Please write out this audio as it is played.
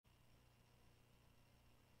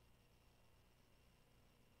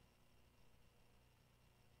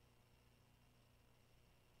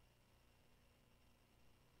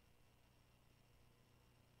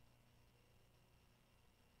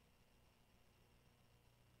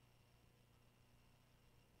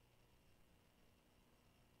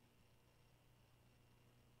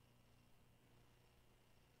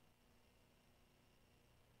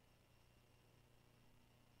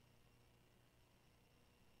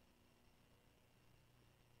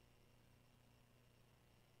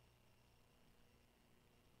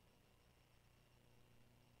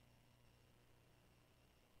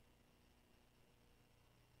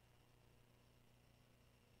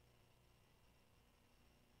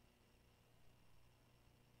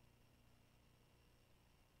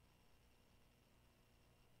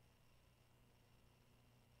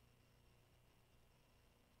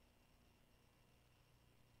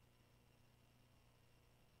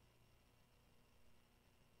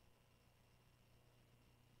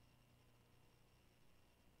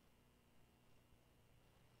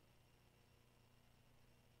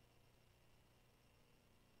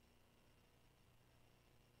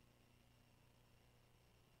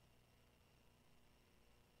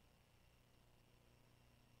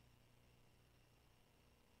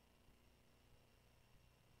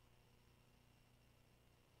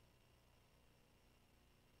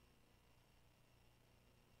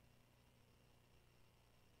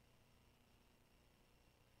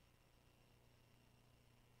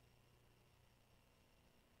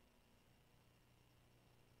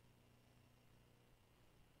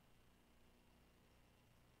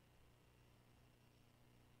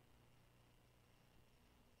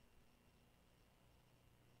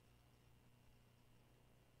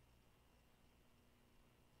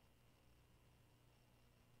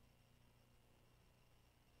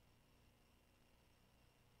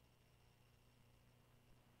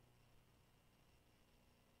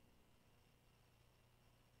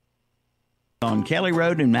on Kelly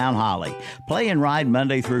Road in Mount Holly. Play and ride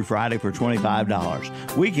Monday through Friday for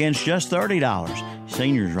 $25. Weekends just $30.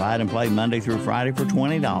 Seniors ride and play Monday through Friday for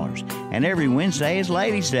 $20. And every Wednesday is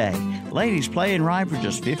Ladies' Day. Ladies play and ride for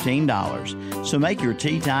just $15. So make your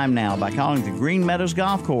tee time now by calling the Green Meadows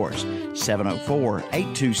Golf Course,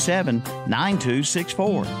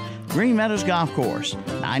 704-827-9264. Green Meadows Golf Course,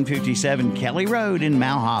 957 Kelly Road in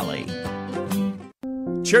Mount Holly.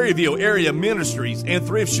 Cherryville Area Ministries and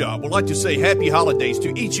Thrift Shop would like to say happy holidays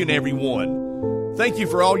to each and every one. Thank you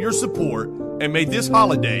for all your support, and may this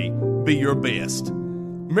holiday be your best.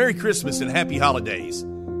 Merry Christmas and happy holidays.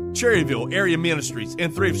 Cherryville Area Ministries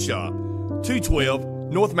and Thrift Shop,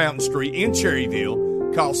 212 North Mountain Street in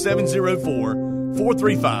Cherryville. Call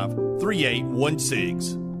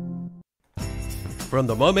 704-435-3816. From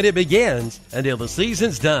the moment it begins until the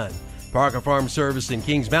season's done, Parker Farm Service in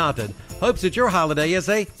Kings Mountain hopes that your holiday is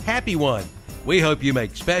a happy one. We hope you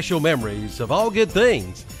make special memories of all good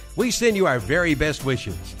things. We send you our very best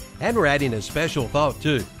wishes, and we're adding a special thought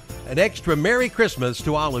too. An extra Merry Christmas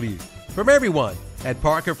to all of you from everyone at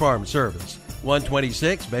Parker Farm Service,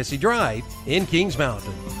 126 Bessie Drive in Kings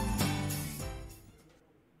Mountain.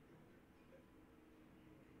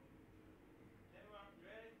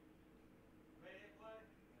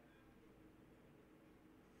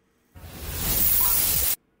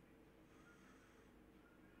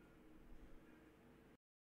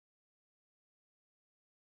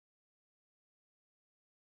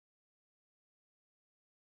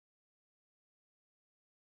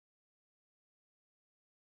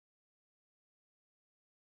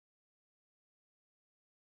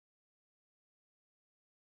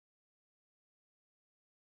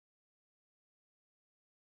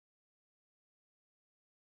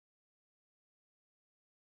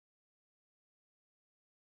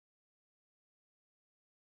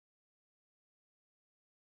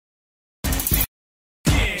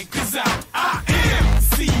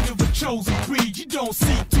 Chosen breed, you don't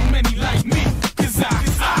see too many like me. Cause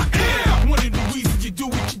I am one of the reasons you do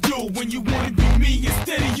what you do when you wanna be me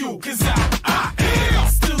instead of you. Cause I am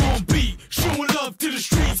still on beat, showing love to the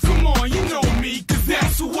streets. Come on, you know me, cause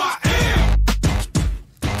that's who I am.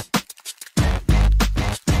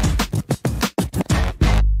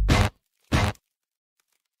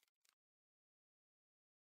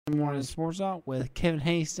 Good morning, Sports Talk with Kevin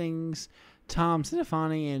Hastings, Tom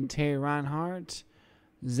Stefani, and Terry Reinhardt.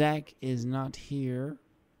 Zach is not here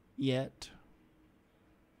yet.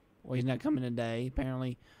 Well, he's not coming today.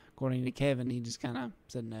 Apparently, according to Kevin, he just kind of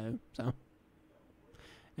said no. So,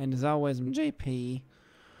 and as always, I'm JP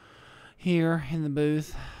here in the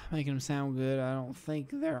booth, making them sound good. I don't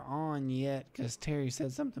think they're on yet because Terry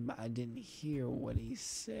said something, but I didn't hear what he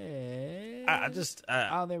said.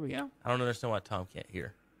 Oh, there we go. I don't understand why Tom can't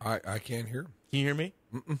hear. I can't hear. Can you hear me?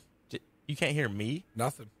 Mm-mm. You can't hear me?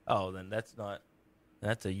 Nothing. Oh, then that's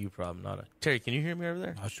a you problem, not a... Terry, can you hear me over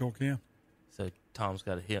there? I sure can. So Tom's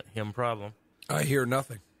got a him problem. I hear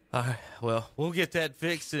nothing. Well, we'll get that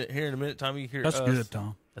fixed here in a minute. Tom, you hear That's us. good,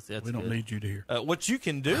 Tom. That's we don't good. need you to hear. What you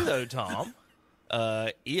can do, though, Tom,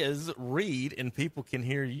 is read and people can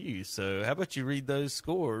hear you. So how about you read those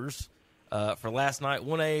scores for last night?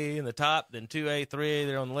 1A in the top, then 2A, 3A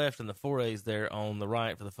there on the left, and the 4A's there on the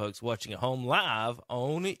right for the folks watching at home live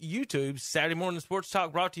on YouTube. Saturday Morning Sports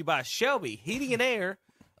Talk brought to you by Shelby Heating and Air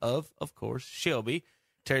of course, Shelby.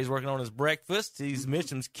 Terry's working on his breakfast. He's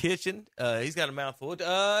Mitchum's kitchen. He's got a mouthful.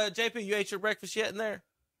 JP, you ate your breakfast yet in there?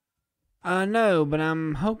 No, but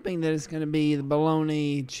I'm hoping that it's going to be the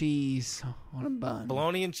bologna cheese on a bun.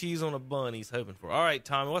 Bologna and cheese on a bun he's hoping for. All right,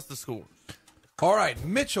 Tommy, what's the score? All right,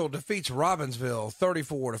 Mitchell defeats Robbinsville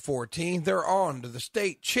 34-14. They're on to the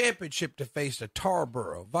state championship to face the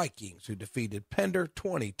Tarboro Vikings, who defeated Pender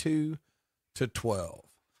 22-12.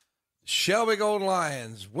 Shelby Golden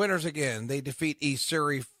Lions, winners again. They defeat East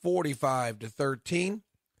Surrey 45-13.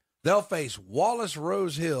 They'll face Wallace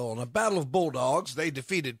Rose Hill in a battle of Bulldogs. They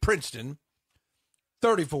defeated Princeton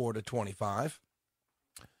 34-25.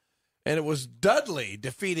 And it was Dudley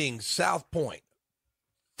defeating South Point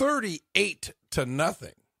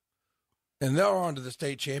 38-0. And they're on to the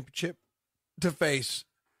state championship to face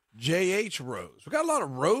J.H. Rose. We've got a lot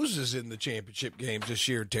of Roses in the championship games this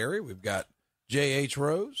year, Terry. We've got J.H.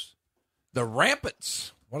 Rose. The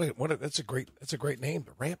Rampants. That's a great name,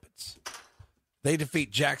 the Rampants. They defeat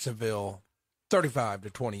Jacksonville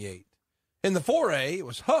 35-28. In the 4A, it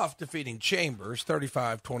was Huff defeating Chambers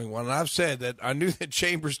 35-21. And I've said that I knew that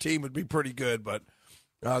Chambers' team would be pretty good, but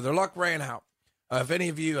their luck ran out. If any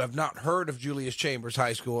of you have not heard of Julius Chambers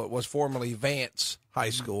High School, it was formerly Vance High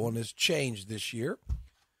School and has changed this year.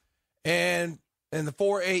 And in the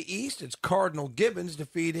 4A East, it's Cardinal Gibbons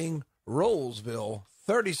defeating Rollsville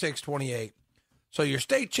 36-28. So your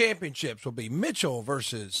state championships will be Mitchell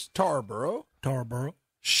versus Tarboro,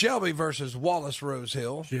 Shelby versus Wallace Rose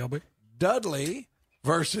Hill, Dudley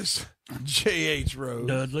versus J.H.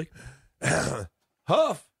 Rose,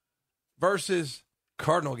 Huff versus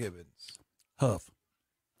Cardinal Gibbons.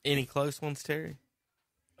 Any close ones, Terry?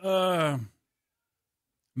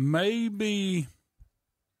 Maybe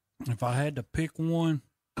if I had to pick one.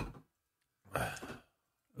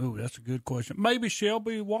 Oh, that's a good question. Maybe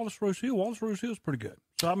Shelby, Wallace Rose Hill. Wallace Rose Hill is pretty good.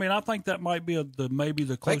 So I mean, I think that might be maybe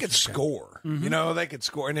the closest. They could score. You know, they could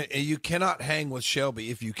score, and you cannot hang with Shelby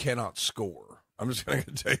if you cannot score. I'm just going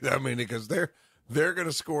to tell you that. I mean, because they're going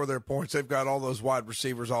to score their points. They've got all those wide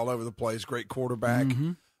receivers all over the place. Great quarterback,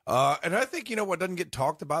 and I think what doesn't get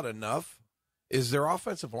talked about enough is their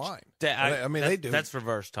offensive line. They do. That's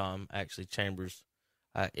reversed, Tom. Actually, Chambers,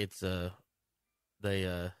 it's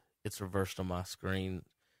reversed on my screen.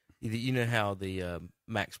 You know how the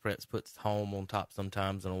Max Pretz puts home on top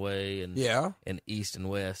sometimes and away, and east and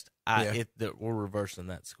west. We're reversing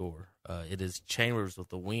that score. It is Chambers with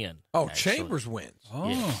the win. Oh, actually. Chambers wins. Oh,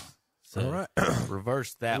 yeah. So all right.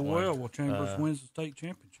 Reverse that one. Well, Chambers wins the state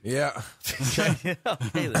championship. Yeah,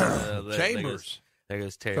 Chambers. There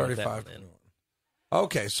goes Terry. 35.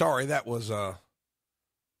 Okay, sorry, that was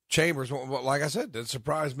Chambers. Well, like I said, it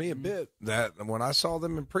surprised me a bit that when I saw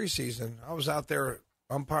them in preseason, I was out there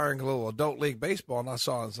umpiring a little adult league baseball, and I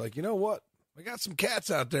saw it. It's like, you know what? We got some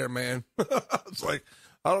cats out there, man. It's like,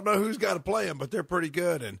 I don't know who's got to play them, but they're pretty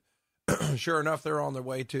good. And sure enough, they're on their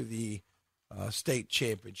way to the state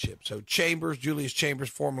championship. So Chambers, Julius Chambers,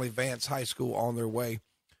 formerly Vance High School, on their way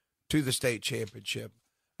to the state championship.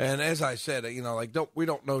 And as I said, we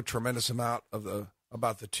don't know tremendous amount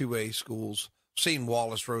about the 2A schools. Seen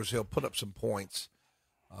Wallace Rose Hill put up some points,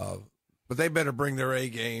 but they better bring their A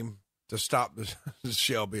game to stop the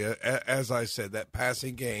Shelby. As I said, that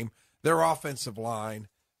passing game, their offensive line,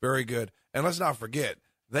 very good. And let's not forget,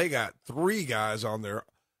 they got 3 guys on their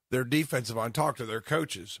defensive line. Talk to their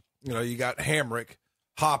coaches. You got Hamrick,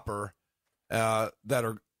 Hopper, that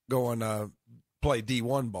are going to play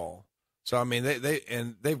D1 ball. So I mean,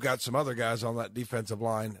 they've got some other guys on that defensive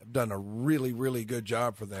line have done a really, really good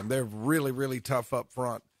job for them. They're really, really tough up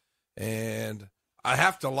front, and I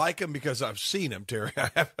have to like them because I've seen them, Terry.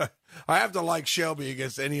 I have to like Shelby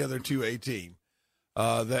against any other 2A team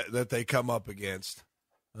that they come up against.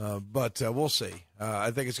 But we'll see.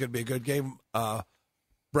 I think it's going to be a good game.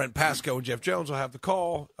 Brent Pasco and Jeff Jones will have the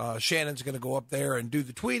call. Shannon's going to go up there and do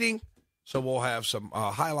the tweeting. So we'll have some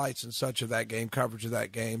highlights and such of that game, coverage of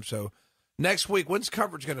that game. So next week, when's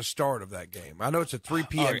coverage going to start of that game? I know it's a 3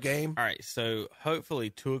 p.m. game. All right, so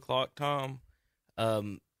hopefully 2 o'clock, Tom.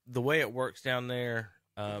 The way it works down there,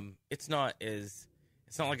 it's not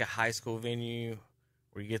like a high school venue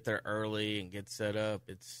where you get there early and get set up.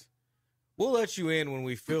 We'll let you in when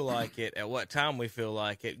we feel like it, at what time we feel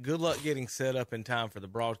like it. Good luck getting set up in time for the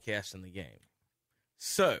broadcast in the game.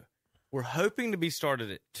 So we're hoping to be started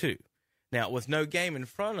at 2. Now, with no game in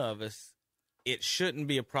front of us, it shouldn't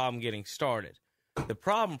be a problem getting started. The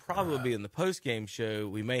problem probably will be in the post-game show.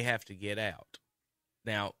 We may have to get out.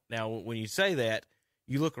 Now, when you say that,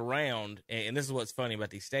 you look around, and this is what's funny about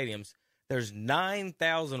these stadiums. There's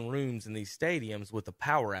 9,000 rooms in these stadiums with a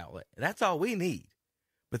power outlet. And that's all we need.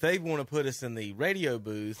 But they want to put us in the radio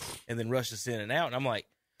booth and then rush us in and out. And I'm like,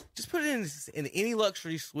 just put it in any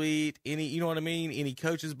luxury suite, you know what I mean? Any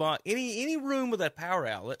coach's box, any room with a power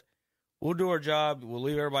outlet. We'll do our job. We'll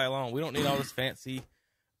leave everybody alone. We don't need all this fancy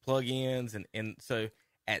plug-ins. And so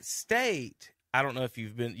at State, I don't know if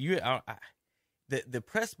you've been the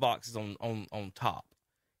press box is on top.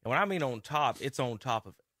 And when I mean on top, it's on top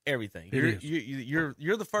of everything.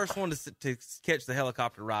 You're the first one to catch the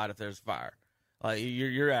helicopter ride if there's fire.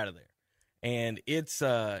 You're out of there. And it's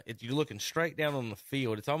you're looking straight down on the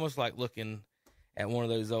field. It's almost like looking at one of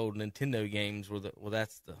those old Nintendo games where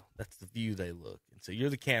that's the view they look. And so you're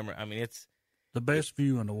the camera. I mean, it's the best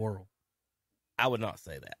view in the world. I would not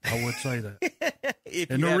say that. I would say that.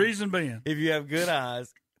 And the reason being, if you have good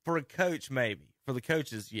eyes, for a coach, maybe. For the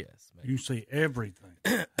coaches, yes. Maybe. You see everything.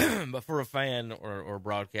 But for a fan or a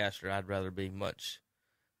broadcaster, I'd rather be much,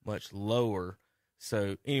 much lower.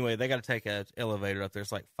 So anyway, they got to take an elevator up there.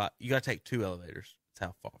 It's like 5. You got to take 2 elevators.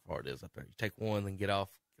 That's how far it is up there. You take one, then get off.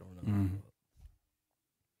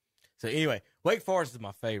 So anyway, Wake Forest is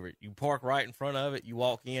my favorite. You park right in front of it. You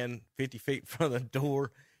walk in 50 feet in front of the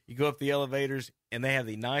door. You go up the elevators, and they have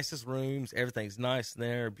the nicest rooms. Everything's nice in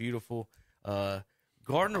there, beautiful.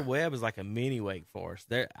 Gardner Webb is like a mini Wake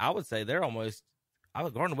Forest. I would say they're almost.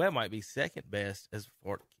 Gardner Webb might be second best as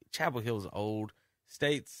for Chapel Hill's old.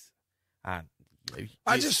 State's.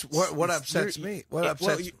 What upsets me? What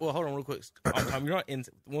upsets? Well, hold on real quick. Tom, you're not in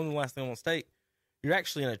one of the last thing I want to state. You're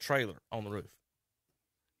actually in a trailer on the roof.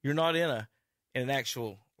 You're not in an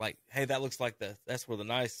actual, like, hey, that looks like that's where the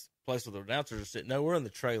nice place where the announcers are sitting. No, we're in the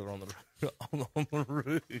trailer on the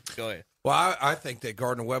roof. Go ahead. Well, I think that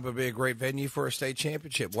Gardner-Webb would be a great venue for a state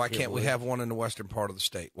championship. Why can't we have one in the western part of the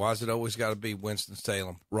state? Why has it always got to be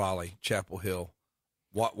Winston-Salem, Raleigh, Chapel Hill?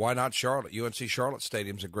 Why not Charlotte? UNC Charlotte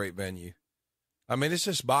Stadium's a great venue. I mean, it's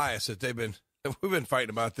just bias that we've been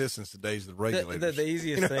fighting about this since the days of the regulators. The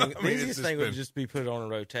easiest thing would just be put it on a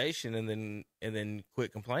rotation and then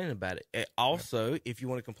quit complaining about it. Also, if you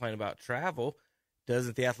want to complain about travel,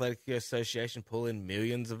 doesn't the Athletic Association pull in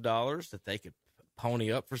millions of dollars that they could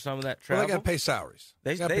pony up for some of that travel? Well, they got to pay salaries.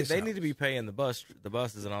 They need to be paying the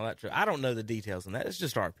buses and all that. I don't know the details on that. It's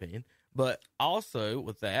just our opinion. But also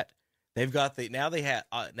with that, they've got now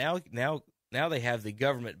they have the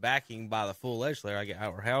government backing by the full legislature,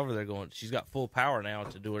 or however they're going. She's got full power now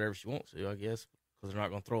to do whatever she wants to, I guess, because they're not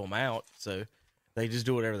going to throw them out. So they just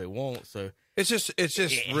do whatever they want. So it's just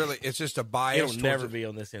a bias. It'll never be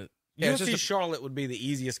on this end. UNC Charlotte would be the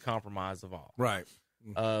easiest compromise of all. Right.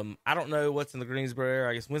 I don't know what's in the Greensboro area.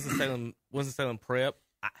 I guess Winston-Salem Prep.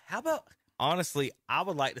 How about, honestly, I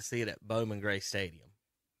would like to see it at Bowman Gray Stadium.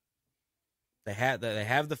 They have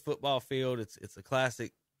the football field. It's a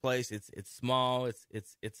classic place. It's small.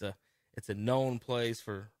 It's a known place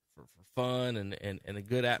for fun and a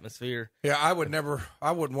good atmosphere. Yeah, I wouldn't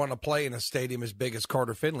want to play in a stadium as big as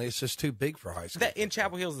Carter Finley. It's just too big for high school. In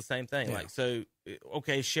Chapel Hill's the same thing.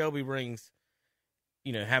 Yeah. Shelby brings,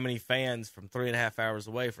 how many fans from 3.5 hours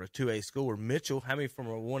away for a 2A school, or Mitchell, how many from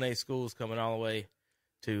a 1A school is coming all the way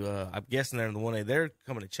to, I'm guessing they're in the 1A. They're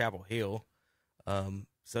coming to Chapel Hill.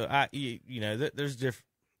 So there's different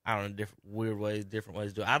weird ways, different ways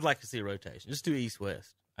to do it. I'd like to see a rotation. Just do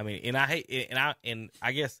East-West. I mean, and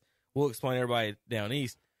I guess we'll explain to everybody down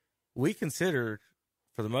east. We consider,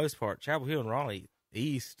 for the most part, Chapel Hill and Raleigh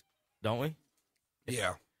east, don't we?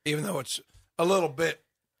 Yeah, even though it's a little bit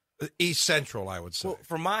east central, I would say. Well,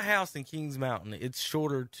 from my house in Kings Mountain, it's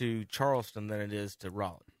shorter to Charleston than it is to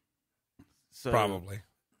Raleigh. So, probably.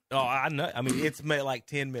 Oh, I know. I mean, it's like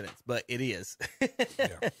 10 minutes, but it is.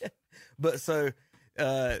 Yeah. But so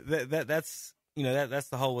that's that's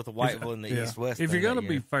the whole with the Whiteville and the East-West. If you're going to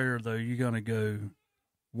be fair, though, you're going to go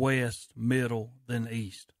west, middle, then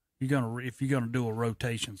east. If you're going to do a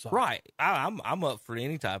rotation cycle. Right. I'm up for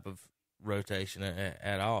any type of rotation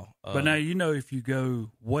at all. But now, if you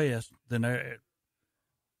go west, then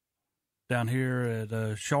down here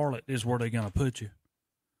at Charlotte is where they're going to put you.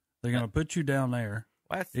 They're going to put you down there.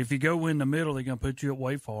 If you go in the middle, they're going to put you at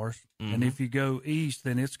Wake Forest. Mm-hmm. And if you go east,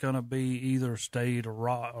 then it's going to be either State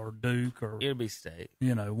or Duke or it'll be State.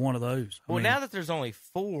 One of those. Now that there's only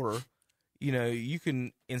 4, you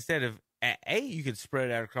can, instead of at 8, you could spread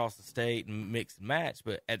it out across the state and mix and match.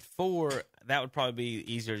 But at 4, that would probably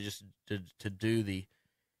be easier just to do the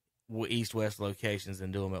east-west locations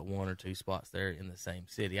than do them at 1 or 2 spots there in the same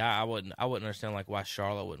city. I wouldn't understand why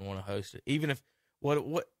Charlotte wouldn't want to host it, even if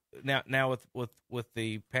Now with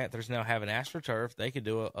the Panthers now having AstroTurf, they could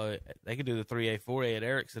do the 3A 4A at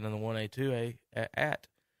Erickson and the 1A 2A at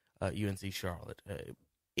UNC Charlotte.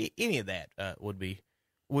 Any of that would be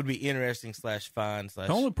interesting / fun. The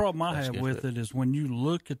only problem I have with it is when you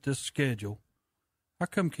look at this schedule, how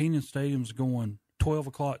come Kenan Stadium's going 12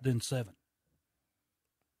 o'clock then 7?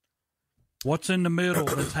 What's in the middle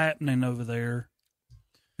that's happening over there?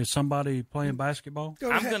 Is somebody playing basketball?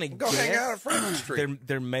 I'm going to guess hang out at Franklin Street.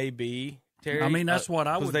 There may be, Terry. I mean, that's what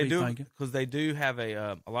I would be thinking. Because they do have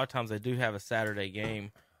a lot of times they do have a Saturday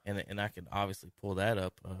game, and I can obviously pull that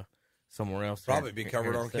up somewhere else. Probably be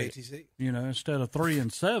covered on KTC. Instead of 3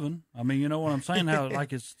 and 7. I mean, you know what I'm saying? How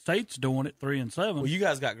State's doing it 3 and 7. Well, you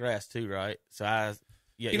guys got grass too, right? So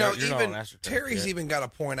you're even Terry's even got to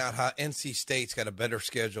point out how NC State's got a better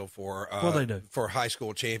schedule for they do. For high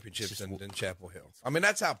school championships than Chapel Hill. I mean,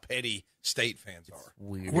 that's how petty State fans are.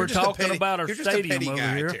 Weird. We're talking about our you're stadium just a petty over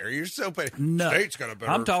guy, here. Terry. You're so petty. No, State's got a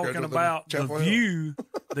better I'm talking about the view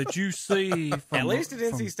that you see. From, at least at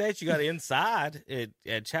NC State, you got inside.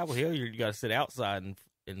 At Chapel Hill, you got to sit outside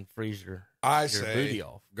and freeze your booty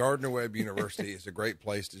off. Gardner-Webb University is a great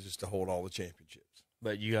place to hold all the championships.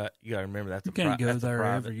 But you got to remember you can't go there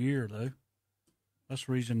every year though. That's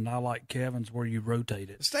the reason I like Kevin's where you rotate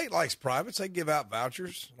it. The state likes privates. They give out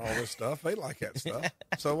vouchers and all this stuff. They like that stuff.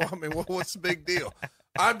 So I mean, what's the big deal?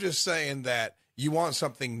 I'm just saying that you want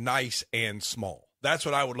something nice and small. That's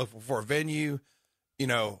what I would look for a venue.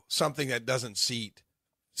 Something that doesn't seat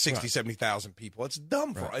 60, 70,000 people. It's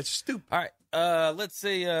dumb for It's stupid. All right. Let's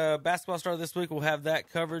see. Basketball Star this week. We'll have that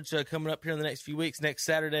coverage coming up here in the next few weeks. Next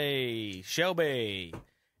Saturday, Shelby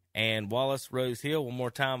and Wallace Rose Hill. One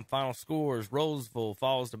more time, final scores. Roseville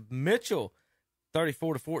falls to Mitchell,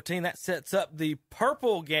 34-14. That sets up the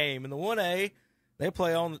purple game in the 1A. They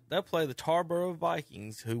play the Tarboro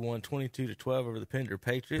Vikings, who won 22-12 over the Pender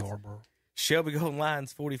Patriots. Shelby Golden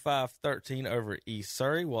Lions 45-13 over East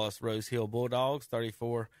Surrey. Wallace Rose Hill Bulldogs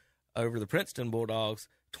 34 over the Princeton Bulldogs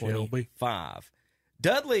 25.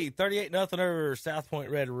 Dudley 38-0 over South Point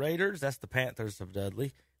Red Raiders. That's the Panthers of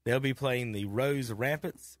Dudley. They'll be playing the Rose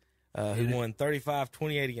Rampants, who won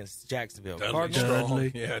 35-28 against Jacksonville Cardinals.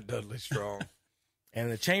 Strong. Yeah, Dudley strong. And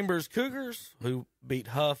the Chambers Cougars, who beat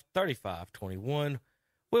Huff 35-21,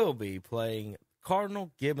 will be playing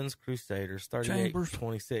Cardinal Gibbons Crusaders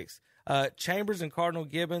 38-26. Chambers and Cardinal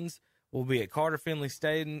Gibbons will be at Carter Finley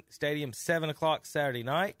Stadium 7 o'clock Saturday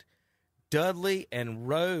night. Dudley and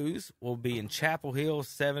Rose will be in Chapel Hill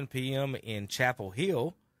 7 p.m. in Chapel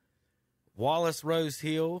Hill. Wallace Rose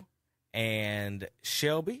Hill and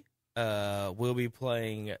Shelby will be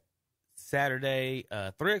playing Saturday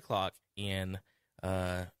 3 o'clock in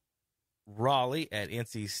Raleigh at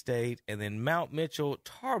NC State. And then Mount Mitchell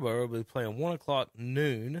Tarboro will be playing 1 o'clock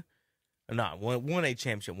noon. Not 1A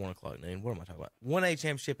championship, 1 o'clock noon. What am I talking about? 1A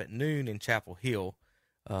championship at noon in Chapel Hill.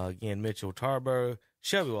 Again, Mitchell Tarboro,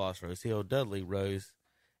 Shelby Wallace Rose Hill, Dudley Rose,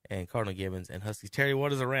 and Cardinal Gibbons and Huskies. Terry,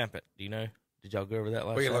 what is a rampant? Do you know? Did y'all go over that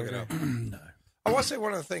last What are you Saturday? looking at? No. I want to say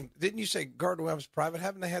one other thing. Didn't you say Gardner Webb is private?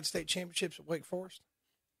 Haven't they had state championships at Wake Forest?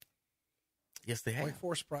 Yes, they have. Wake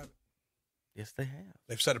Forest private. Yes, they have.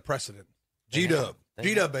 They've set a precedent. G-Dub.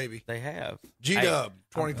 G-Dub, baby. They have. G-Dub,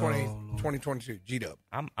 2022. G-Dub.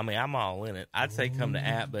 I'm all in it. I'd say come to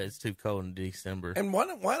App, but it's too cold in December. And why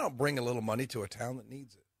don't bring a little money to a town that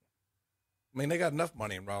needs it? I mean, they got enough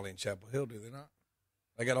money in Raleigh and Chapel Hill, do they not?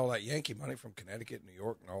 They got all that Yankee money from Connecticut, New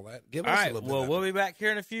York, and all that. Give us a little bit. Well, we'll be back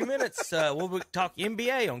here in a few minutes. We'll talk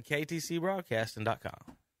NBA on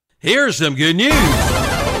KTCBroadcasting.com. Here's some good news.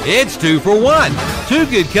 It's 2 for 1. Two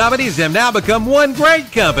good companies have now become one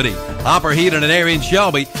great company. Hopper Heating and Air in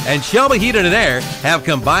Shelby and Shelby Heating and Air have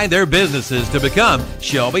combined their businesses to become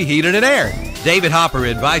Shelby Heating and Air. David Hopper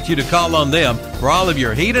invites you to call on them for all of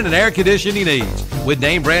your heating and air conditioning needs with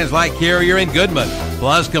name brands like Carrier and Goodman,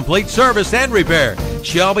 plus complete service and repair.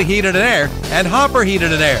 Shelby Heating and Air and Hopper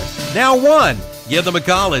Heating and Air. Now one. Give them a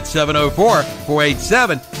call at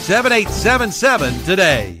 704-487-7877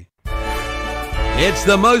 today. It's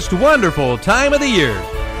the most wonderful time of the year.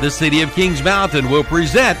 The City of Kings Mountain will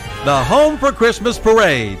present the Home for Christmas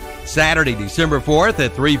Parade, Saturday, December 4th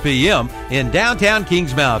at 3 p.m. in downtown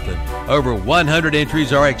Kings Mountain. Over 100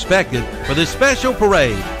 entries are expected for this special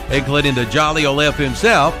parade, including the jolly old elf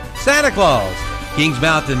himself, Santa Claus. Kings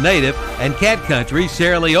Mountain native and cat country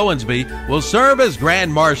Sarah Lee Owensby will serve as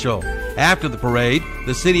Grand Marshal. After the parade,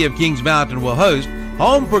 the City of Kings Mountain will host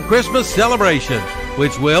Home for Christmas Celebration,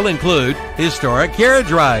 which will include historic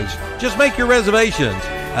carriage rides. Just make your reservations.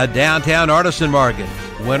 A downtown artisan market,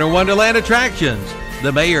 Winter Wonderland attractions,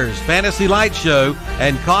 the Mayor's Fantasy Light Show,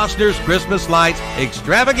 and Costner's Christmas Lights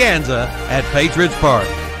Extravaganza at Patriots Park.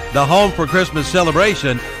 The Home for Christmas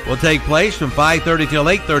celebration will take place from 5:30 till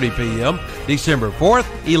 8:30 p.m., December 4th,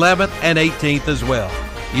 11th, and 18th as well.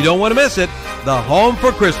 You don't want to miss it. The Home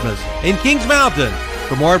for Christmas in Kings Mountain.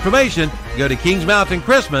 For more information, go to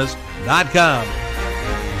kingsmountainchristmas.com.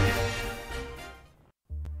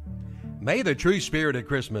 May the true spirit of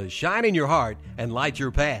Christmas shine in your heart and light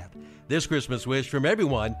your path. This Christmas wish from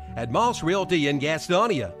everyone at Moss Realty in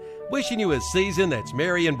Gastonia, wishing you a season that's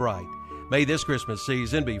merry and bright. May this Christmas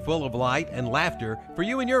season be full of light and laughter for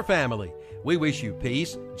you and your family. We wish you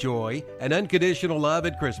peace, joy, and unconditional love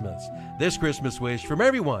at Christmas. This Christmas wish from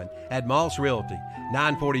everyone at Moss Realty,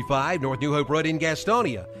 945 North New Hope Road in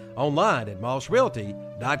Gastonia. Online at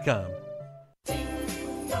mossrealty.com.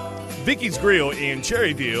 Vicky's Grill in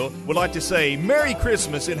Cherryville would like to say Merry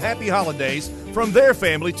Christmas and Happy Holidays from their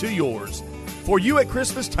family to yours. For you at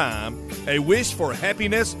Christmas time, a wish for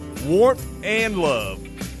happiness, warmth, and love.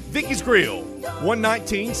 Vicky's Grill,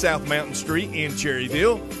 119 South Mountain Street in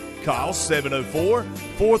Cherryville. Call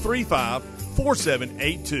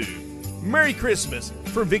 704-435-4782. Merry Christmas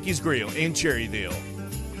from Vicky's Grill in Cherryville.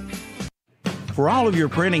 For all of your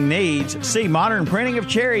printing needs, see Modern Printing of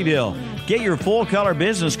Cherryville. Get your full-color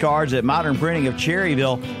business cards at Modern Printing of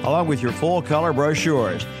Cherryville, along with your full-color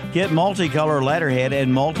brochures. Get multicolor letterhead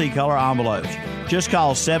and multicolor envelopes. Just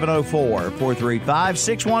call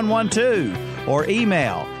 704-435-6112 or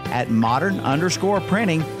email at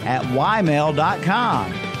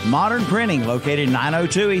modern_printing@ymail.com. Modern Printing, located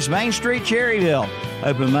 902 East Main Street, Cherryville.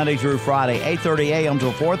 Open Monday through Friday, 8:30 a.m.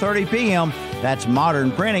 till 4:30 p.m. That's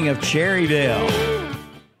Modern Printing of Cherryville.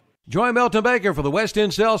 Join Milton Baker for the West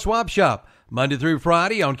End Cell Swap Shop, Monday through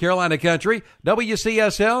Friday on Carolina Country,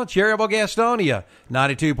 WCSL, Cherryville, Gastonia,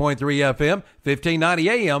 92.3 FM, 1590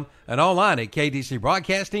 AM, and online at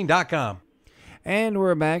kdcbroadcasting.com. And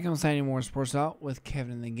we're back on Saturday Morning Sports Talk with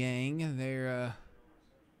Kevin and the gang. They're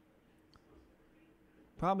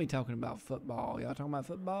probably talking about football. Y'all talking about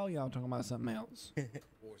football? Y'all talking about something else?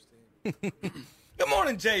 Good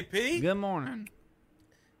morning, JP. Good morning.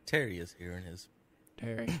 Terry is here in his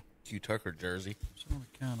Q Tucker jersey.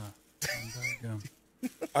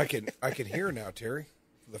 I can hear now, Terry.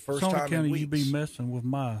 For the first it's on time account in of weeks. you be messing with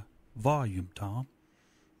my volume, Tom.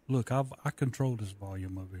 Look, I control this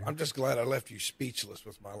volume over here. I'm just glad I left you speechless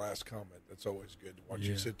with my last comment. That's always good to watch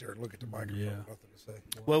you sit there and look at the microphone. Yeah. Nothing to say.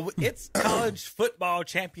 Well, it's college football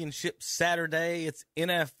championship Saturday. It's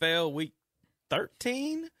NFL week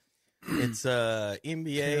 13. It's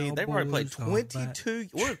NBA. They've already played 22.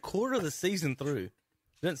 We're a quarter of the season through.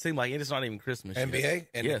 Doesn't seem like it's not even Christmas yet. NBA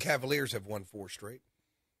and Yes. the Cavaliers have won 4 straight.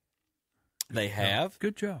 They have.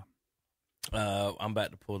 Good job. I'm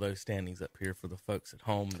about to pull those standings up here for the folks at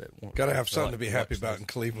home that want. Got to have something to be happy about in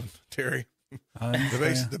Cleveland, Terry.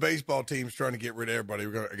 The baseball team's trying to get rid of everybody.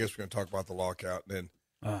 I guess we're going to talk about the lockout and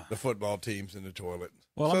then the football team's in the toilet.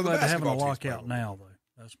 Well, So I'm the glad they're having a basketball team's lockout now, though.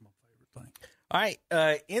 That's my favorite thing. All right,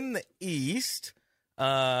 in the East,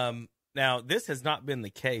 now this has not been the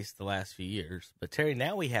case the last few years, but Terry,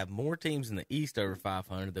 now we have more teams in the East over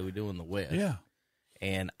 500 than we do in the West. Yeah.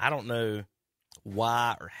 And I don't know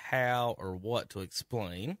why or how or what to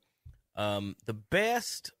explain. The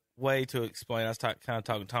best way to explain, I was kind of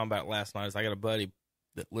talking to Tom about it last night, is I got a buddy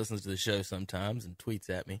that listens to the show sometimes and tweets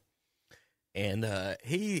at me, and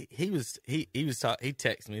he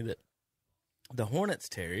texted me that the Hornets,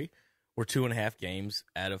 Terry, were 2.5 games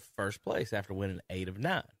out of first place after winning 8 of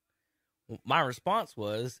 9. My response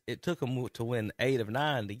was, it took them to win 8 of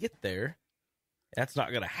 9 to get there. That's not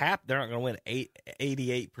going to happen. They're not going to win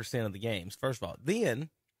 88% of the games. First of all, then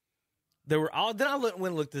I went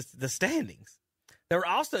and looked at the standings. There were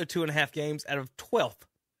also 2.5 games out of 12th.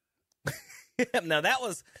 Now that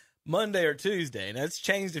was Monday or Tuesday, and it's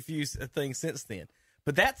changed a few things since then.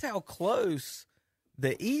 But that's how close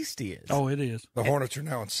the East is. Oh, it is. The Hornets are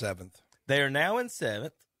now in 7th. They are now in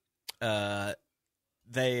 7th.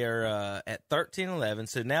 They are at 13-11,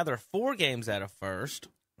 so now they're 4 games out of first,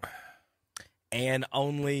 and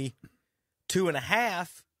only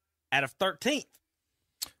 2.5 out of 13th.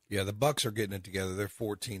 Yeah, the Bucks are getting it together. They're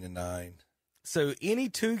 14-9. So any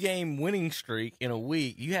 2-game winning streak in a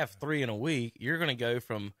week, you have 3 in a week, you're going to go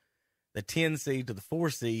from the 10 seed to the 4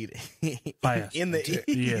 seed in the East.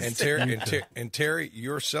 Yes. And Terry,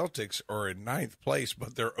 your Celtics are in 9th place,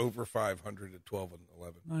 but they're over 500 at 12-11.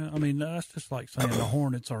 I mean, that's just like saying the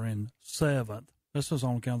Hornets are in 7th. This is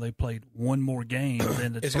on account they played one more game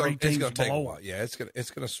than the It's three teams going to take a below. while. Yeah, it's going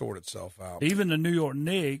to sort itself out. Even the New York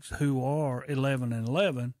Knicks, who are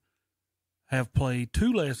 11-11, have played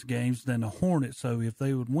 2 less games than the Hornets. So if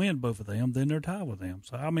they would win both of them, then they're tied with them.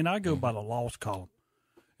 So I mean, I go by the loss column,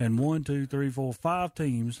 and 1, 2, 3, 4, 5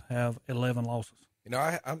 teams have 11 losses. You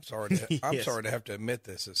know, I'm sorry. I'm sorry to have to admit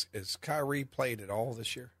this. Is Kyrie played at all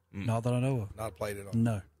this year? Not that I know of. Not played at all.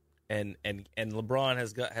 No. And LeBron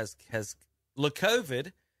has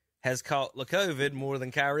LeCovid has caught LeCovid more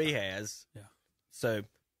than Kyrie has. Yeah. So,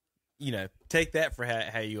 take that for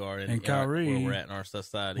how you are and Kyrie, where we're at in our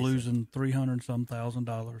society. Losing $300-some-thousand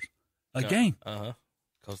a game.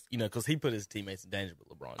 Because he put his teammates in danger, but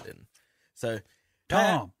LeBron didn't. So,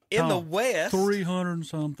 Tom, the West,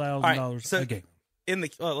 $300-some-thousand a game.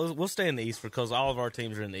 We'll stay in the East because all of our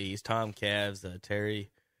teams are in the East. Tom, Cavs, Terry,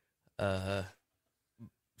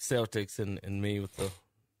 Celtics, and me with the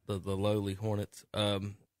lowly Hornets.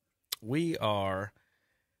 We are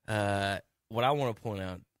what I want to point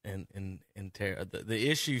out in Terry, the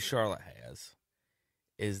issue Charlotte has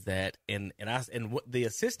is that and what the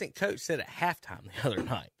assistant coach said at halftime the other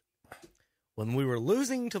night when we were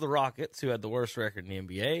losing to the Rockets, who had the worst record in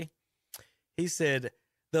the NBA. He said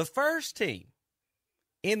the first team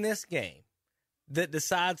in this game that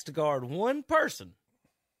decides to guard one person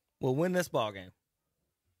will win this ball game.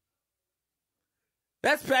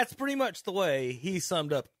 That's pretty much the way he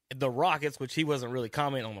summed up the Rockets, which he wasn't really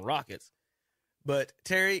commenting on the Rockets. But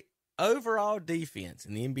Terry, overall defense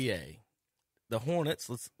in the NBA, the Hornets,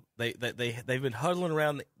 they've been huddling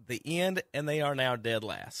around the end, and they are now dead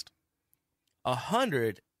last.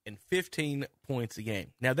 115 points a game.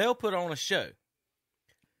 Now they'll put on a show,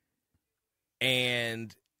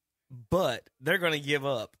 but they're going to give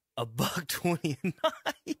up $1.20 a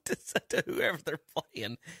night to whoever they're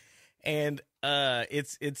playing. And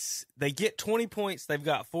it's they get 20 points. They've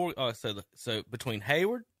got 4. So between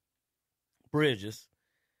Hayward, Bridges,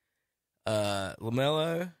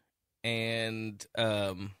 LaMelo, and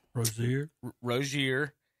Rozier,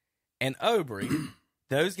 and Oubre,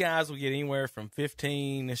 those guys will get anywhere from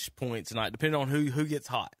 15-ish points a night, depending on who gets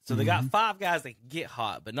hot. So they got 5 guys that can get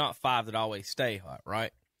hot, but not 5 that always stay hot,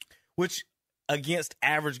 right? Which, against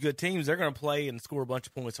average good teams, they're going to play and score a bunch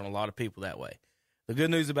of points on a lot of people that way. The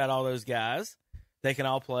good news about all those guys, they can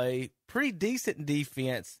all play pretty decent in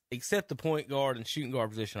defense, except the point guard and shooting guard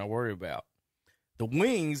position I worry about. The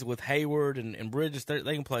wings with Hayward and Bridges, they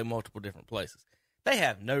can play multiple different places. They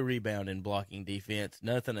have no rebound in blocking defense,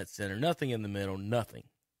 nothing at center, nothing in the middle, nothing.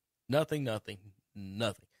 Nothing.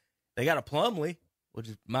 They got a Plumlee, which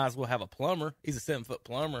is, might as well have a plumber. He's a 7-foot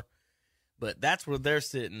plumber. But that's where they're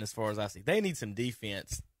sitting as far as I see. They need some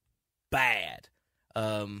defense bad.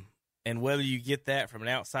 And whether you get that from an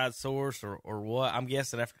outside source or what, I'm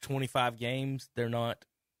guessing after 25 games, they're not.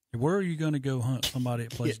 Where are you going to go hunt somebody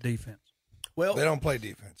that plays defense? Well, they don't play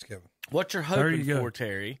defense, Kevin. What you're hoping for,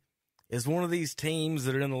 Terry, is one of these teams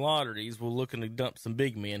that are in the lotteries will looking to dump some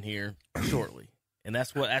big men here shortly. And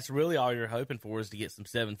that's really all you're hoping for, is to get some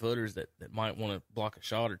 7-footers that might want to block a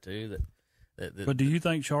shot or two. But do you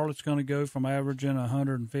think Charlotte's going to go from averaging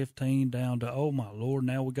 115 down to, oh, my Lord,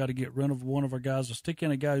 now we got to get rid of one of our guys to stick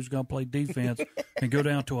in a guy who's going to play defense and go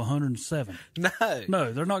down to 107?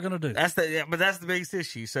 No, they're not going to do that. But that's the biggest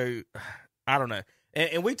issue. So, I don't know.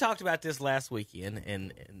 And we talked about this last weekend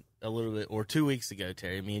and a little bit, or 2 weeks ago,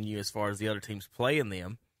 Terry, me and you, as far as the other teams playing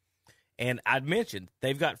them. And I'd mentioned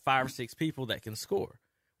they've got 5 or 6 people that can score.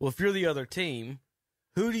 Well, if you're the other team,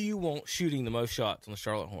 who do you want shooting the most shots on the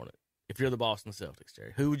Charlotte Hornets? If you're the Boston Celtics,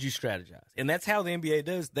 Terry, who would you strategize? And that's how the NBA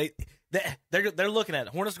does. They're looking at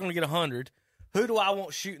it. Hornets are going to get 100. Who do I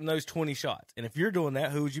want shooting those 20 shots? And if you're doing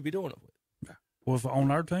that, who would you be doing it with? Well, if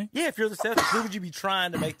on our team? Yeah, if you're the Celtics, who would you be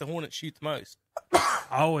trying to make the Hornets shoot the most?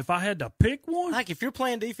 Oh, if I had to pick one? Like, if you're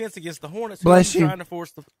playing defense against the Hornets, who are you trying to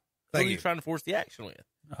force the action with?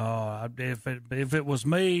 If it was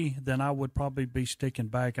me, then I would probably be sticking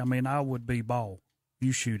back. I mean, I would be ball.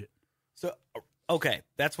 You shoot it. So, okay,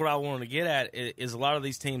 that's what I wanted to get at. Is a lot of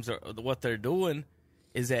these teams what they're doing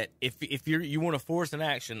is that if you want to force an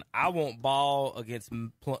action, I want Ball against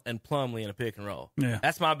and Plumlee in a pick and roll. Yeah,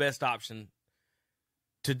 that's my best option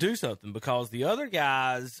to do something, because the other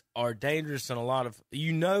guys are dangerous in a lot of.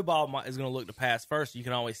 Ball is going to look to pass first. You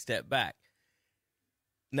can always step back.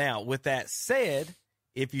 Now, with that said,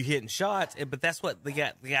 if you hitting shots, but that's what the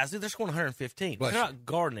guys do. They're scoring 115. They're not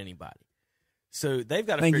guarding anybody. So they've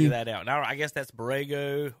got to figure that out. Now, I guess that's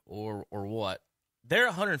Borrego or what. They're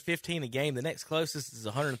 115 a game. The next closest is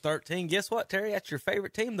 113. Guess what, Terry? That's your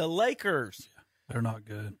favorite team, the Lakers. Yeah, they're not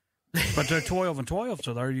good. But they're 12-12,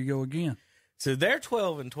 so there you go again. So they're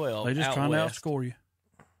 12-12. They're just trying to outscore you.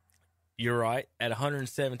 You're right, at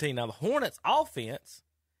 117. Now, the Hornets' offense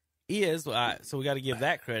is, so we got to give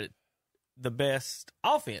that credit, the best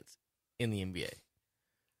offense in the NBA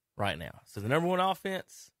right now. So the number one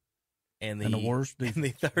offense. And the worst defense. And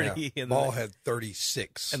the 30. Yeah. Ball had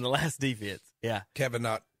 36. And the last defense. Yeah. Kevin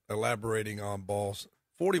not elaborating on Ball's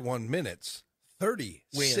 41 minutes,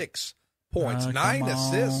 36 points, 9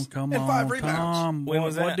 assists, and 5 rebounds. When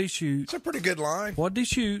was that? What did he shoot? It's a pretty good line. What did he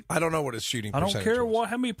shoot? I don't know what his shooting percentage I don't care was.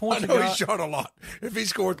 how many points he shot a lot. If he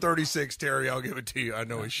scored 36, Terry, I'll give it to you. I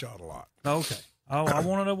know he shot a lot. Okay. Oh, I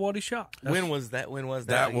want to know what he shot. When was that?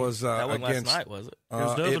 That was that wasn't against, last night, was it?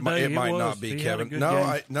 It might not be, Kevin.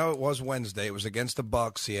 No, it was Wednesday. It was against the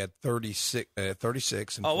Bucks. He had 36 and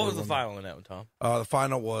 41. What was the final in that one, Tom? The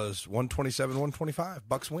final was 127-125.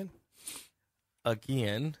 Bucks win.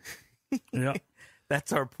 Again. Yeah.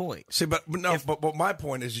 That's our point. See, but my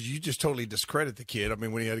point is you just totally discredit the kid. I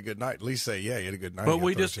mean, when he had a good night, at least say, yeah, he had a good night. But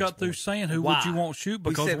we just got through saying who would you want shoot,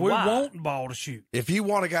 because we want Ball to shoot. If you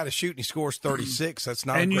want a guy to shoot and he scores 36, that's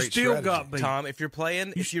not and a great you still strategy. Got beat. Tom, if you're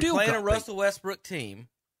playing a Russell Westbrook team,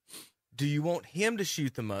 do you want him to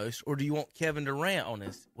shoot the most, or do you want Kevin Durant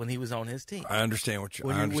when he was on his team? I understand what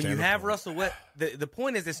when you have Russell Westbrook, the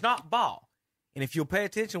point is it's not Ball. And if you'll pay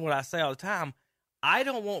attention to what I say all the time, I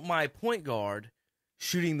don't want my point guard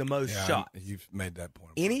shooting the most shots. You've made that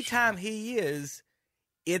point. Anytime he is,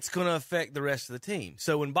 it's going to affect the rest of the team.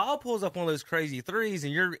 So when Ball pulls up one of those crazy threes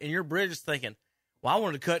and your Bridge is thinking, well, I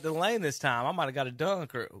wanted to cut to the lane this time, I might have got a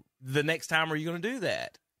dunk, or the next time are you going to do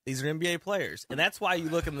that? These are NBA players. And that's why you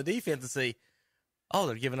look in the defense and see, oh,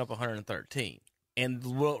 they're giving up 113. And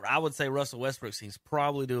I would say Russell Westbrook seems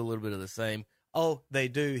probably do a little bit of the same. Oh, they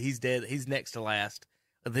do. He's dead. He's next to last.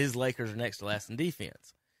 His Lakers are next to last in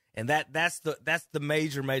defense. And that's the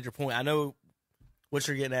major point. I know what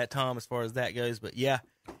you're getting at, Tom, as far as that goes, but yeah,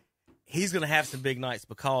 he's going to have some big nights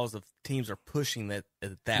because of teams are pushing that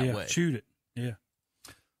way. Shoot it. Yeah.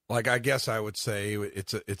 Like, I guess I would say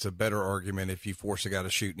it's a better argument if you force a guy to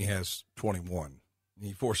shoot and he has 21.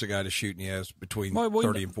 You force a guy to shoot and he has between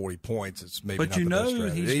 30 and 40 points. It's maybe not the best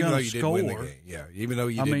strategy. He's going to score. Did win the game. Yeah, even though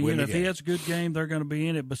you did win the game. If he has a good game, they're going to be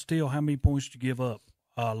in it. But still, how many points do you give up?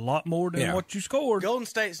 A lot more than what you scored. Golden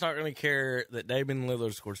State's not going to care that Damian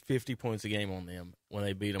Lillard scores 50 points a game on them when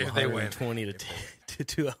they beat them 120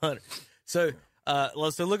 to 100. So,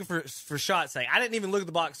 looking for shots. I didn't even look at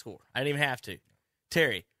the box score. I didn't even have to.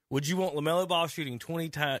 Terry, would you want LaMelo Ball shooting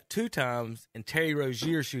 22 times and Terry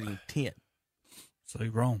Rozier shooting 10? So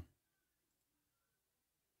you're wrong.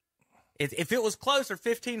 If it was closer,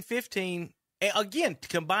 15-15, again,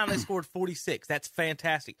 combined they scored 46. That's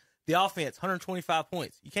fantastic. The offense, 125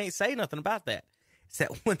 points. You can't say nothing about that. It's at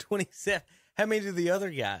 127. How many do the other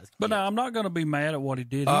guys get? But no, I'm not going to be mad at what he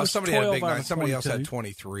did. Somebody had a big night. Somebody else had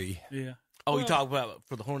 23. Yeah. Oh, you talk about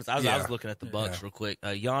for the Hornets? I was looking at the Bucks real quick.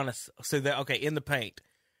 Giannis, in the paint.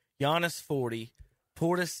 Giannis 40,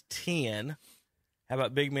 Portis 10. How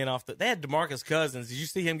about big men off they had DeMarcus Cousins. Did you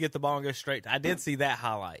see him get the ball and go straight? I did see that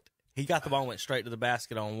highlight. He got the ball and went straight to the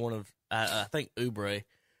basket on one of, I think, Oubre.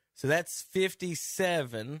 So that's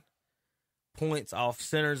 57 points off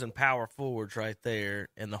centers and power forwards right there.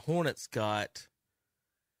 And the Hornets got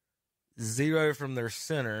 0 from their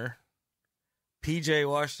center. P.J.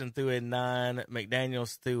 Washington threw in 9.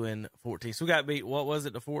 McDaniels threw in 14. So we got beat, what was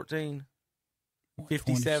it, to 14?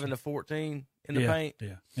 57 to 14 in the paint?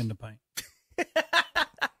 Yeah, in the paint.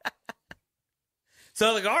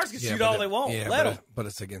 So the guards can shoot all they want. Yeah, Let them. But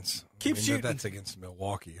it's against. Keep shooting. That's against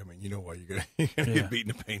Milwaukee. I mean, you know why you're going to get beat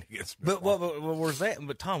in the paint against Milwaukee. But where's that?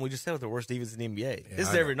 But Tom, we just said with the worst defense in the NBA. Yeah, this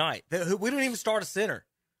is every night. We don't even start a center.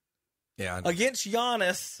 Yeah, against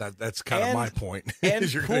Giannis. That's kind of my point. And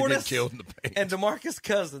is you're going to get killed in the paint. And DeMarcus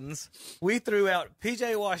Cousins, we threw out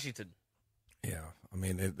P.J. Washington. Yeah, I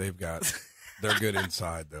mean they've got. They're good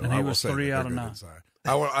inside though. And he was 3 out of 9. Inside.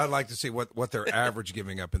 I'd like to see what their average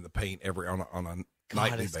giving up in the paint on a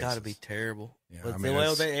nightly basis. It's got to be terrible. Yeah, I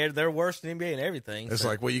mean, they're worse than NBA and everything. It's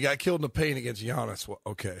like, well, you got killed in the paint against Giannis. Well,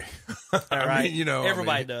 okay, all right. mean,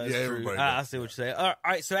 everybody does. Yeah, everybody. Does. I see what you're saying. All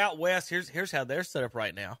right, so out west, here's how they're set up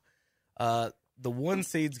right now. The 1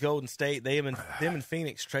 seeds Golden State. Them and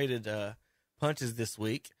Phoenix traded punches this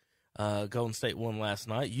week. Golden State won last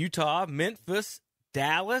night. Utah, Memphis,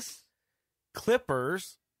 Dallas,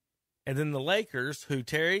 Clippers, and then the Lakers, who,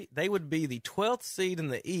 Terry, they would be the 12th seed in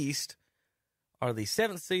the East or the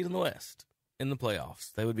 7th seed in the West in the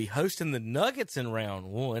playoffs. They would be hosting the Nuggets in round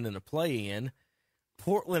 1 in a play-in.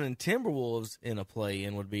 Portland and Timberwolves in a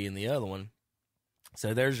play-in would be in the other one.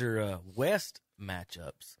 So there's your West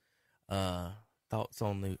matchups. Thoughts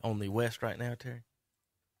on the West right now, Terry?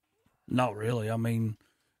 Not really. I mean,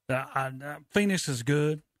 Phoenix is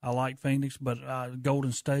good. I like Phoenix, but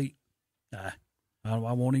Golden State, I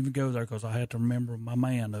won't even go there because I had to remember my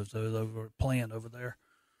man that was over playing over there.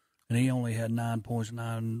 And he only had 9 points,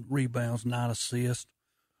 9 rebounds, 9 assists,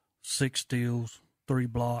 6 steals, 3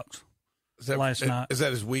 blocks last night. Is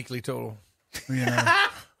that his weekly total? You know,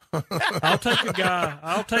 I'll take a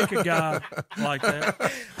guy like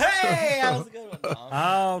that. Hey, that was a good one.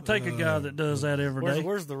 I'll take a guy that does that every day.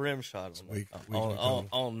 Where's the rim shot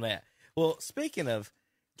on that? Well, speaking of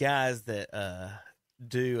guys that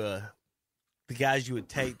do the guys you would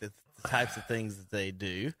take the types of things that they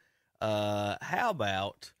do, how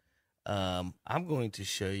about I'm going to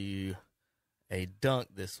show you a dunk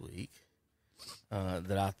this week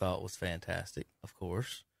that I thought was fantastic, of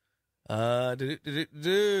course.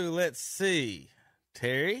 Let's see.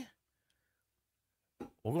 Terry,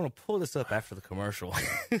 we're going to pull this up after the commercial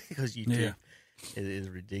because YouTube it is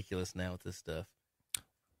ridiculous now with this stuff.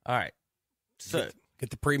 All right. So get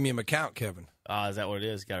the premium account, Kevin. Is that what it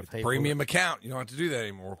is? Got to pay premium account. You don't have to do that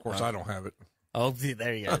anymore. Of course, I don't have it. Oh,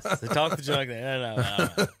 there you go. So talk the junk there. No.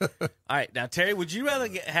 All right. Now, Terry, would you rather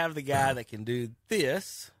have the guy that can do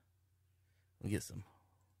this? Let me get some.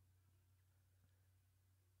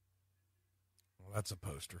 Well, that's a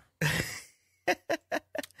poster.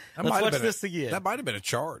 Let's watch this again. That might have been a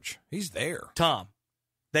charge. He's there. Tom,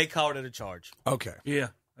 they called it a charge. Okay. Yeah,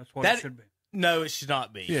 that's what it should be. No, it should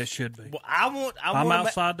not be. Yeah, it should be. Well, I'm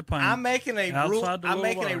outside the paint. I'm making a rule. I'm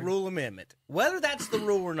making a rule amendment. Whether that's the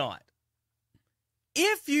rule or not,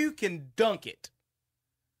 if you can dunk it,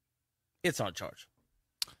 it's on charge.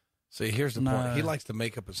 See, here's the point. He likes to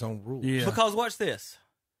make up his own rules. Yeah. Because watch this.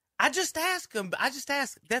 I just asked him.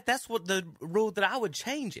 That's what the rule that I would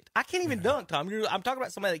change it. I can't even dunk, Tom. I'm talking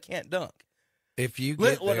about somebody that can't dunk. If you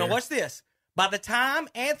get there, now watch this. By the time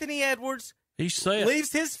Anthony Edwards He's set.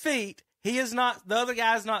 leaves his feet, he is not. The other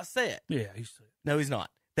guy's not set. Yeah, he's set. No, he's not.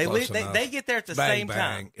 They Close leave, enough. they get there at the bang, same bang.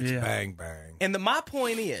 time. It's Yeah. bang, bang. And my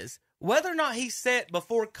point is, whether or not he's set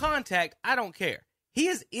before contact, I don't care. He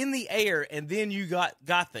is in the air, and then you got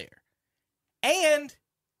there. And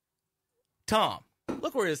Tom,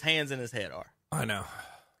 look where his hands and his head are. I know.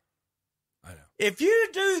 If you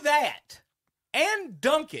do that and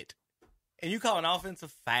dunk it, and you call an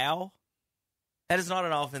offensive foul, that is not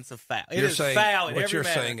an offensive foul. It is foul in what every you're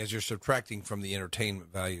manner. saying is you're subtracting from the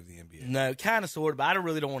entertainment value of the NBA. No, kind of, sort of, but I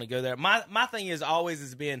really don't want to go there. My thing is always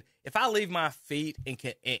has been, if I leave my feet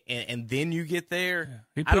and then you get there,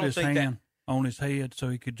 He I put don't his think hand on his head so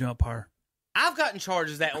he could jump higher. I've gotten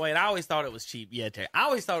charges that way, and I always thought it was cheap. Yeah, Terry, I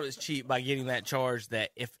always thought it was cheap by getting that charge that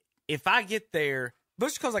if I get there,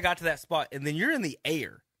 just because I got to that spot, and then you're in the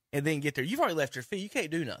air, and then get there, you've already left your feet. You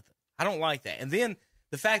can't do nothing. I don't like that. And then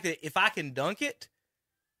the fact that if I can dunk it,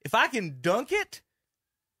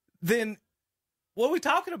 then what are we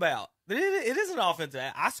talking about? It is an offensive.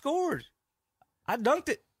 I scored. I dunked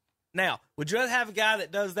it. Now, would you rather have a guy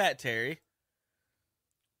that does that, Terry,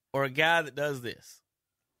 or a guy that does this?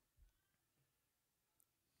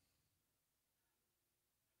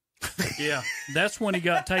 Yeah, that's when he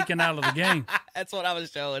got taken out of the game. That's what I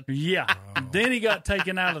was showing. Yeah, then he got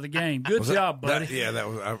taken out of the game. Good job, buddy. That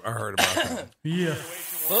was. I heard about that. Yeah.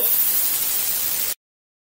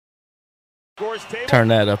 Turn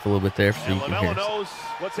that up a little bit there so you can hear. knows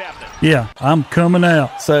what's happening. Yeah, I'm coming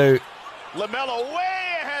out. So LaMelo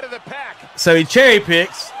way ahead of the pack. So he cherry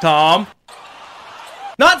picks Tom.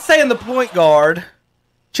 Not saying the point guard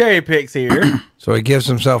cherry picks here. So he gives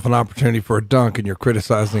himself an opportunity for a dunk, and you're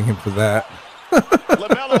criticizing him for that.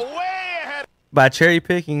 LaMelo way ahead. By cherry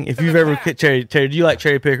picking, if you've ever picked Terry, do you like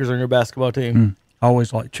cherry pickers on your basketball team?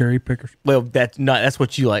 Always like cherry pickers. Well, that's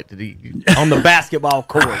what you like to do on the basketball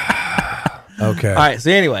court. Okay. All right. So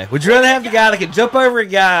anyway, would you rather have the guy that can jump over a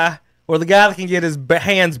guy, or the guy that can get his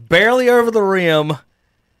hands barely over the rim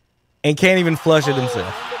and can't even flush it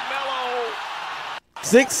himself?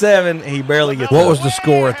 6'7", he barely gets. What up. was the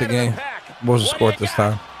score at the game? What was the score at this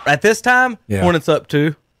time? At this time? Yeah. Hornets up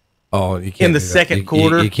 2. Oh, you can't In the do that. second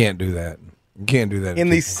quarter? You can't do that. You can't do that. In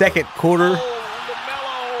the second quarter.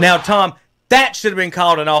 Now, Tom, that should have been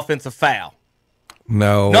called an offensive foul.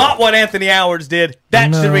 No. Not what Anthony Edwards did.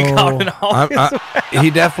 That should have been called an offensive foul. He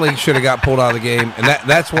definitely should have got pulled out of the game, and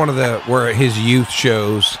that's one of where his youth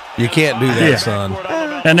shows. You can't do that, son.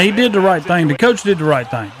 And he did the right thing. The coach did the right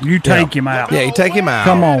thing. You take him out. Yeah, you take him out.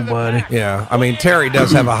 Come on, buddy. Yeah, I mean Terry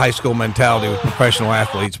does have a high school mentality with professional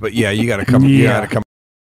athletes, but yeah, you got to come. You got to come.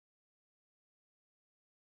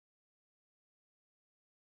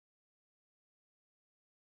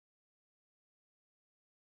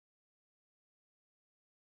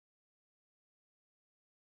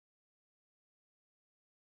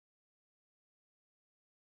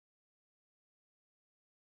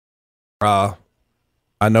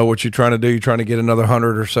 I know what you're trying to do. You're trying to get another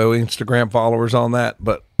 100 or so Instagram followers on that,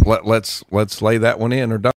 but let's lay that one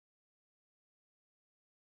in or done.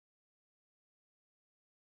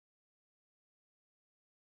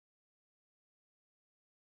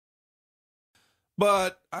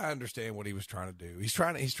 But I understand what he was trying to do. He's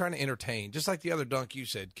trying to entertain, just like the other dunk you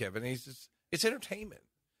said, Kevin. It's entertainment.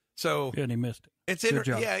 So and he missed it. It's Good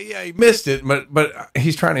job. yeah, he missed it, but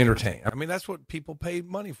he's trying to entertain. I mean, that's what people pay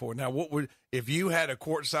money for. Now, what would if you had a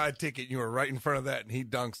courtside ticket, and you were right in front of that, and he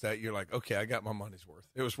dunks that, you're like, okay, I got my money's worth.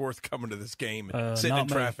 It was worth coming to this game and sitting in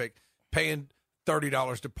traffic, paying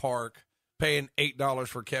 $30 to park, paying $8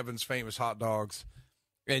 for Kevin's famous hot dogs,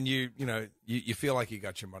 and you feel like you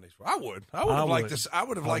got your money's worth. I would have liked this. I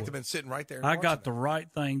would have liked to have been sitting right there. I got the right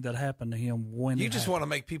thing that happened to him when you it just happened. want to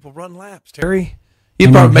make people run laps, Terry.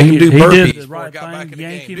 You'd probably make him do burpees before he got back in the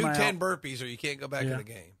game. Do 10 burpees or you can't go back in the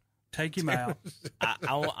game. Take him out.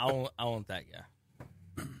 I want that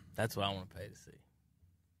guy. That's what I want to pay to see.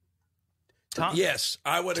 Tom, yes,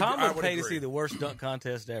 I would. Tom I would pay agree. to see the worst dunk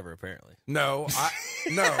contest ever. Apparently, no.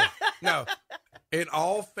 No. In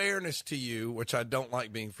all fairness to you, which I don't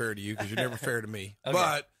like being fair to you because you're never fair to me, okay.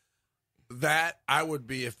 but that I would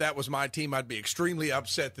be if that was my team. I'd be extremely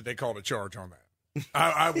upset that they called a charge on that.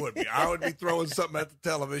 I would be. I would be throwing something at the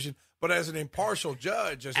television. But as an impartial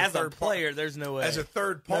judge, as a third player, there's no way. As a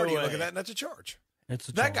third party, look at that, and that's a charge. It's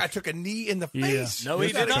a that charge. guy took a knee in the face. No,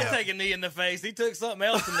 he did not take a knee in the face. He took something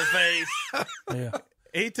else in the face. Yeah.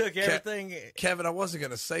 He took everything. Kevin, I wasn't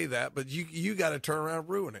going to say that, but you got to turn around and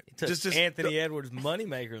ruin it. He took Anthony Edwards'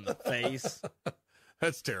 moneymaker in the face.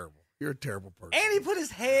 That's terrible. You're a terrible person. And he put his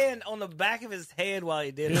hand on the back of his head while he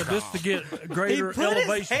did it. Just to get greater he put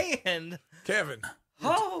elevation. His hand. Kevin.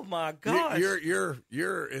 Oh my gosh!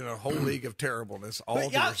 You're in a whole league of terribleness all to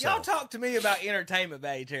yourself. Y'all talk to me about entertainment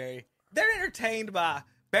value, Terry. They're entertained by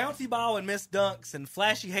bouncy ball and missed dunks and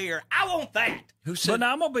flashy hair. I want that. Who said? But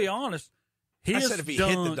now I'm gonna be honest. I said if he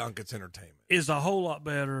hit the dunk, it's entertainment. Is a whole lot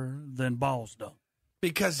better than Ball's dunk.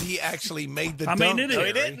 Because he actually made the dunk. I mean, it is. No,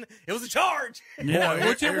 he didn't. It was a charge. Yeah,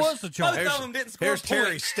 which it was a charge. Both of them didn't score Here's Terry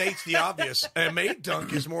points. states the obvious. A made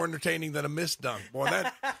dunk is more entertaining than a missed dunk. Boy,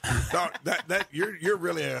 that you're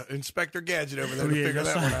really an Inspector Gadget over there to figure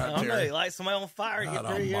that one out, I Terry. know, like somebody on fire. Get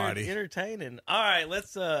very entertaining. All right,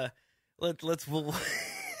 let's. All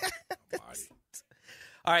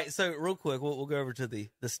right, so real quick, we'll go over to the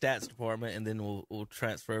stats department, and then we'll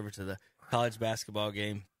transfer over to the college basketball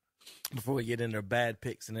game before we get into our bad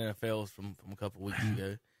picks and NFLs from a couple weeks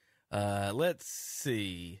ago. Let's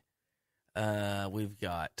see. We've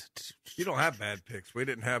got. You don't have bad picks. We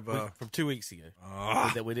didn't have from 2 weeks ago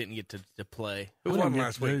that we didn't get to play. Who won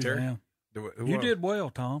last week, Terry? You did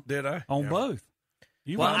well, Tom. Did I? On both.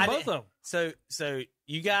 You won both of them. So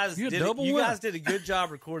you guys did a good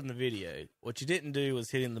job recording the video. What you didn't do was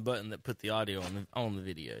hitting the button that put the audio on the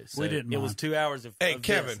video. So we didn't. It was 2 hours of. Hey, of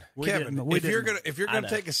Kevin, if you're gonna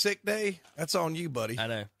take a sick day, that's on you, buddy. I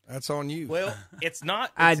know. That's on you. Well, it's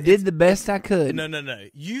not. I did the best I could. No.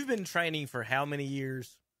 You've been training for how many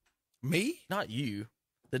years? Me? Not you.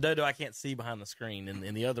 The dodo I can't see behind the screen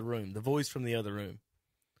in the other room. The voice from the other room.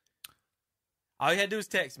 All you had to do was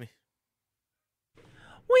text me.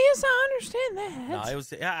 Well, yes, I understand that. No, it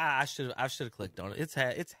was. I should have clicked on it.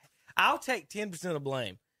 It's. I'll take 10% of the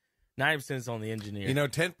blame. 90% is on the engineer.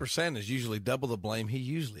 10% is usually double the blame he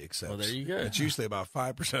usually accepts. Well, there you go. It's usually about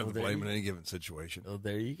 5% of the blame in any given situation. Well,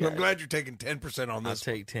 there you go. I'm glad you're taking 10% on this.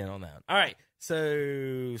 I'll take 10 on that. All right.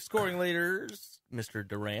 So, scoring leaders, Mr.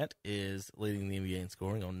 Durant is leading the NBA in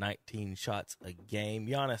scoring on 19 shots a game.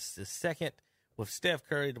 Giannis is second with Steph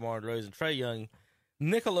Curry, DeMar DeRozan, Trae Young,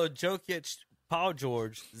 Nikola Jokic, Paul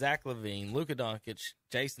George, Zach LaVine, Luka Doncic,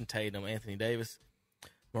 Jason Tatum, Anthony Davis,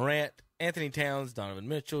 Morant, Anthony Towns, Donovan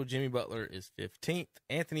Mitchell, Jimmy Butler is 15th.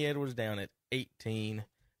 Anthony Edwards down at 18,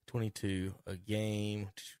 22 a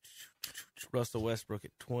game. Russell Westbrook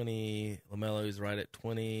at 20. LaMelo is right at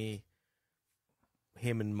 20.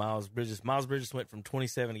 Him and Miles Bridges. Miles Bridges went from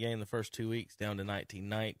 27 a game the first 2 weeks down to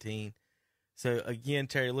 19. So, again,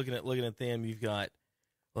 Terry, looking at them, you've got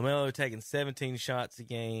LaMelo taking 17 shots a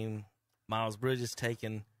game. Miles Bridges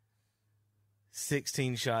taking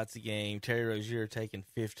 16 shots a game. Terry Rozier taking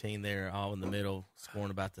 15 there, all in the middle,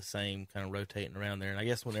 scoring about the same, kind of rotating around there. And I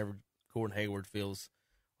guess whenever Gordon Hayward feels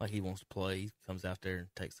like he wants to play, he comes out there and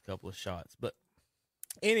takes a couple of shots. But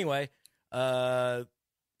anyway,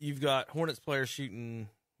 you've got Hornets players shooting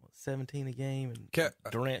 17 a game and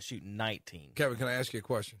Durant shooting 19. Kevin, can I ask you a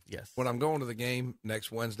question? Yes. When I'm going to the game next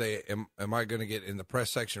Wednesday, am I going to get in the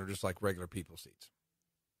press section or just like regular people seats?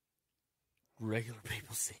 Regular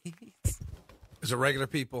people seats? Is it regular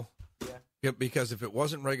people? Yeah. Because if it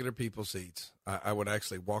wasn't regular people seats, I would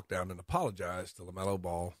actually walk down and apologize to LaMelo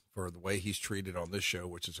Ball for the way he's treated on this show,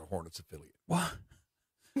 which is a Hornets affiliate. What?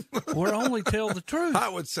 We're only tell the truth. I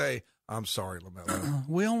would say, I'm sorry, LaMelo.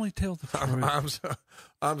 We only tell the truth.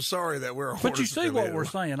 I'm sorry that we're a Hornets But you see affiliate. what we're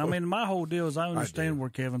saying. I mean, my whole deal is I understand where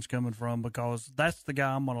Kevin's coming from because that's the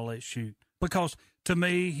guy I'm going to let shoot. Because to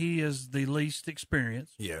me, he is the least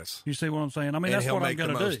experienced. Yes. You see what I'm saying? I mean, that's what I'm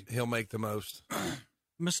going to do. He'll make the most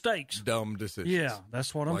mistakes. Dumb decisions. Yeah,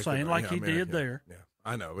 that's what I'm saying. Like he did there. Yeah,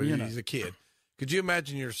 I know. He's a kid. Could you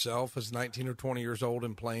imagine yourself as 19 or 20 years old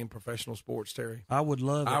and playing professional sports, Terry? I would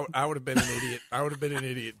love it. I would have been an idiot. I would have been an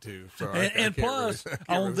idiot too. So and plus,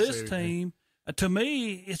 on this team, to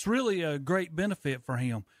me, it's really a great benefit for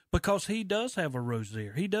him because he does have a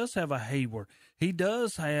Rozier. He does have a Hayward. He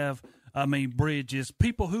does have, Bridges,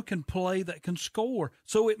 people who can play that can score.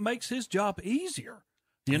 So it makes his job easier.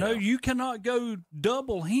 You know, you cannot go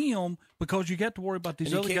double him because you got to worry about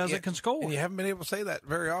these other guys that can score. And you haven't been able to say that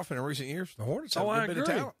very often in recent years. The Hornets have a bit of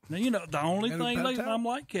talent. Now, the only thing I'm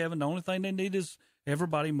like Kevin, the only thing they need is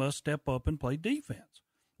everybody must step up and play defense.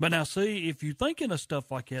 But now, see, if you're thinking of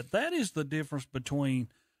stuff like that, that is the difference between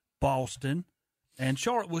Boston and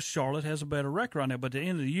Charlotte. Well, Charlotte has a better record on that, but at the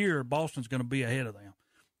end of the year, Boston's going to be ahead of them.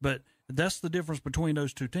 But that's the difference between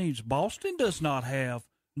those two teams. Boston does not have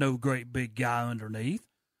no great big guy underneath.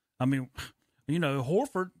 I mean,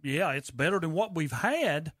 Horford, it's better than what we've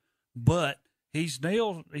had, but he's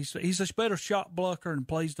a better shot blocker and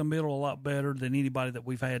plays the middle a lot better than anybody that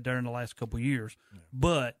we've had there in the last couple of years. Yeah.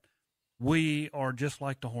 But we are just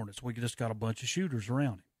like the Hornets. We just got a bunch of shooters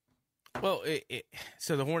around him. Well,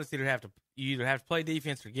 so the Hornets either have to play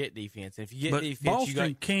defense or get defense. And if you get But defense,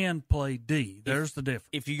 Boston can play D. There's the difference.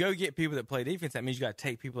 If you go get people that play defense, that means you got to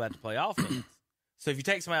take people out to play offense. So if you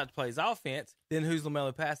take somebody out to play his offense, then who's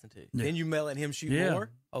LaMelo passing to? Yeah. Then you let him shoot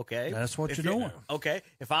more? Okay. That's what you're doing. Okay.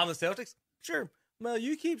 If I'm the Celtics, sure. Well,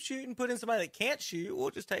 you keep shooting, put in somebody that can't shoot,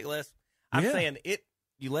 we'll just take less. I'm saying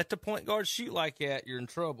you let the point guard shoot like that, you're in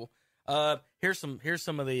trouble. Here's some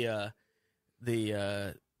of the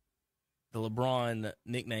LeBron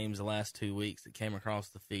nicknames the last 2 weeks that came across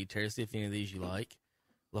the feed. Terry, see if any of these you like.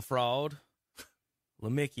 LaFraud,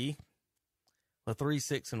 LaMickey,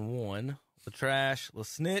 La3-6-1, LaTrash,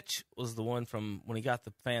 LaSnitch was the one from when he got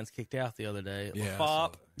the fans kicked out the other day. Yeah,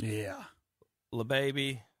 LaFop,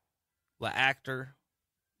 LaBaby, LaActor,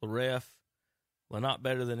 LaRef, LaNot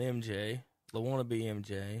Better Than MJ, LaWannabe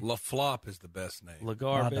MJ. LaFlop is the best name.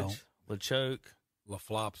 LaGarbage, LaChoke.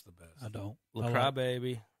 LaFlop's the best. I don't.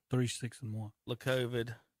 LaCrybaby. 3-6-1.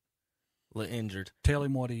 LaCovid. LaInjured. Tell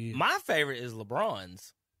him what he is. My favorite is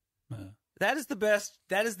LeBron's. That is the best.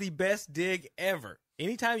 That is the best dig ever.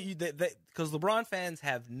 Anytime because LeBron fans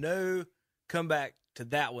have no comeback to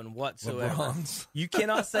that one whatsoever. LeBron's. You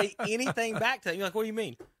cannot say anything back to that. You're like, what do you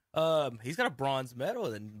mean? He's got a bronze medal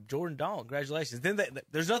and Jordan Dahl. Congratulations. Then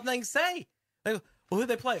there's nothing to say. They go, well, who'd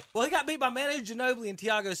they play? Well, he got beat by Manu Ginobili and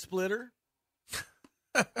Tiago Splitter.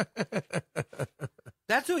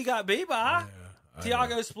 That's who he got beat by. Yeah,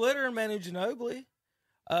 Tiago Splitter and Manu Ginobili.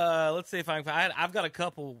 Let's see if I can find. I've got a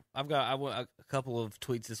couple. I've got a couple of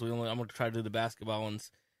tweets this week. I'm going to try to do the basketball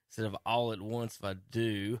ones instead of all at once. If I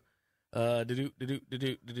do,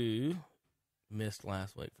 missed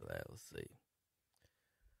last week for that. Let's see.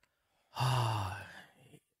 All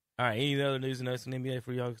right. Any other news and notes in the NBA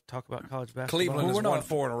before y'all talk about college basketball? Cleveland has won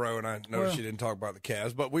 4 in a row, and I noticed you didn't talk about the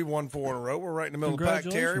Cavs, but we won 4 in a row. We're right in the middle of the pack,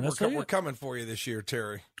 Terry. We're coming for you this year,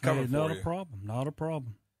 Terry. Coming for you. Not a problem. Not a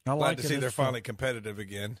problem. I Glad like to see they're finally competitive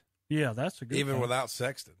again. Yeah, that's a good Even thing. without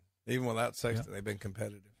Sexton. They've been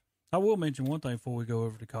competitive. I will mention one thing before we go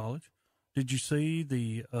over to college. Did you see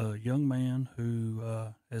the young man who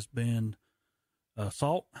has been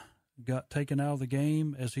assault got taken out of the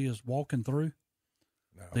game as he is walking through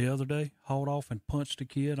the other day, hauled off and punched a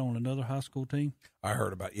kid on another high school team? I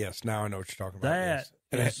heard about now I know what you're talking about.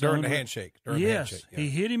 That during the handshake. He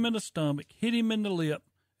hit him in the stomach, hit him in the lip,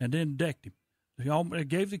 and then decked him. He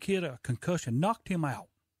gave the kid a concussion, knocked him out.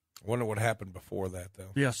 I wonder what happened before that,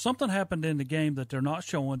 though. Yeah, something happened in the game that they're not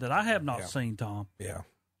showing that I have not seen, Tom. Yeah.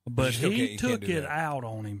 But he took it out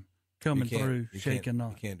on him coming through, shaking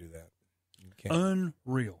up. You can't do that.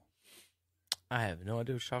 Unreal. I have no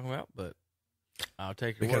idea what you're talking about, but I'll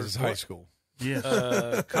take your because word it's for high it. school.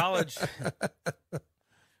 Yes. College.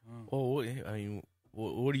 Well, I mean,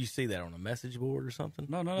 what do you see that on a message board or something?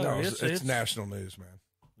 No. It's national news, man.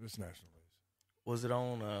 It's national news. Was it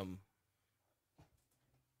on?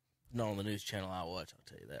 Not on the news channel I watch. I'll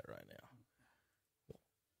tell you that right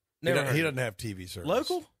now. He doesn't have TV service.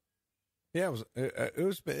 Local? Yeah,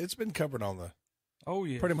 it's been covered on the. Oh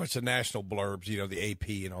yeah. Pretty much the national blurbs. The AP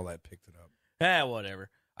and all that picked it up. Whatever.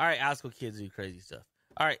 All right, high school kids do crazy stuff.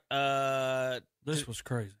 All right. This was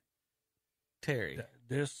crazy. Terry.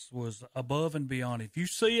 This was above and beyond. If you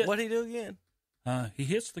see it, what'd he do again? He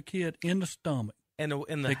hits the kid in the stomach. And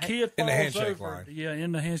the kid falls in the handshake over. line. Yeah,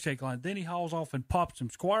 in the handshake line. Then he hauls off and pops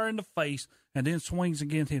him square in the face, and then swings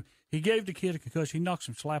against him. He gave the kid a concussion. He knocks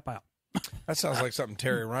him slap out. That sounds like something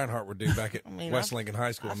Terry Reinhardt would do back at West Lincoln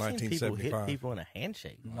High School in 1975. People hit people in a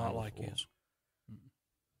handshake. Not like his. It's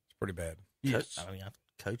pretty bad. Yes.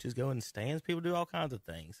 Coaches go in the stands. People do all kinds of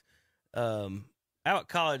things. How about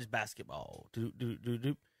college basketball?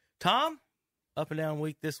 Tom, up and down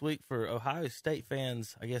week this week for Ohio State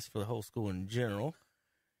fans, I guess for the whole school in general.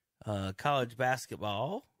 College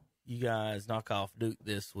basketball, you guys knock off Duke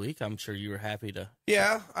this week. I'm sure you were happy to.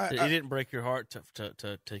 Yeah, it didn't break your heart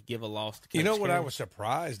to give a loss to Coach what Kelly. I was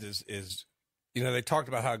surprised is they talked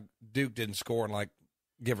about how Duke didn't score in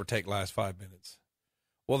give or take last 5 minutes.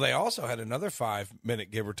 Well, they also had another 5-minute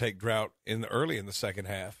give or take drought early in the second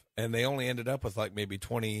half, and they only ended up with maybe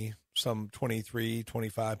 23,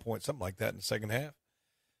 25 points, something like that in the second half.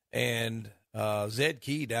 And Zed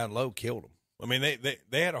Key down low killed them. I mean,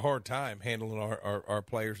 they had a hard time handling our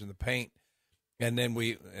players in the paint. And then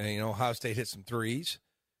Ohio State hit some threes,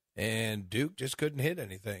 and Duke just couldn't hit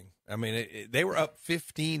anything. I mean, they were up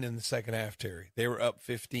 15 in the second half, Terry. They were up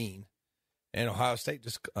 15, and Ohio State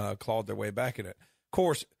just clawed their way back in it. Of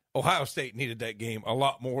course, Ohio State needed that game a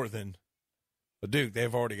lot more than Duke.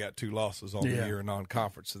 They've already got 2 losses on the year in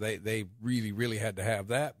non-conference, so they really, really had to have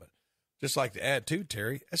that. But just like to add too,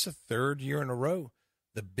 Terry, that's the 3rd year in a row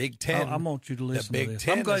The Big Ten. I want you to listen the Big to this.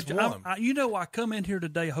 Ten I'm glad has won. I come in here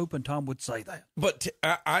today hoping Tom would say that. But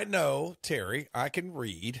I know, Terry, I can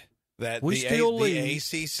read that We still the lead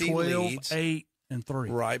ACC 12, leads 8, and 3.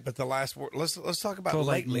 Right, but the last let's talk about 12,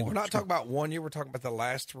 8, lately. and We're 1. not talking about 1 year. We're talking about the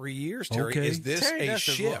last 3 years. Terry, Okay. is this Terry a Ness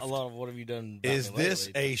has shift? A lot of what have you done? about Is me this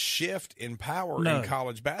lately? a shift in power No. in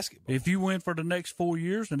college basketball? If you win for the next 4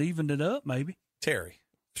 years and evened it up, maybe. Terry,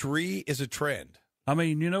 3 is a trend. I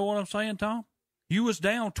mean, you know what I'm saying, Tom? You was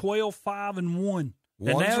down 12, 5, and 1. One's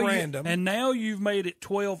and now random. and now you've made it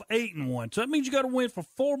 12, 8, and 1. So that means you got to win for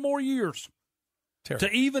 4 more years Terry,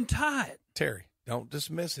 to even tie it. Terry, don't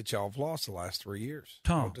dismiss that y'all have lost the last 3 years.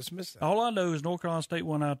 Tom, Don't dismiss that. all I know is North Carolina State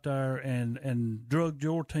went out there and drugged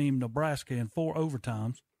your team, Nebraska, in 4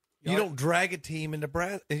 overtimes. You don't drag a team in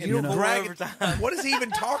Nebraska. You You don't know. drag it. What is he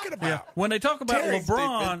even talking about? Yeah. When they talk about Terry,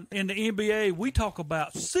 LeBron in the NBA, we talk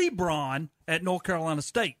about Sebron at North Carolina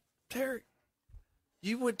State. Terry,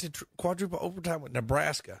 you went to quadruple overtime with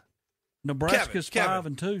Nebraska. Nebraska's Kevin, 5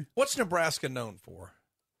 and 2. What's Nebraska known for?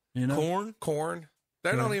 You know, Corn.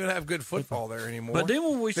 They don't even have good football there anymore. But then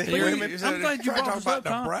when we speak, Hear I'm him? glad you Try to brought talk this about up,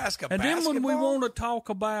 Tom. Nebraska And then when we basketball? want to talk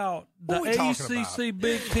about the What are we talking ACC about?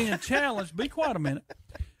 Big Ten Challenge, be quiet a minute.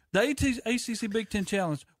 The ACC Big Ten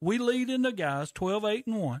Challenge, we lead in the guys 12, 8,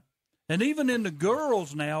 and 1. And even in the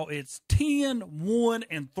girls now, it's 10, 1,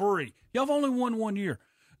 and 3. Y'all have only won 1 year.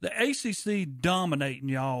 The ACC dominating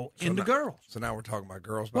y'all in the girls. So now we're talking about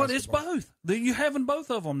girls Well, basketball. it's both. You having both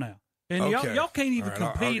of them now. And Okay. y'all can't even All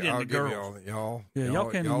right, compete I'll in the give girls. Y'all can't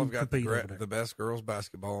y'all even have got compete over there. the best girls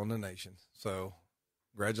basketball in the nation. So,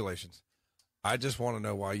 congratulations. I just want to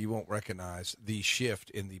know why you won't recognize the shift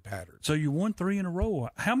in the pattern. So you won 3 in a row.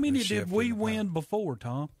 How many The shift did we in the win pattern. before,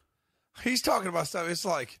 Tom? He's talking about stuff. It's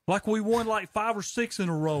like We won 5 or 6 in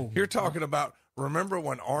a row. you're talking about. Remember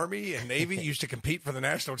when Army and Navy used to compete for the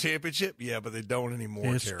national championship? Yeah, but they don't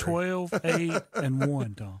anymore. It's Terry. 12, 8, and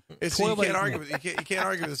 1, Tom. It's, you 12, 8, can't argue 1. with you can't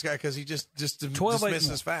argue with this guy because he just 12, 8, and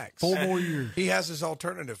dismisses 1. facts. 4 more years. He has his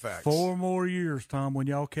alternative facts. 4 more years, Tom, when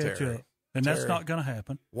y'all catch Terry, up. And that's Terry. not going to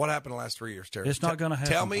happen. What happened the last 3 years, Terry? It's not gonna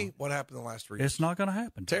happen, Tell me Tom. what happened the last 3 years. It's not going to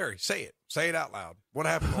happen. Terry, say it. Say it out loud. What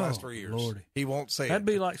happened the last 3 years? Lordy. He won't say That'd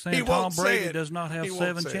it. be like He saying Tom won't say Brady it. does not have He won't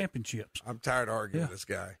 7 say it. championships. I'm tired of arguing Yeah. with this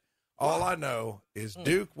guy. All I know is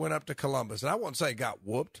Duke went up to Columbus, and I won't say got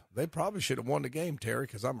whooped. They probably should have won the game, Terry,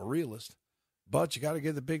 because I'm a realist. But you got to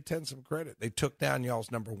give the Big Ten some credit. They took down y'all's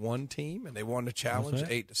number 1 team, and they won the challenge that?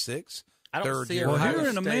 8-6. I don't Third see year. Well, Ohio here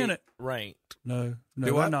in a State minute- ranked. No, Do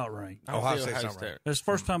they're what? not ranked. I don't Ohio see State's Ohio not State. ranked. It's the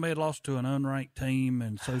first time they had lost to an unranked team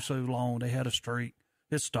in so long. They had a streak.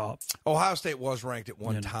 It stopped. Ohio State was ranked at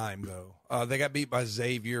one Yeah. time, though. They got beat by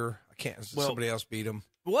Xavier. Somebody else beat them.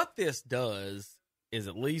 What this does is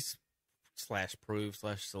at least /prove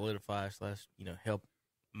 /solidify help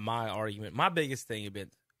my argument. My biggest thing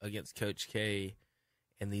against Coach K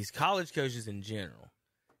and these college coaches in general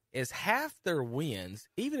is half their wins,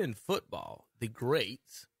 even in football, the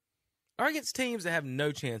greats, are against teams that have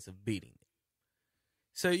no chance of beating them.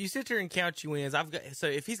 So you sit there and count your wins. So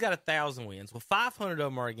if he's got 1,000 wins, well, 500 of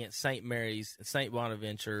them are against St. Mary's, and St.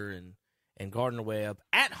 Bonaventure, and Gardner Webb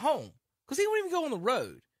at home, because he won't even go on the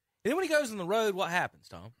road. And then when he goes on the road, what happens,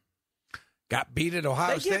 Tom? Got beat at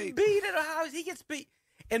Ohio They State. get beat at Ohio. He gets beat,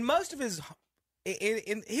 and most of his,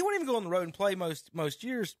 and he won't even go on the road and play most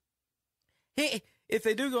years. If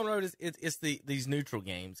they do go on the road, it's these neutral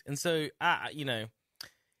games, and so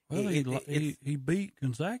Well, he beat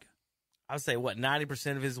Gonzaga. I would say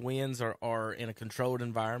 90% of his wins are in a controlled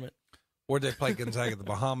environment. Where'd they play Gonzaga? The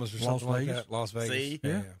Bahamas or Las something like Vegas. that? Las Vegas. See?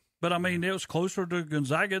 Yeah. But, I mean, it was closer to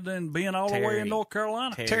Gonzaga than being all the way in North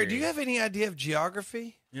Carolina. Terry, do you have any idea of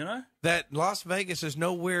geography? You know? That Las Vegas is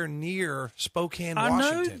nowhere near Spokane, I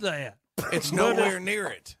know Washington. that. It's But nowhere near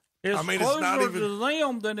it. It's I mean, closer it's not even. to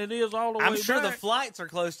them than it is all the way I'm sure the back. flights are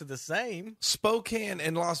close to the same. Spokane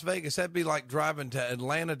and Las Vegas, that'd be like driving to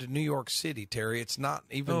Atlanta to New York City, Terry. It's not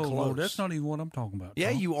even Oh, close. Lord, that's not even what I'm talking about.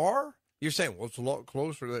 Yeah, Tom. you are? You're saying, well, it's a lot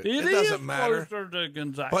closer. It doesn't is matter. closer to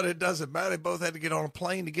Gonzaga. But it doesn't matter. They both had to get on a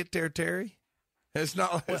plane to get there, Terry. It's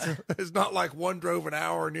not like one drove an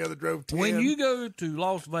hour and the other drove 10. When you go to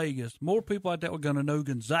Las Vegas, more people like that are going to know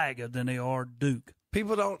Gonzaga than they are Duke.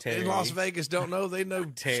 People don't Terry. in Las Vegas don't know. They know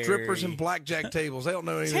Terry. strippers and blackjack tables. They don't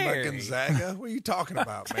know anything Terry. about Gonzaga. What are you talking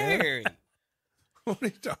about, man? Terry, What are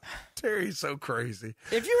you talking? Terry's so crazy.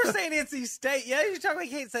 if you were saying NC State, you're talking. You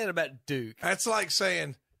can't say it about Duke. That's like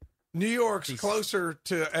saying New York's closer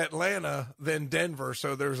to Atlanta than Denver,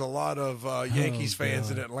 so there's a lot of Yankees fans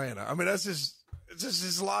in Atlanta. I mean, it's just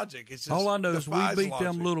his logic. It's just All I know is we defies beat logic.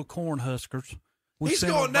 them little corn huskers, We He's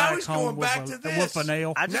sent going them now. back He's home going back to this. with a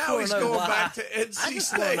nail. I just Now wanna he's know going why- back to I NC just want to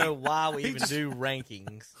State. know why we He even just- do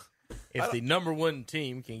rankings if the number one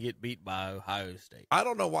team can get beat by Ohio State. I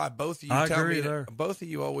don't know why both of you I tell agree me. there. Both of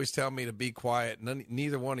you always tell me to be quiet.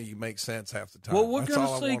 Neither one of you makes sense half the time. Well, we're That's going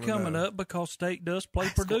all I to see wanna coming know. up because State does play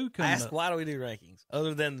Purdue coming Ask up. why do we do rankings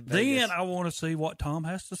other than the Vegas? Then I want to see what Tom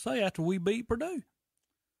has to say after we beat Purdue.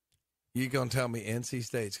 You going to tell me NC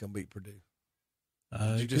State's going to beat Purdue?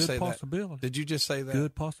 Did you Good just say possibility. that? Did you just say that?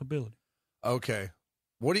 Good possibility. Okay.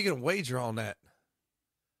 What are you going to wager on that?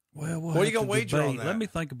 Well, What are you gonna wager on that? Let me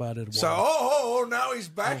think about it a while. So, now he's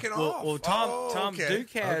backing well, off. Well, Tom, okay.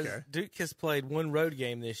 Duke has played one road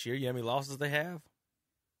game this year. You know how many losses they have?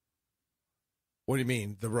 What do you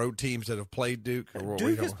mean? The road teams that have played Duke? Or what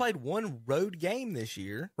Duke has played one road game this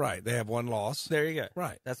year. Right. They have one loss. There you go.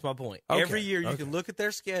 Right. That's my point. Okay, Every year you can look at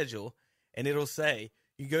their schedule, and it'll say,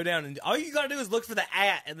 you go down, and all you got to do is look for the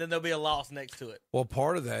 @ and then there'll be a loss next to it. Well,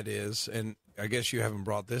 part of that is, and I guess you haven't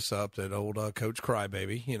brought this up, that old Coach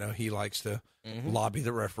Crybaby, he likes to lobby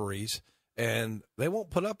the referees, and they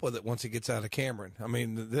won't put up with it once he gets out of Cameron. I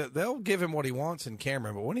mean, they'll give him what he wants in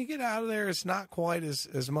Cameron, but when he get out of there, it's not quite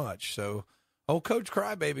as much. So, old Coach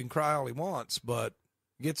Crybaby can cry all he wants, but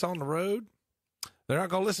gets on the road, they're not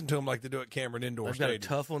going to listen to him like they do at Cameron Indoor They've got a Stadium.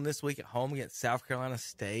 tough one this week at home against South Carolina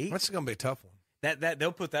State. That's going to be a tough one. That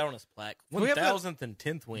they'll put that on his plaque. we have 1,000th and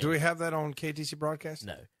 10th win. Do we have that on KTC broadcast?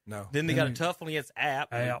 No. Then they got a tough one against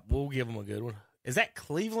App. App. We'll give them a good one. Is that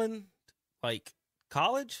Cleveland,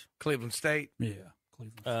 college? Cleveland State. Yeah,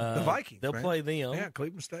 Cleveland. The Vikings. They'll man. play them. Yeah,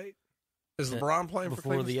 Cleveland State. Is LeBron playing for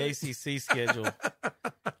before Cleveland the State? ACC schedule.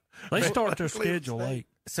 They start their Cleveland schedule State. late.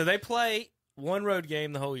 So they play one road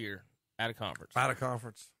game the whole year out of conference. Out of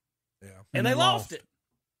conference. Yeah. And they lost it.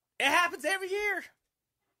 It happens every year.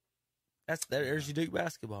 There's your Duke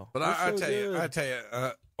basketball. But We're I so tell good.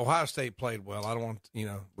 you, Ohio State played well. I don't want,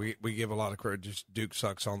 we give a lot of credit. Just Duke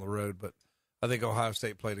sucks on the road, but I think Ohio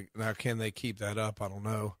State played. Now, can they keep that up? I don't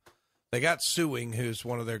know. They got Sewing, who's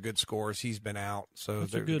one of their good scorers. He's been out, so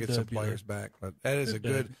That's a they're good going to get some W. players back. But that is a Good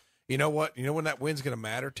good. W. You know what? You know when that win's going to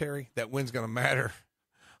matter, Terry? That win's going to matter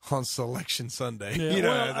on Selection Sunday. Yeah,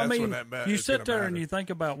 That's I mean, when that matters. you sit there and you think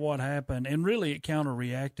about what happened, and really it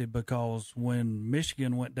counter-reacted because when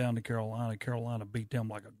Michigan went down to Carolina, Carolina beat them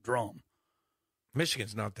like a drum.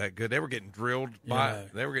 Michigan's not that good. They were getting drilled by.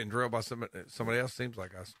 They were getting drilled by somebody else. Seems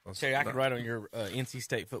like us. Terry, I can write on your NC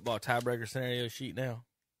State football tiebreaker scenario sheet now.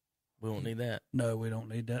 We won't need that. No, we don't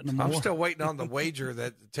need that no more. I'm still waiting on the wager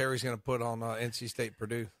that Terry's going to put on NC State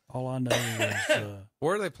Purdue. All I know is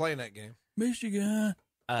Where are they playing that game? Michigan.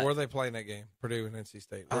 Where are they playing that game? Purdue and NC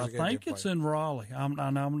State. Where's I the game think being it's played? in Raleigh. I'm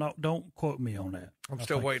not. Don't quote me on that. I'm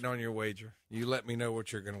still waiting on your wager. You let me know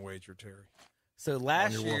what you're going to wager, Terry. So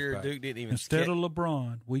last On your year, Wolfpack. Duke didn't even Instead of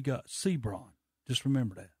LeBron, we got Sebron. Just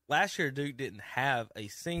remember that. Last year, Duke didn't have a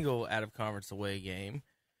single out-of-conference away game.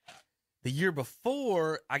 The year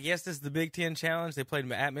before, I guess this is the Big Ten Challenge. They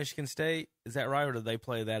played at Michigan State. Is that right, or did they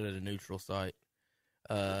play that at a neutral site?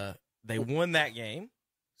 They won that game,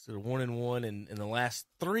 so they're 1-1 in the last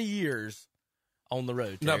 3 years on the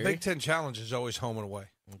road. No, Terry. Big Ten Challenge is always home and away.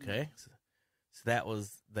 Okay, so that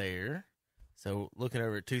was there. So looking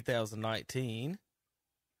over at 2019.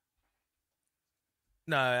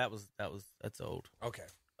 No, that's old. Okay.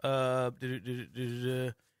 I've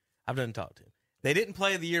done talk to him. They didn't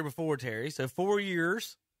play the year before, Terry. So 4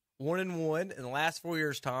 years, 1-1 in the last 4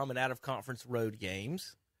 years, Tom, and out of conference road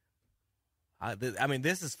games. I mean,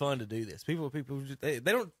 this is fun to do this. People, they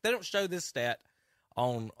don't show this stat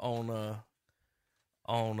on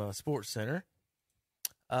Sports Center.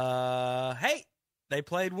 Hey, they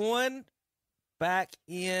played one back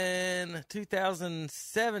in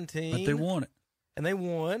 2017, But they won it. and they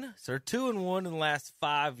won. So they're 2-1 in the last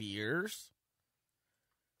 5 years.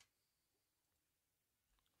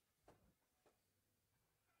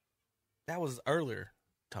 That was earlier,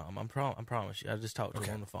 Tom. I promise you. I just talked to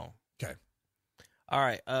him on the phone. Okay. All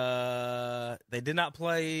right. They did not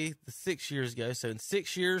play the 6 years ago. So in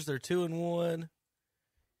 6 years, they're 2-1.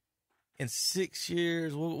 In 6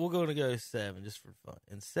 years, we're going to go 7 just for fun.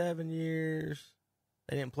 In 7 years,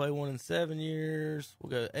 they didn't play one in 7 years.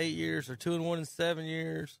 We'll go 8 years. They're 2-1 in 7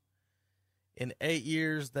 years. In 8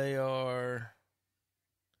 years, they were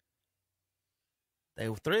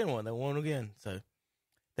 3-1. They won again. So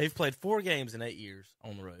they've played 4 games in 8 years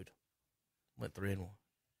on the road. Went 3-1.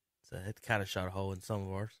 So it kind of shot a hole in some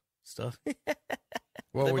of our stuff.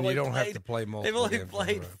 Well, They've when you only don't have played- to play They've multiple only games on the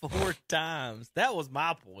played road. 4 times. That was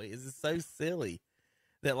my point. Is it's so silly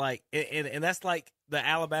that and that's like the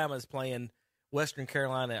Alabama's playing Western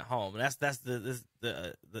Carolina at home. And that's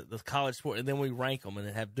the college sport. And then we rank them and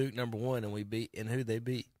then have Duke number 1 and we beat and who they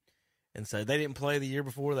beat. And so they didn't play the year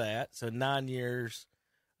before that. So 9 years.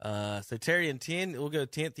 So Terry, in 10, we'll go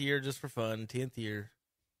 10th year just for fun. 10th year,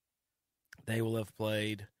 they will have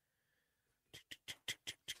played.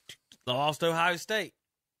 They lost to Ohio State.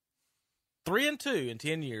 3-2 in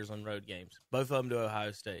 10 years on road games. Both of them to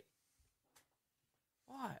Ohio State.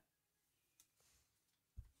 What?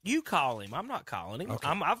 You call him. I'm not calling him. Okay.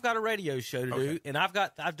 I've got a radio show to do, and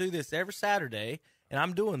I do this every Saturday, and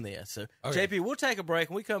I'm doing this. So, Okay. JP, we'll take a break,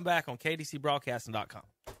 and we come back on KDCBroadcasting.com.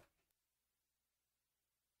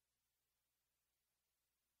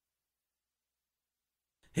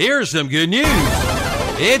 Here's some good news.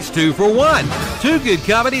 It's 2 for 1. 2 good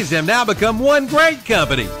companies have now become one great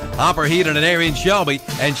company. Hopper Heating and Air in Shelby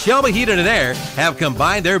and Shelby Heating and Air have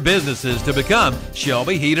combined their businesses to become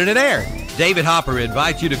Shelby Heating and Air. David Hopper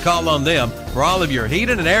invites you to call on them for all of your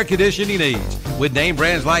heating and air conditioning needs with name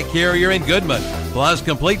brands like Carrier and Goodman, plus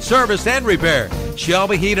complete service and repair.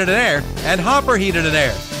 Shelby Heating and Air and Hopper Heating and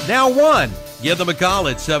Air. Now one. Give them a call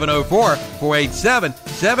at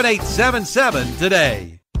 704-487-7877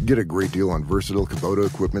 today. Get a great deal on versatile Kubota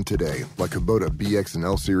equipment today, like Kubota BX and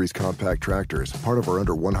L Series compact tractors, part of our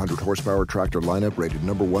under 100 horsepower tractor lineup rated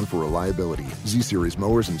 #1 for reliability, Z Series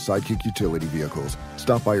mowers, and Sidekick utility vehicles.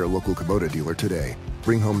 Stop by your local Kubota dealer today.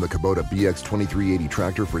 Bring home the Kubota BX 2380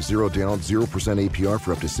 tractor for 0 down, 0% APR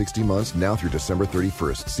for up to 60 months, now through December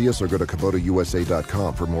 31st. See us or go to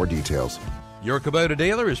KubotaUSA.com for more details. Your Kubota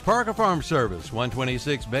dealer is Parker Farm Service,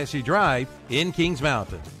 126 Bessie Drive in Kings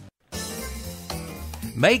Mountain.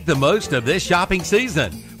 Make the most of this shopping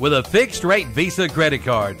season with a fixed-rate Visa credit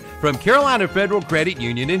card from Carolina Federal Credit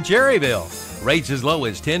Union in Cherryville. Rates as low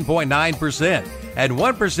as 10.9% and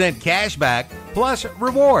 1% cash back plus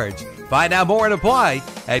rewards. Find out more and apply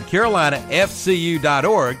at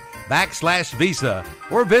carolinafcu.org/Visa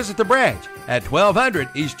or visit the branch at 1200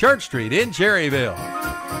 East Church Street in Cherryville.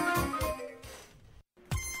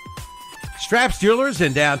 Straps Jewelers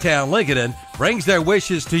in downtown Lincoln brings their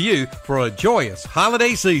wishes to you for a joyous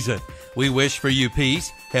holiday season. We wish for you peace,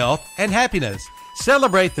 health, and happiness.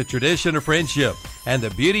 Celebrate the tradition of friendship and the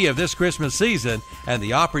beauty of this Christmas season and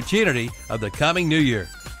the opportunity of the coming New Year.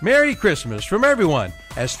 Merry Christmas from everyone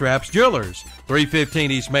at Straps Jewelers,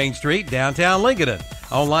 315 East Main Street, downtown Lincoln.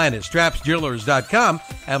 Online at strapsjewelers.com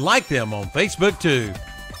and like them on Facebook too.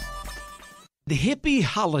 The hippie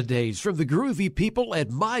holidays from the groovy people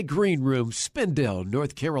at My Green Room, Spindale,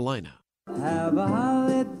 North Carolina. Have a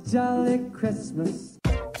holly jolly Christmas.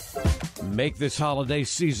 Make this holiday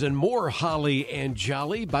season more holly and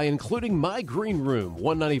jolly by including My Green Room,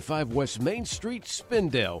 195 West Main Street,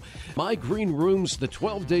 Spindale. My Green Room's the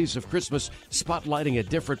 12 days of Christmas, spotlighting a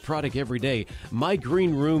different product every day. My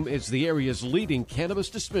Green Room is the area's leading cannabis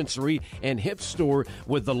dispensary and hemp store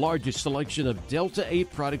with the largest selection of Delta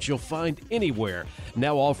 8 products you'll find anywhere.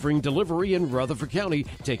 Now offering delivery in Rutherford County,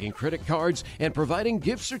 taking credit cards, and providing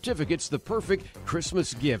gift certificates, the perfect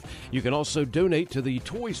Christmas gift. You can also donate to the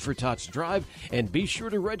Toys for Tots Drive, and be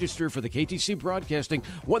sure to register for the KTC Broadcasting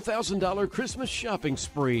 $1,000 Christmas shopping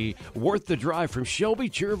spree, worth the drive from Shelby,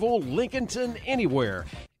 Cherryville, Lincolnton, anywhere.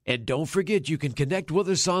 And don't forget, you can connect with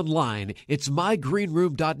us online. It's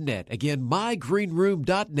mygreenroom.net. Again,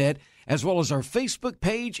 mygreenroom.net, as well as our Facebook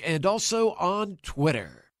page and also on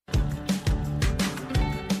Twitter.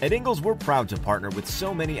 At Ingles, we're proud to partner with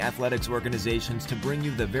so many athletics organizations to bring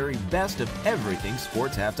you the very best of everything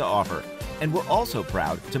sports have to offer. And we're also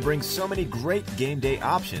proud to bring so many great game day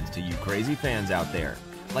options to you crazy fans out there,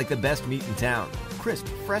 like the best meat in town, crisp,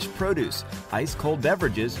 fresh produce, ice-cold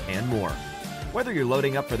beverages, and more. Whether you're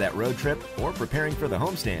loading up for that road trip or preparing for the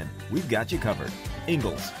homestand, we've got you covered.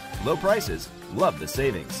 Ingles, low prices, love the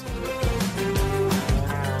savings.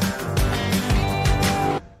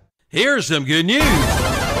 Here's some good news.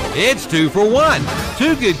 It's 2 for 1.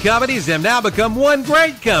 2 good companies have now become one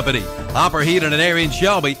great company. Hopper Heating and Air in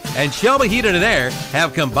Shelby and Shelby Heating and Air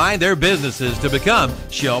have combined their businesses to become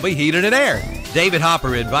Shelby Heating and Air. David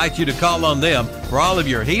Hopper invites you to call on them for all of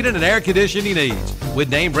your heating and air conditioning needs with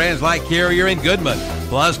name brands like Carrier and Goodman,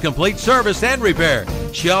 plus complete service and repair.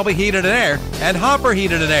 Shelby Heating and Air and Hopper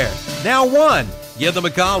Heating and Air. Now one. Give them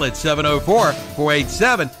a call at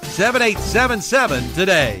 704-487-7877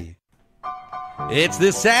 today. It's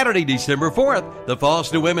this Saturday, December 4th, the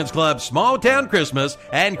Fallston Women's Club Small Town Christmas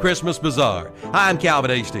and Christmas Bazaar. Hi, I'm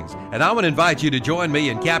Calvin Hastings, and I want to invite you to join me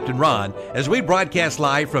and Captain Ron as we broadcast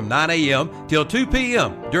live from 9 a.m. till 2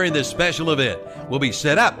 p.m. during this special event. We'll be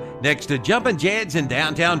set up next to Jumpin' Jeds in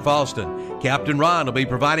downtown Fallston. Captain Ron will be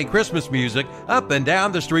providing Christmas music up and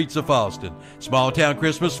down the streets of Fallston. Small town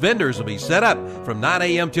Christmas vendors will be set up from 9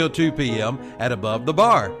 a.m. till 2 p.m. at Above the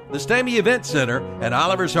Bar, the Stamey Event Center, and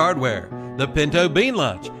Oliver's Hardware. The Pinto Bean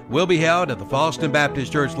Lunch will be held at the Fallston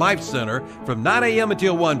Baptist Church Life Center from 9 a.m.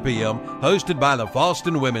 until 1 p.m., hosted by the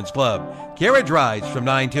Fallston Women's Club. Carriage rides from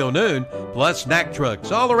 9 till noon, plus snack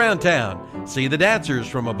trucks all around town. See the dancers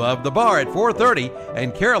from Above the Bar at 4:30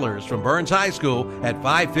 and carolers from Burns High School at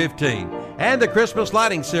 5:15. And the Christmas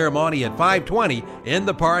lighting ceremony at 5:20 in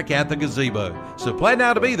the park at the gazebo. So plan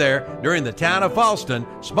now to be there during the Town of Fallston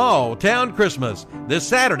Small Town Christmas this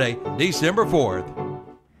Saturday, December 4th.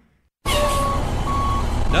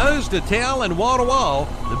 Nose to tail and wall to wall,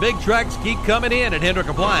 the big trucks keep coming in at Hendrick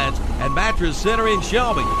Appliance and Mattress Center in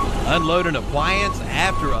Shelby. Unloading appliance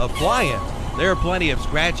after appliance. There are plenty of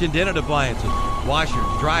scratch and dent appliances, washers,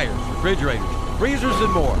 dryers, refrigerators, freezers,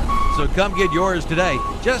 and more. So come get yours today,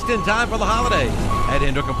 just in time for the holidays, at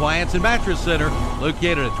Hendrick Appliance and Mattress Center,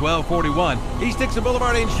 located at 1241 East Dixon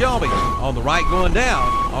Boulevard in Shelby. On the right going down,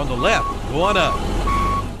 on the left going up.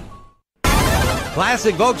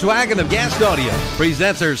 Classic Volkswagen of Gastonia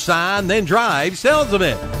presents their Sign Then Drive sales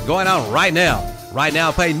event going on right now. Right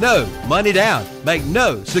now, pay no money down, make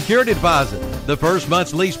no security deposit. The first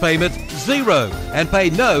month's lease payment's zero, and pay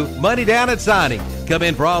no money down at signing. Come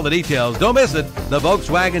in for all the details. Don't miss it. The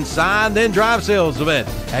Volkswagen Sign Then Drive sales event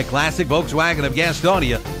at Classic Volkswagen of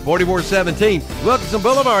Gastonia, 4417 Wilkinson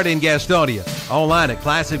Boulevard in Gastonia. Online at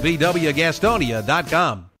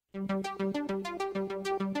classicvwgastonia.com.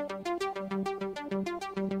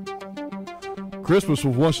 Christmas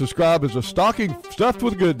was once described as a stocking stuffed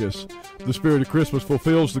with goodness. The spirit of Christmas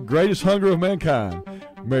fulfills the greatest hunger of mankind.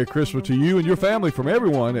 Merry Christmas to you and your family from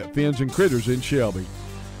everyone at Fins and Critters in Shelby.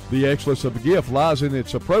 The excellence of the gift lies in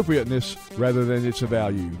its appropriateness rather than its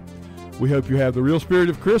value. We hope you have the real spirit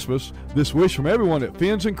of Christmas. This wish from everyone at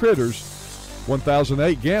Fins and Critters,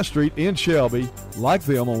 1008 Gas Street in Shelby. Like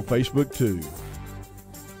them on Facebook too.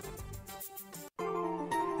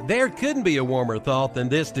 There couldn't be a warmer thought than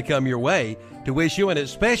this to come your way to wish you an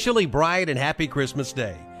especially bright and happy Christmas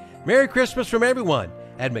day. Merry Christmas from everyone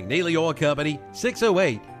at McNeely Oil Company,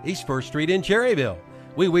 608 East 1st Street in Cherryville.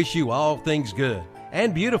 We wish you all things good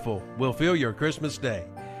and beautiful will fill your Christmas day,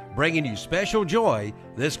 bringing you special joy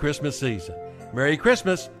this Christmas season. Merry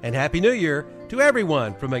Christmas and Happy New Year to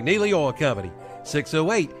everyone from McNeely Oil Company,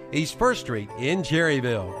 608 East 1st Street in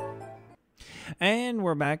Cherryville. And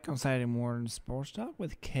we're back on Saturday Morning Sports Talk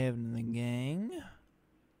with Kevin and the gang.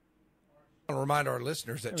 I want to remind our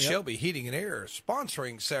listeners that Shelby Heating and Air is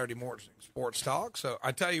sponsoring Saturday Morning Sports Talk. So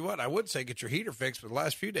I tell you what, I would say get your heater fixed, but the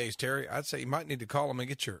last few days, Terry, I'd say you might need to call them and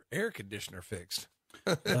get your air conditioner fixed.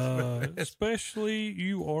 Especially,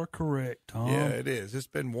 you are correct, Tom. Yeah, it is. It's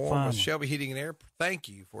been warm with Shelby Heating and Air. Thank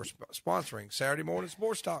you for sponsoring Saturday Morning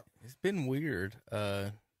Sports Talk. It's been weird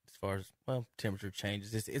as far as temperature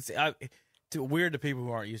changes. It's weird to people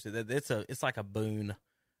who aren't used to that. It's like a Boone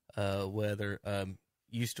weather.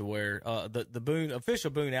 Used to wear the Boone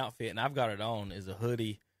official Boone outfit, and I've got it on, is a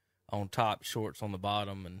hoodie on top, shorts on the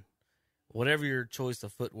bottom, and whatever your choice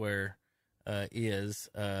of footwear is.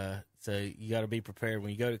 So you got to be prepared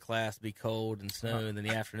when you go to class. Be cold and snow, and in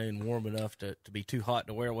the afternoon warm enough to be too hot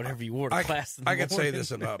to wear whatever you wore to class. I can say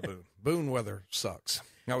this about Boone. Boone weather sucks.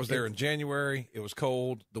 I was there in January. It was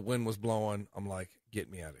cold. The wind was blowing. I'm like,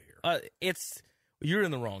 get me out of here. You're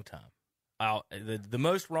in the wrong time. The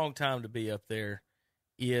most wrong time to be up there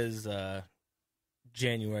is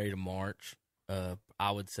January to March.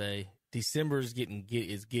 I would say December is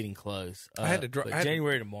getting close. I had to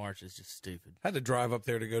January to March is just stupid. I had to drive up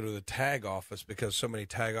there to go to the tag office because so many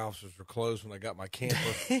tag offices were closed when I got my camper,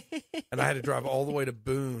 and I had to drive all the way to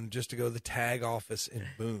Boone just to go to the tag office in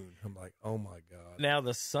Boone. I'm like, oh my god! Now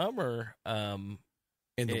the summer, in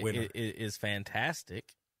the winter, is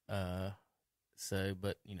fantastic. But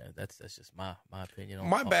that's just my opinion.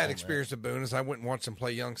 My bad experience at Boone is I went and watched them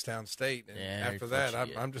play Youngstown State, and after that,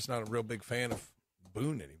 I'm just not a real big fan of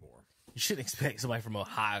Boone anymore. You shouldn't expect somebody from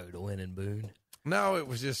Ohio to win in Boone. No, it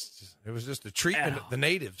was just the treatment of the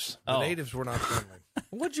natives. The natives were not friendly.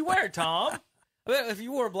 What'd you wear, Tom? If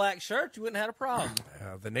you wore a black shirt, you wouldn't have had a problem.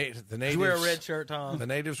 The natives. Did you wear a red shirt, Tom? The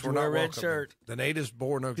natives were not welcome. Red shirt. The natives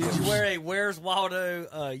bore no. Did you wear a Where's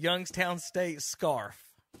Waldo Youngstown State scarf?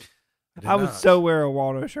 I would so wear a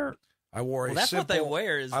Waldo shirt. I wore a that's simple. What they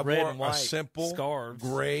wear is red and white. A simple scarves.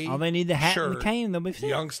 Gray. All they need the hat shirt, and the cane. They'll be fit.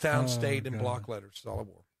 Youngstown State in block letters. That's all I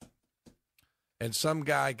wore. And some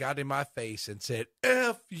guy got in my face and said,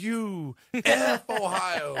 "F you, F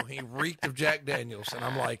Ohio." He reeked of Jack Daniels, and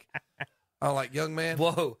I'm like, young man,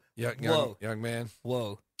 whoa, young man,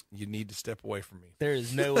 whoa. you need to step away from me. There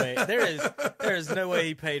is no way. There is no way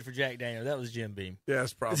he paid for Jack Daniels. That was Jim Beam. Yeah,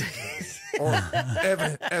 it's probably or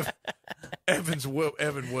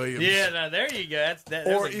Evan Williams. Yeah, no, there you go. That's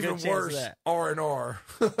or a even good worse, chance of that. R&R.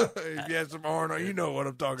 If you had some R&R, you know what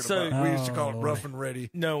I'm talking about. We used to call it rough and ready.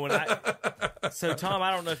 No, so Tom,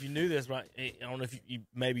 I don't know if you knew this, but I don't know if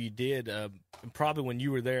maybe you did. Probably when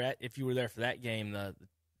you were there, if you were there for that game,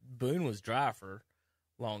 Boone was dry for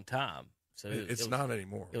a long time. So it's not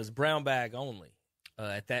anymore. It was brown bag only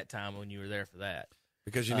at that time when you were there for that.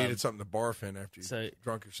 Because you needed something to barf in after you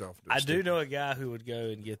drunk yourself. I do know a guy who would go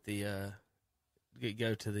and get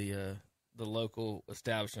go to the local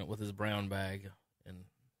establishment with his brown bag, and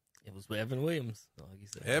it was Evan Williams, like you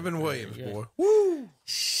said. Evan Williams, boy. Woo!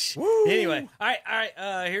 Woo! Anyway, all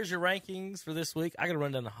right. Here's your rankings for this week. I got to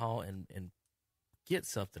run down the hall and get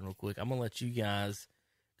something real quick. I'm gonna let you guys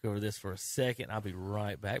go over this for a second. I'll be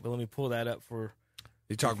right back, but let me pull that up for.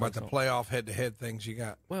 You talking about the playoff head-to-head things you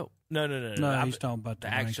got? Well, no. No, he's talking about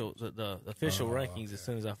the actual, the official rankings. Okay. As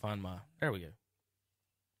soon as I find there we go.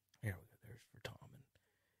 There we go. There's for Tom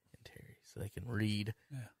and Terry, so they can read.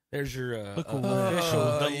 Yeah. There's your official.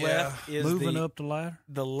 The left is moving up the ladder.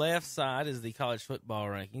 The left side is the college football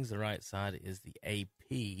rankings. The right side is the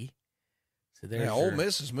AP. So there's Ole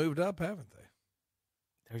Miss has moved up, haven't they?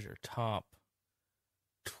 There's your top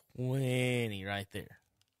 20 right there.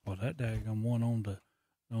 Well, that daggone one on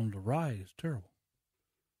the right is terrible.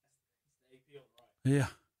 Yeah.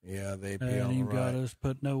 Yeah, they ain't even got us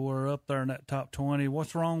put nowhere up there in that top 20.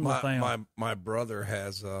 What's wrong with them? My brother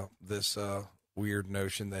has this weird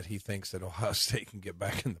notion that he thinks that Ohio State can get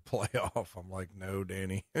back in the playoff. I'm like, no,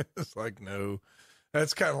 Danny. It's like, no.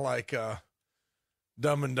 That's kind of like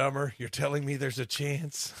Dumb and Dumber. You're telling me there's a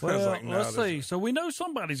chance? Well, like, no, let's see. So we know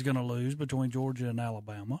somebody's going to lose between Georgia and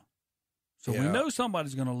Alabama. So we know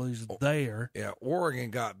somebody's going to lose there. Yeah, Oregon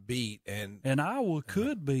got beat. And Iowa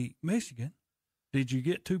could beat Michigan. Did you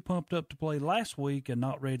get too pumped up to play last week and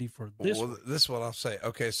not ready for this week? This is what I'll say.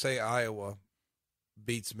 Okay, say Iowa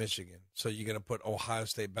beats Michigan. So you're going to put Ohio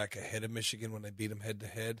State back ahead of Michigan when they beat them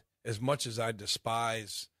head-to-head? As much as I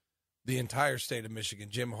despise the entire state of Michigan,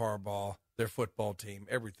 Jim Harbaugh, their football team,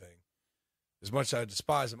 everything, as much as I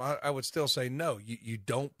despise them, I would still say no. You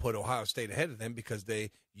don't put Ohio State ahead of them because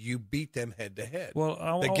you beat them head-to-head.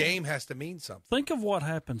 Well, the game has to mean something. Think of what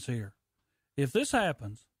happens here. If this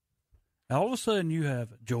happens, all of a sudden you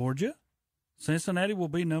have Georgia, Cincinnati will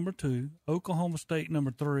be number 2, Oklahoma State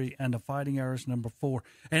number 3, and the Fighting Irish number 4.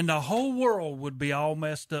 And the whole world would be all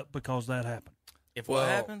messed up because that happened. What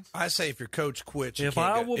happens? I say if your coach quits, if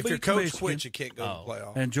your coach quits, you can't go to the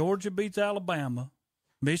playoff. And Georgia beats Alabama,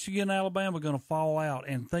 Michigan and Alabama are going to fall out.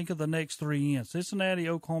 And think of the next 3 in. Cincinnati,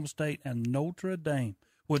 Oklahoma State, and Notre Dame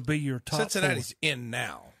would be your top Cincinnati's 4. in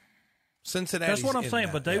now. Cincinnati's That's what I'm saying,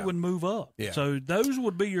 now. but they would move up. Yeah. So those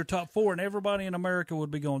would be your top 4, and everybody in America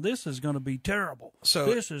would be going, this is going to be terrible. So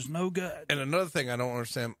this is no good. And another thing I don't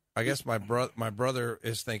understand, I guess my brother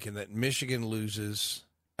is thinking that Michigan loses,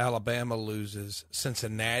 Alabama loses,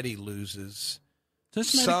 Cincinnati loses.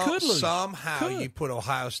 Cincinnati could lose. Somehow you put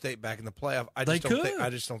Ohio State back in the playoff. I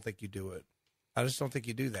just don't think you do it. I just don't think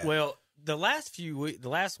you do that. Well, the last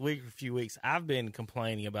week or few weeks, I've been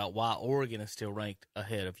complaining about why Oregon is still ranked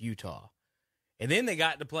ahead of Utah. And then they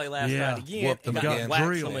got to play last night again and got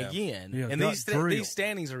waxed them again. Yeah, and these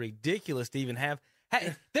standings are ridiculous to even have.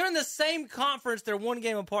 They're in the same conference. They're one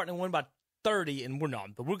game apart and won by 30, and we're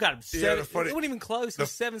not. But we've got them 7. It wasn't even close. It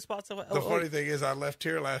was 7 spots away. The funny thing is, I left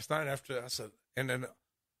here last night after I said, and then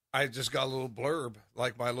I just got a little blurb,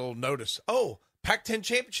 like my little notice. Oh, Pac-10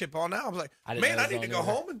 championship on now. I was like, I need to go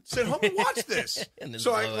home and sit home and watch this.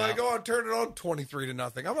 So I go and turn it on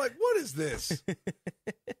 23-0. I'm like, what is this?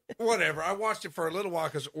 Whatever. I watched it for a little while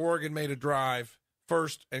because Oregon made a drive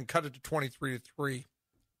first and cut it to 23-3.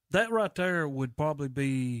 That right there would probably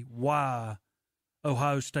be why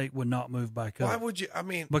Ohio State would not move back up. Why would you? I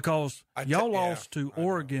mean, because y'all lost to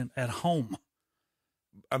Oregon at home.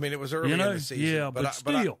 I mean, it was early in the season. Yeah, but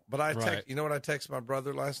still. You know what I texted my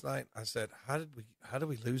brother last night? I said, how did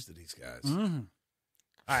we lose to these guys? Mm-hmm.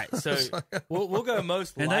 All right, so we'll go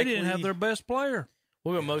most likely. And they didn't have their best player.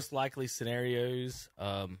 We'll go most likely scenarios.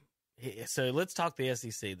 So let's talk the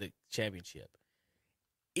SEC, the championship.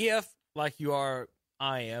 If, like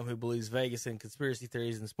I am, who believes Vegas in conspiracy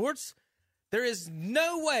theories in sports, there is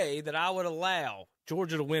no way that I would allow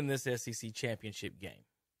Georgia to win this SEC championship game.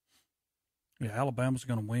 Yeah, Alabama's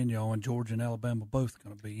going to win, y'all, and Georgia and Alabama both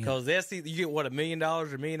going to be in. Because you get what, $1 million or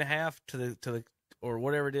 $1.5 million to the or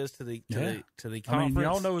whatever it is to the conference. I mean,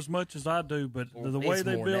 y'all know as much as I do, but the way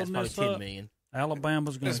they're building this up, $10 million.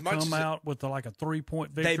 Alabama's going to come out with like a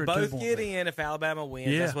 3-point victory. They both get in if Alabama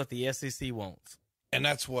wins. Yeah. That's what the SEC wants. And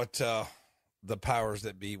that's what the powers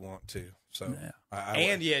that be want too. So, the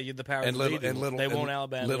powers that be they want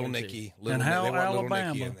Alabama. Little Nicky. And how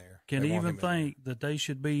Alabama can even think that they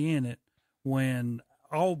should be in it when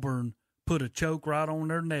Auburn put a choke right on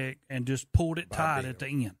their neck and just pulled it tight at the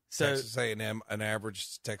end. So Texas A&M, an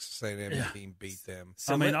average Texas A&M team beat them.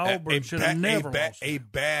 So Auburn should have never lost. A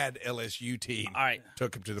bad LSU team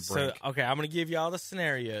took them to the brink. So, I'm going to give y'all the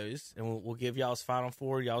scenarios, and we'll give y'all's Final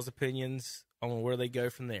Four, y'all's opinions on where they go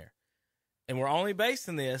from there. And we're only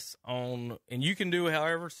basing this on, and you can do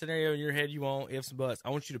however scenario in your head you want, ifs and buts. I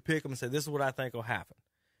want you to pick them and say, this is what I think will happen.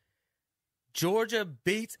 Georgia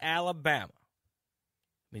beats Alabama.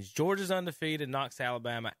 Means Georgia's undefeated, knocks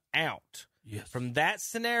Alabama out. Yes. From that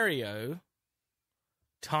scenario,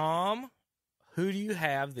 Tom, who do you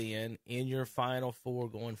have then in your Final Four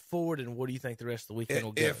going forward, and what do you think the rest of the weekend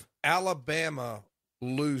will go? If Alabama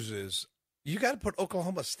loses, you got to put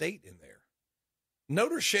Oklahoma State in there.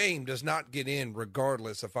 Notre Dame does not get in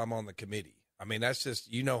regardless if I'm on the committee. I mean, that's just,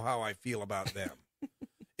 you know how I feel about them.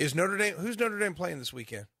 Who's Notre Dame playing this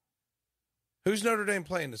weekend? Who's Notre Dame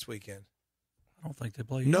playing this weekend? I don't think they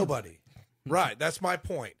play. Nobody. Right. That's my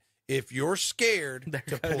point. If you're scared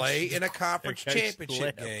to play in a conference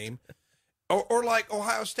championship game, or like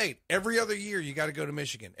Ohio State, every other year you got to go to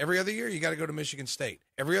Michigan. Every other year you got to go to Michigan State.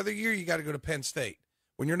 Every other year you got to go to Penn State.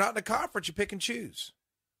 When you're not in a conference, you pick and choose.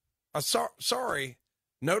 Sorry,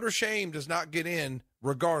 Notre Dame does not get in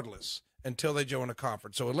regardless until they join a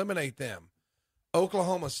conference. So eliminate them.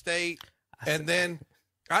 Oklahoma State, and then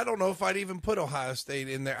I don't know if I'd even put Ohio State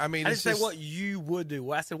in there. I mean, I didn't say what you would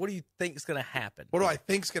do. I said, what do you think is going to happen? What do I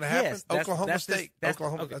think is going to happen? Yes, Oklahoma State.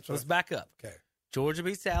 Oklahoma. Okay, let's back up. Okay. Georgia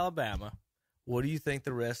beats Alabama. What do you think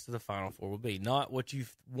the rest of the Final Four will be? Not what you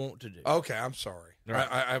want to do. Okay, I'm sorry. Right.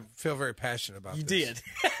 I feel very passionate about this. You did.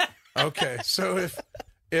 Okay, so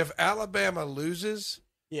if Alabama loses,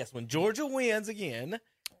 yes, when Georgia wins again,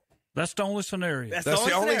 that's the only scenario. That's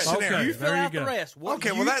the only scenario. Okay, you fill out the rest. What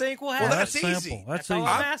do you think will happen? Well, that's simple. easy. That's all easy.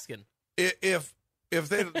 I'm asking. If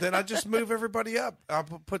then I just move everybody up. I'll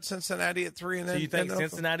put Cincinnati at 3, and then so you think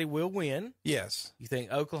Cincinnati will win? Yes. You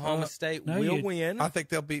think Oklahoma State will win? I think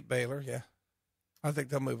they'll beat Baylor. Yeah. I think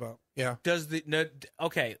they'll move up. Yeah.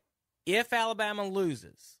 Okay? If Alabama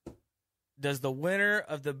loses, does the winner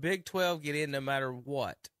of the Big 12 get in no matter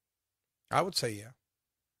what? I would say yeah.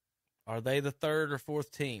 Are they the third or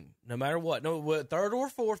fourth team? No matter what. No, third or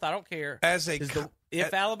fourth, I don't care.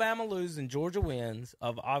 If Alabama loses and Georgia wins,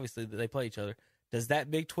 obviously that they play each other, does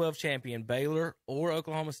that Big 12 champion, Baylor or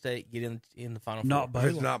Oklahoma State, get in the Final Four? Not Baylor.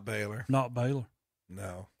 It's not Baylor. Not Baylor.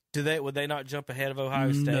 No. Would they not jump ahead of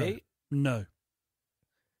Ohio State? No.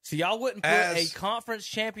 So y'all wouldn't put a conference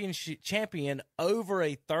champion over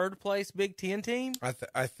a third place Big Ten team? I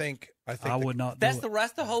think I would not. That's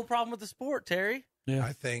the whole problem with the sport, Terry. Yeah.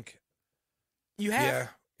 I think you have.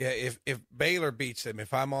 Yeah. If Baylor beats them,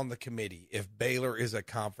 if I'm on the committee, if Baylor is a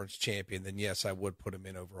conference champion, then yes, I would put them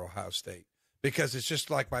in over Ohio State because it's just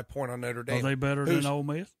like my point on Notre Dame. Are they better than Ole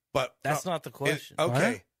Miss? But that's not the question. Okay.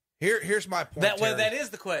 Right? Here's my point. That is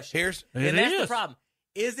the question. That's the problem.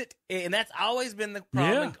 Is it? And that's always been the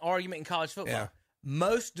problem argument in college football. Yeah.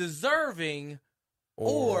 Most deserving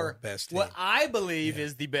or best team. What I believe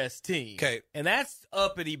is the best team. Okay. And that's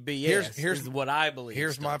uppity BS. Here's what I believe.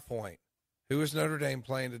 Here's my point. Who is Notre Dame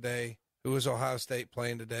playing today? Who is Ohio State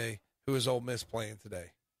playing today? Who is Ole Miss playing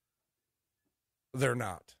today? They're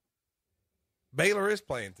not. Baylor is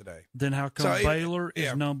playing today. Then how come Baylor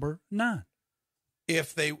is number 9?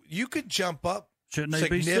 You could jump up Shouldn't they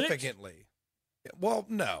significantly. Be 6? Well,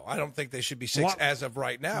 no, I don't think they should be 6 as of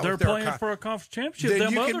right now. They're playing for a conference championship.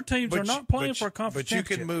 Them other teams are not playing for a conference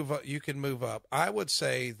championship. But you can move up. I would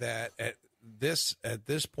say that at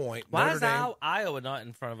this point, why Notre is Dame, Iowa not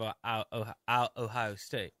in front of Ohio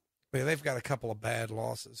State? Well, they've got a couple of bad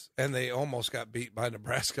losses, and they almost got beat by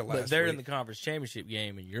Nebraska last week. But they're in the conference championship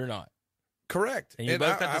game, and you're not. Correct. And you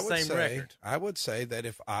both got the same record. I would say that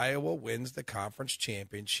if Iowa wins the conference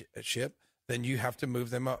championship, then you have to move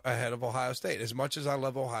them ahead of Ohio State. As much as I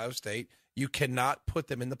love Ohio State, you cannot put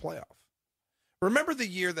them in the playoff. Remember the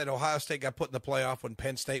year that Ohio State got put in the playoff when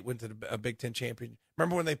Penn State went to a Big Ten champion?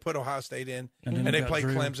 Remember when they put Ohio State in and they played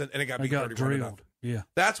Clemson and it got beat 31-0? Yeah.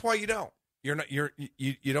 That's why you don't.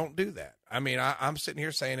 You don't do that. I mean, I'm sitting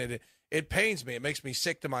here saying it pains me. It makes me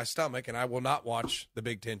sick to my stomach, and I will not watch the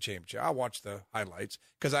Big Ten championship. I'll watch the highlights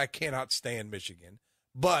because I cannot stand Michigan.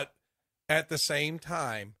 But at the same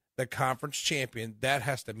time, the conference champion, that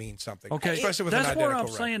has to mean something. Okay, especially with that's an what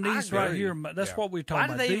identical I'm saying. record. These right here, that's what we're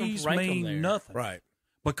talking about. These mean nothing. Right.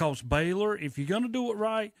 Because Baylor, if you're going to do it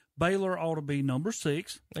right, Baylor ought to be number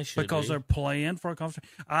 6 because they're playing for a conference.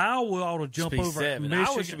 Iowa ought to jump over 7. Michigan.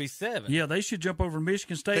 Iowa should be 7. Yeah, they should jump over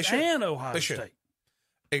Michigan State and Ohio State.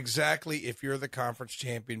 Exactly, if you're the conference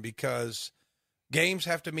champion, because games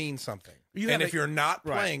have to mean something. If you're not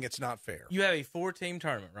playing, it's not fair. You have a 4-team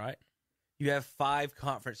tournament, right? You have 5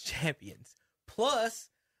 conference champions, plus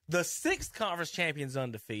the 6th conference champion's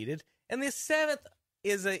undefeated, and the 7th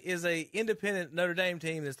is a independent Notre Dame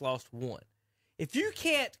team that's lost 1. If you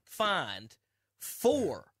can't find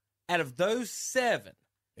 4 out of those 7,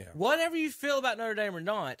 whatever you feel about Notre Dame or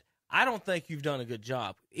not, I don't think you've done a good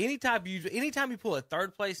job. Anytime you pull a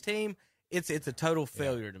third-place team, it's a total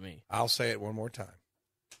failure to me. I'll say it one more time.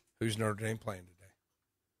 Who's Notre Dame playing today?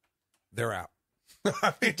 They're out.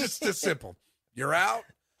 I mean, just simple. You're out.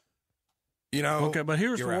 Okay, but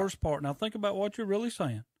here's the worst part. Now think about what you're really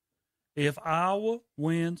saying. If Iowa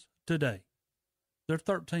wins today, they're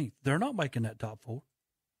 13th. They're not making that top 4.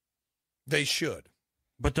 They should.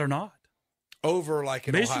 But they're not. Over like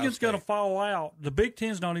in Michigan's going to fall out. The Big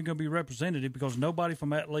Ten's not even going to be represented because nobody from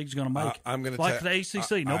that league's going to make it. I'm going to like the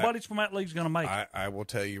ACC. Nobody's from that league's going to make it. I will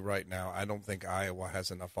tell you right now, I don't think Iowa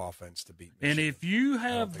has enough offense to beat Michigan. And if you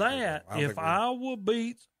have that, if Iowa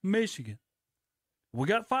beats Michigan, we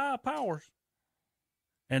got 5 powers.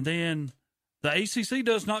 And then the ACC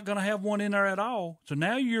does not going to have one in there at all. So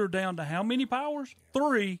now you're down to how many powers?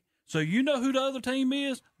 3. So you know who the other team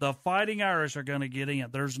is? The Fighting Irish are going to get in.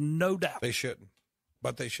 There's no doubt. They shouldn't.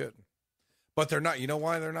 But they shouldn't. But they're not. You know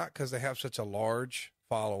why they're not? Because they have such a large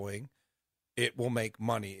following. It will make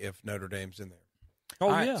money if Notre Dame's in there.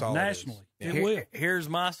 Oh, yeah, nationally. It will. Here's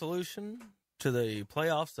my solution to the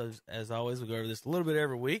playoffs. As always, we go over this a little bit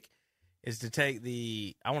every week, is to take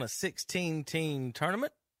I want a 16-team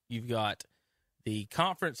tournament. You've got the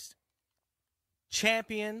conference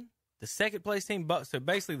champion, the second-place team. So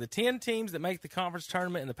basically the 10 teams that make the conference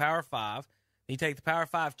tournament in the Power 5. You take the Power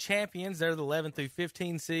 5 champions. They're the 11 through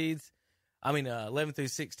 15 seeds. 11 through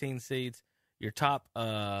 16 seeds. Your top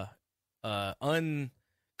unconference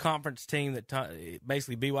team that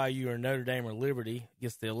basically BYU or Notre Dame or Liberty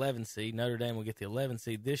gets the 11 seed. Notre Dame will get the 11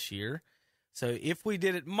 seed this year. So if we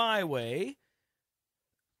did it my way,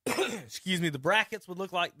 excuse me, the brackets would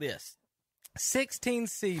look like this. 16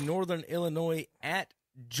 seed Northern Illinois at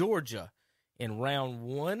Georgia in round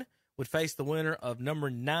 1 would face the winner of number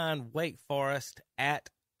 9 Wake Forest at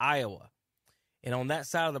Iowa. And on that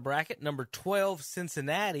side of the bracket, number 12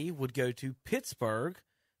 Cincinnati would go to Pittsburgh,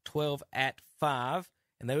 12 at 5,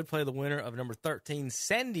 and they would play the winner of number 13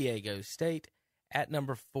 San Diego State at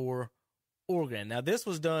number 4 Oregon. Now this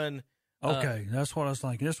was done. Okay, that's what I was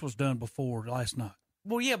thinking. This was done before last night.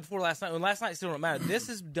 Well, yeah, before last night. Well, last night still don't matter. This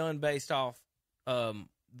is done based off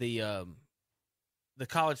the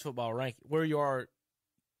college football ranking, where you are.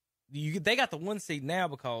 They got the 1 seed now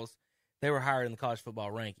because they were higher in the college football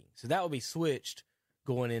ranking. So that will be switched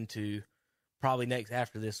going into probably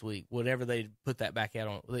after this week, whatever they put that back out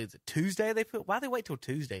on. Is it Tuesday? Why do they wait till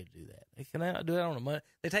Tuesday to do that? Can they not do that on a Monday?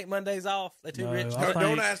 They take Mondays off. They're too rich.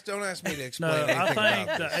 Don't ask me to explain anything I think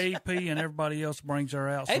about the AP and everybody else brings their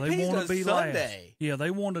out, so AP they want to be Sunday. last. Yeah,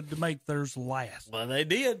 they wanted to make theirs last. Well, they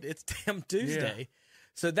did. It's damn Tuesday. Yeah.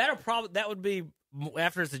 So that would be,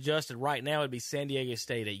 after it's adjusted right now, it'd be San Diego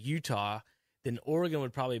State at Utah. Then Oregon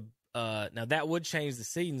would probably now that would change the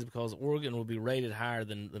seedings because Oregon would be rated higher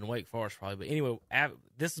than Wake Forest probably. But anyway,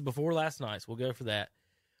 this is before last night, so we'll go for that.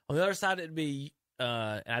 On the other side, it'd be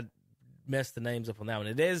I messed the names up on that one.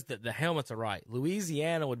 It is that the helmets are right.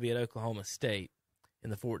 Louisiana would be at Oklahoma State in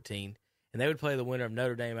the 14, and they would play the winner of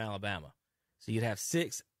Notre Dame, Alabama. So you'd have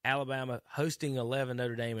 6 Alabama hosting 11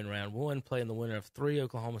 Notre Dame in round 1, playing the winner of 3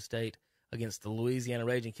 Oklahoma State against the Louisiana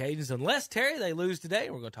Raging Cajuns. Unless, Terry, they lose today.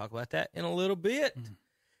 We're going to talk about that in a little bit.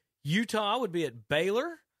 Utah would be at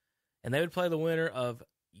Baylor, and they would play the winner of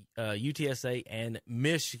UTSA and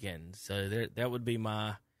Michigan. So that would be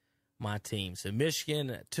my team. So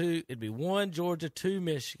Michigan at 2, it'd be 1 Georgia, 2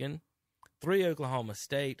 Michigan, 3 Oklahoma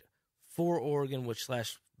State, 4 Oregon,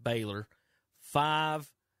 / Baylor,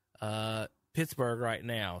 5 Pittsburgh right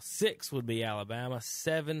now, 6 would be Alabama,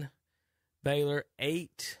 7 Baylor,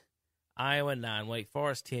 8 Iowa, 9 Wake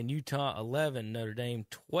Forest, 10 Utah, 11 Notre Dame,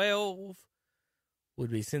 12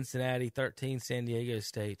 would be Cincinnati, 13 San Diego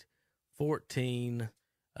State, 14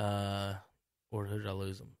 or who did I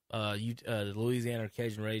lose them? The Louisiana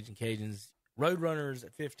Cajun Raging Cajuns, Roadrunners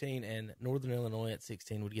at 15, and Northern Illinois at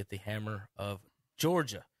 16 would get the hammer of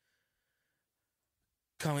Georgia.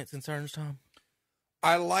 Comments, concerns, Tom?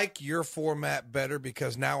 I like your format better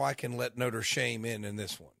because now I can let Notre Dame in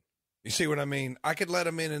this one. You see what I mean? I could let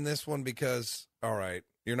them in this one because, all right,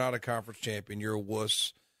 You're not a conference champion. You're a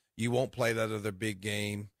wuss. You won't play that other big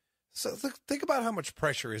game. So think about how much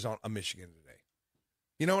pressure is on a Michigan today.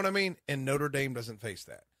 You know what I mean? And Notre Dame doesn't face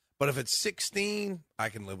that. But if it's 16, I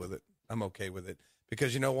can live with it. I'm okay with it.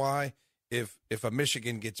 Because you know why? If a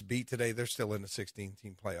Michigan gets beat today, they're still in the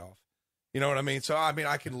 16-team playoff. You know what I mean? So, I mean,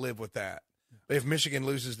 I can live with that. But if Michigan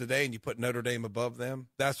loses today and you put Notre Dame above them,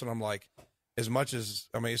 that's when I'm like, as much as,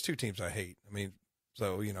 I mean, it's two teams I hate. I mean,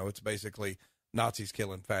 so, you know, it's basically Nazis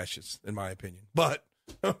killing fascists, in my opinion. But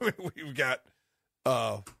we've got,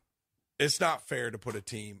 it's not fair to put a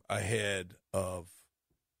team ahead of,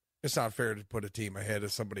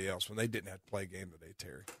 somebody else when they didn't have to play a game today,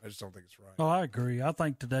 Terry. I just don't think it's right. Oh, I agree. I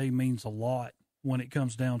think today means a lot when it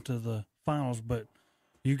comes down to the finals, but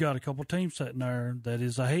you got a couple teams sitting there that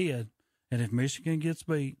is ahead. And if Michigan gets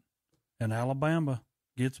beat and Alabama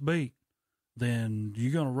gets beat, then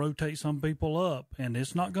you're going to rotate some people up. And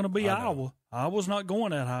it's not going to be Iowa. Iowa's not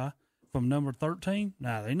going that high from number 13.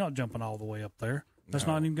 No, they're not jumping all the way up there. That's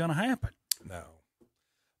not even going to happen. No.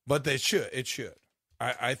 But they should. It should.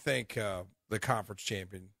 I think the conference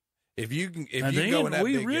champion, if you go in that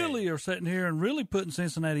we big really game, are sitting here and really putting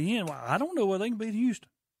Cincinnati in. Well, I don't know whether they can beat Houston.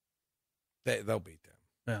 They'll beat them.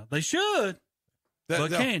 Yeah, they should. But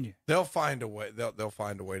can you? They'll find a way. They'll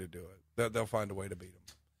find a way to do it. They'll find a way to beat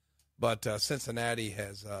them. But Cincinnati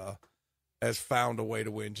has found a way to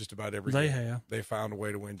win just about every game. They have. They found a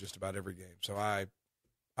way to win just about every game. So I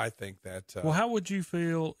think that. Well, how would you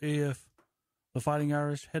feel if the Fighting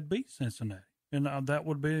Irish had beat Cincinnati? And that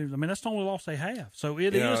would be, I mean, that's the only loss they have. So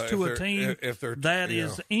it is to a team that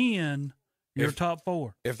is in your top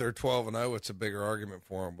four. If they're 12-0, it's a bigger argument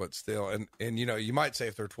for them. But still, and you know, you might say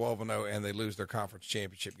if they're 12-0 and they lose their conference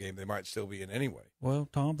championship game, they might still be in anyway. Well,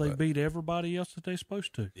 Tom, they beat everybody else that they're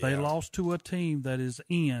supposed to. Yeah. They lost to a team that is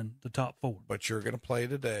in the top four. But you're going to play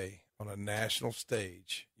today on a national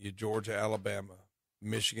stage. You Georgia, Alabama,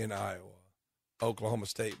 Michigan, Iowa, Oklahoma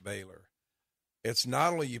State, Baylor. It's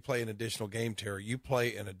not only you play an additional game, Terry, you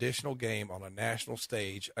play an additional game on a national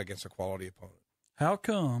stage against a quality opponent. How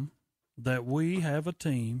come that we have a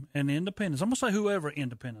team, and Independents, I'm going to say whoever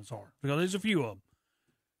Independents are, because there's a few of them,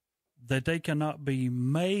 that they cannot be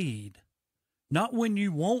made, not when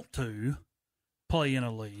you want to play in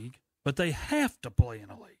a league, but they have to play in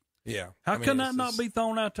a league. Yeah. How can that not be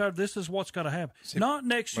thrown out there? This is what's got to happen. Not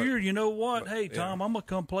next year, you know what? Hey, Tom, I'm going to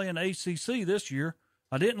come play in ACC this year.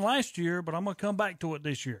 I didn't last year, but I'm going to come back to it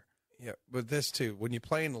this year. Yeah, but this too, when you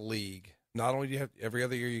play in the league, not only do you have every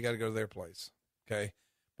other year you got to go to their place, okay,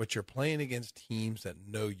 but you're playing against teams that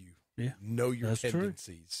know you, know your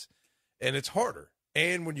tendencies, and it's harder.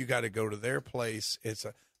 And when you got to go to their place,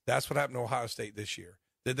 that's what happened to Ohio State this year.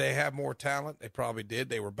 Did they have more talent? They probably did.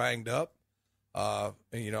 They were banged up, and,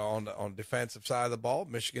 you know, on the defensive side of the ball.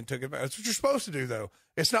 Michigan took advantage. That's what you're supposed to do, though.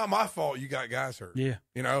 It's not my fault you got guys hurt. Yeah,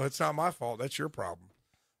 you know, it's not my fault. That's your problem.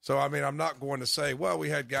 So, I mean, I'm not going to say, well, we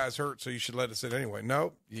had guys hurt, so you should let us in anyway.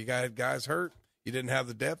 No, you got guys hurt. You didn't have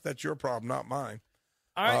the depth. That's your problem, not mine.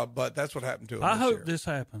 All right. But that's what happened to him. I hope this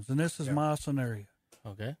happens, and this is my scenario.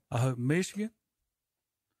 Okay. I hope Michigan,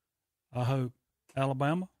 I hope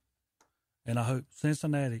Alabama, and I hope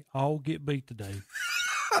Cincinnati all get beat today.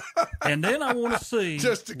 And then I want to see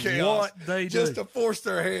what they do. Just to force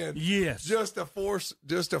their hand. Yes. Just to force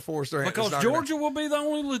their hand. Because Georgia will be the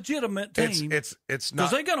only legitimate team. It's not.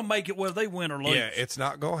 Because they're going to make it whether they win or lose. Yeah, it's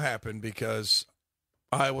not going to happen because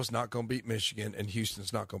Iowa's not going to beat Michigan and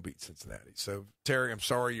Houston's not going to beat Cincinnati. So, Terry, I'm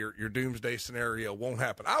sorry, your doomsday scenario won't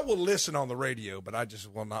happen. I will listen on the radio, but I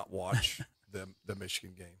just will not watch the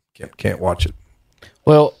Michigan game. Can't watch it.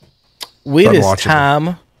 Well, it is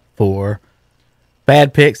time for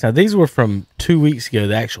bad picks. Now, these were from 2 weeks ago.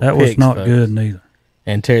 The actual that picks, was not folks. good neither.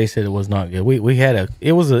 And Terry said it was not good. We had it's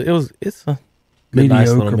a good, mediocre nice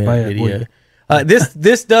little bad video.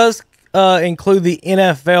 This does include the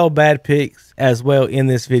NFL bad picks as well in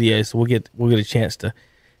this video, so we'll get a chance to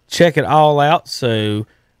check it all out. So,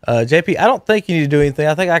 JP, I don't think you need to do anything.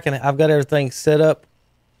 I think I've got everything set up.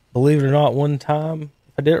 Believe it or not, one time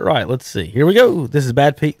if I did it right. Let's see. Here we go. This is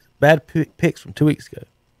bad picks from 2 weeks ago.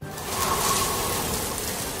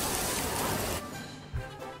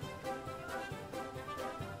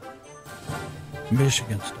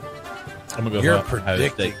 Michigan State. I'm gonna go. You're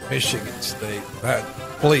predicting Michigan State.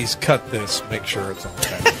 Please cut this. Make sure it's on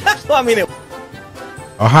that. Well, I mean,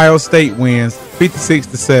 Ohio State wins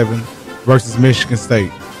 56-7 versus Michigan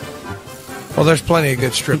State. Well, there's plenty of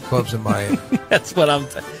good strip clubs in Miami. That's what I'm.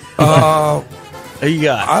 Who you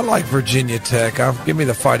got? I like Virginia Tech. Give me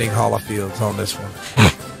the Fighting Holofields on this one.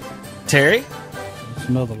 Terry? That's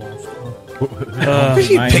another loss. Who's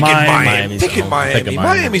he picking Miami? Picking Miami. Miami.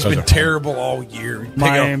 Miami's been terrible all year.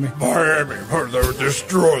 Miami. Miami. They'll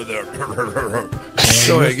destroy them.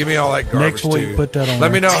 Go ahead, give me all that garbage Next week, too. put that on.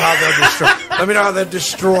 Let me know how they'll destroy. Let me know how they'll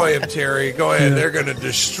destroy him, Terry. Go ahead. Yeah. They're going to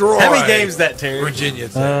destroy. How many games is that, Terry? Virginia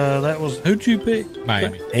Tech. That was who'd you pick?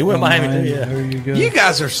 Miami. He went Miami too, yeah. There you go. You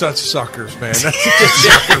guys are such suckers, man. That's such a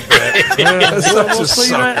sucker bet. That's such we'll a see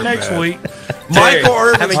sucker that next bet. week. Michael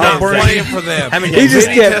Irvin's many not games? playing for them. He just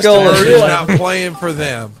Vinny kept going. Testaverde is not playing for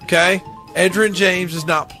them. Okay, Edrin James is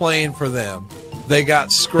not playing for them. They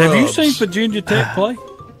got scrubs. Have you seen Virginia Tech play?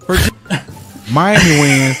 Miami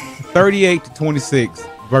wins 38-26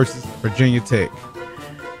 versus Virginia Tech.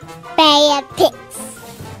 Bad picks.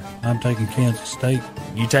 I'm taking Kansas State.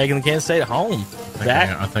 You taking the Kansas State at home?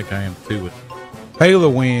 I think I am too. With Baylor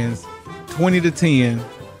wins 20-10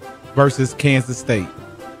 versus Kansas State.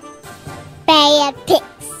 Bad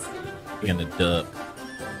picks. in the duck.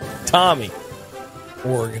 Tommy.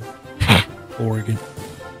 Oregon. Oregon.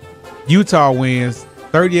 Utah wins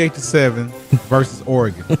 38-7 versus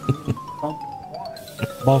Oregon.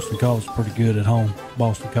 Boston College is pretty good at home.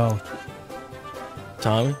 Boston College.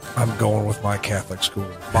 Tommy? I'm going with my Catholic school,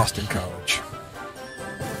 Boston College.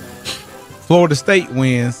 Florida State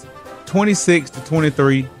wins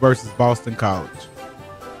 26-23 versus Boston College.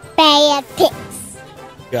 Bad picks.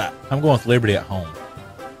 Yeah. I'm going with Liberty at home.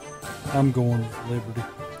 I'm going with Liberty.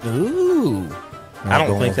 Ooh. I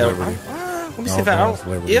don't think that. Let me see if I don't.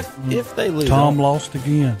 If they lose, Tom lost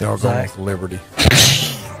again. They're going with Liberty.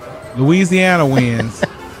 Louisiana wins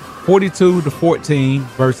 42-14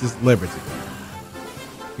 versus Liberty.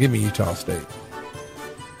 Give me Utah State.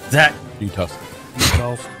 Zach. Utah State.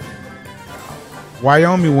 Utah.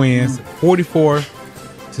 Wyoming wins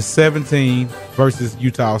 44-17 versus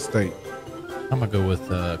Utah State. I'm gonna go with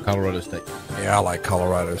Colorado State. Yeah, I like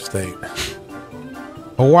Colorado State.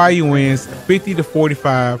 Hawaii wins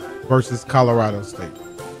 50-45 versus Colorado State.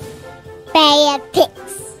 Bad picks.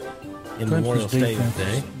 In Memorial Clemson's Stadium defense,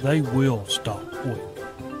 today. they will stop quick.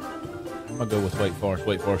 I'm gonna go with Wake Forest.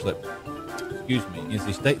 Wake Forest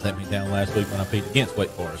NC State let me down last week when I peed against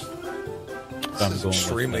Wake Forest. So I'm It's going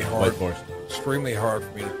extremely with hard. Wake Forest. Extremely hard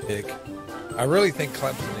for me to pick. I really think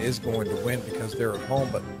Clemson is going to win because they're at home,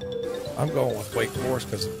 but I'm going with Wake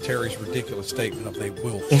Forest because of Terry's ridiculous statement of they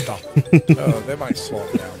will stop. They might slow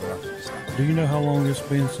them down. They're not gonna stop. Do you know how long it's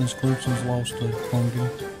been since Clemson's lost a home game?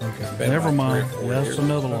 Okay, been never about mind. 3 or 4 That's years.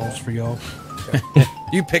 another loss for y'all.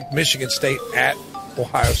 You picked Michigan State at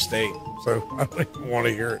Ohio State, so I don't even want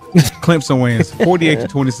to hear it. Clemson wins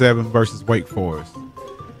 48-27 versus Wake Forest.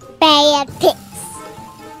 Bad picks.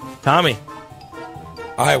 Tommy.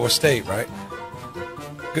 Iowa State, right?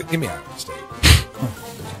 Give me Iowa State.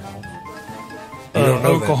 You don't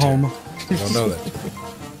know Oklahoma. That, you don't know that.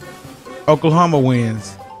 Oklahoma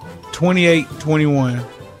wins 28-21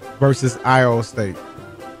 versus Iowa State.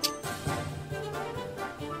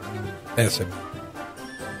 SMU.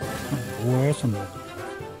 Boy, that's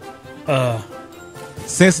another.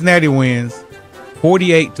 Cincinnati wins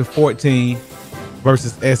 48-14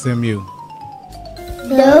 versus SMU.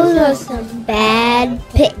 Those are some bad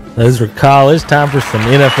picks. Those are college. Time for some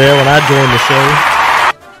NFL when I joined the show.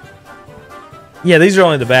 Yeah, these are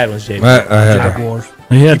only the bad ones, JP. Jaguars.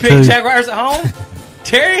 You picked Jaguars at home?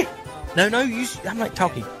 Terry? No, I'm not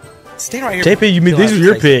talking. Stand right here. JP, these are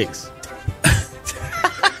your picks.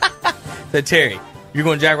 So, Terry, you're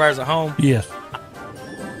going Jaguars at home? Yes.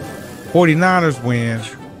 49ers win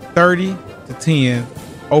 30-10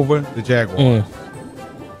 over the Jaguars.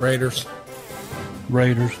 Raiders.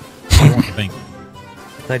 Raiders. I want the Bengals.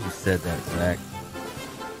 I'm glad you said that, Zach.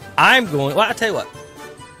 I'm going. Well, I'll tell you what.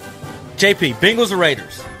 JP, Bengals or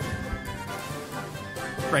Raiders?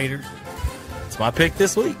 Raiders. It's my pick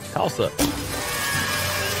this week. Toss up.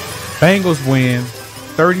 Bengals win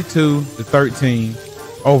 32-13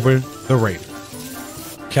 over the Raiders.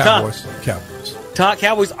 Cowboys.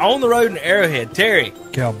 Cowboys on the road in Arrowhead. Terry.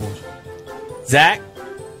 Cowboys. Zach.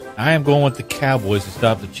 I am going with the Cowboys to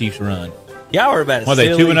stop the Chiefs' run. Y'all are about Are they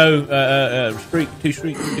 2-0 streak? 2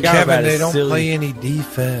 streak. Kevin, they don't play any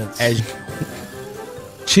defense.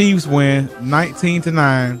 Chiefs win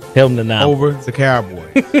 19-9 Held them to 9 over the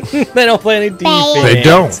Cowboys. They don't play any defense. They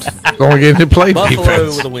don't. Don't get to play Buffalo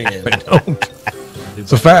defense. with a win. They don't.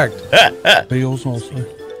 It's a fact. Bills also.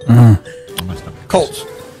 Colts.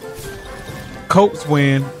 Colts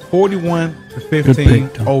win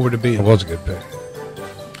 41-15 over the Bills. That was a good pick.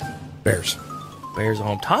 Bears. Bears at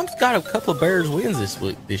home. Tom's got a couple of Bears wins this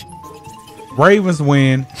week. Ravens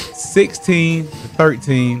win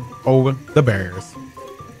 16-13 over the Bears.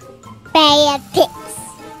 Bad picks.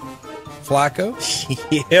 Flacco?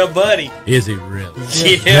 Yeah, buddy. Is he really?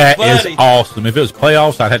 Yeah, That is buddy. awesome. If it was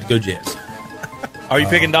playoffs, I'd have to go Jets. Are you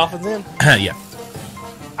picking Dolphins in? Yeah.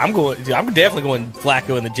 I'm definitely going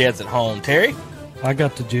Flacco and the Jets at home. Terry? I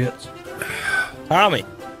got the Jets. Tommy?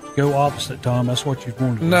 Go opposite, Tom. That's what you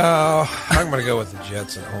wanted to do. No, I'm going to go with the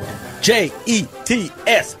Jets at home. Jets.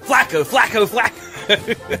 Flacco.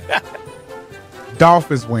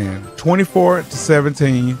 Dolphins win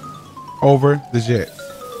 24-17 over the Jets.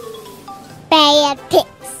 Bad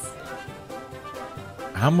picks.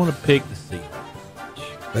 I'm going to pick the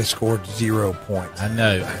Seahawks. They scored 0 points. I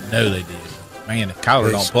know they did. Man, if Kyler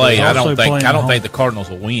They don't scored. play, I don't Also think playing at home. the Cardinals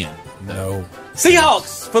will win. No.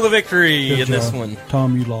 Seahawks for the victory Good in this job. one.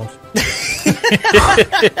 Tom, you lost.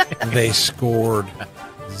 They scored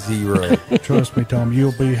 0. Trust me, Tom.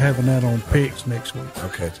 You'll be having that on picks next week.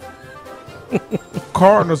 Okay.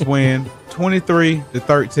 Cardinals win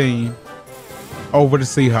 23-13 over the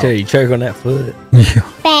Seahawks. Terry, you choke on that foot.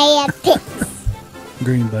 Bad picks.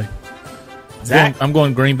 Green Bay. Zach? I'm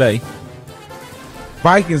going Green Bay.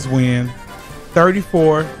 Vikings win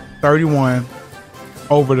 34-31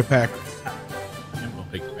 over the Packers. I'm going to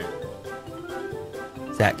pick the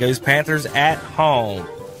Panthers. Zach goes Panthers at home.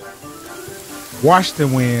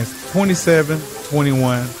 Washington wins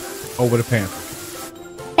 27-21 over the Panthers.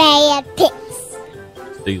 Bad picks.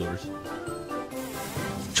 Steelers.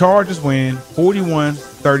 Chargers win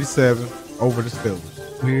 41-37 over the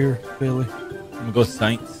Steelers. Here, Philly. I'm going to go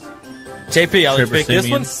Saints. JP, I'll let you Trevor pick this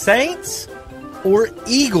Siemian. one. Saints or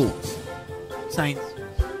Eagles? Saints.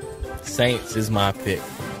 Saints is my pick.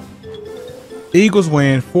 Eagles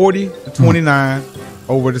win 40-29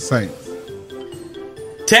 over the Saints.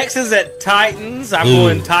 Texans at Titans. I'm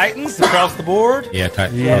going Titans across the board. Yeah,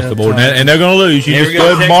 across Yeah, the board. Titans. And they're going to lose. You There just we go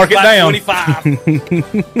ahead and mark it Texans by down.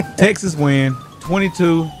 25. Texas win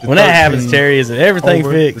 22-13 When that happens, Terry, is it everything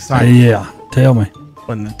over fixed? the Titans. Yeah, tell me.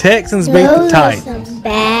 When the Texans beat the Those are Titans, some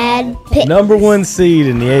bad picks. number 1 seed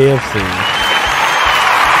in the AFC.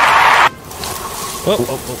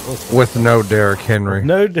 With no Derrick Henry.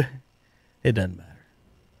 No, it doesn't matter.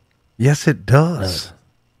 Yes, it does.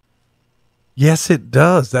 Yes, it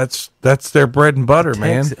does. That's their bread and butter,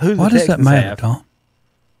 man. Who's Why the does that Texans matter, have? Tom?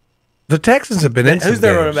 The Texans have been in some Who's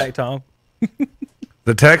their running games. back, Tom?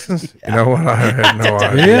 The Texans? You know what? I have no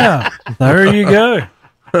idea. Yeah, there you go.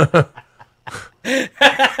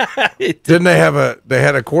 Didn't they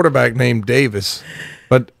had a quarterback named Davis,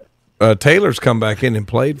 but Taylor's come back in and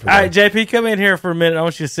played for them. All right, JP, come in here for a minute. I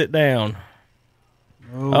want you to sit down.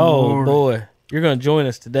 Oh, Lord. boy. You're going to join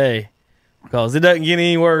us today because it doesn't get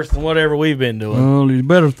any worse than whatever we've been doing. Well, you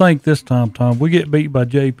better think this time, Tom. We get beat by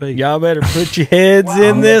JP. Y'all better put your heads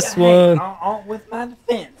in this one. With my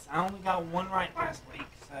defense, I only got one right last week,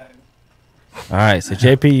 so. All right, so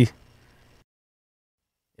JP.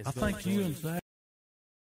 I think you and Zach.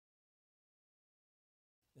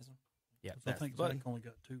 Yeah, I that's think the Zach button. only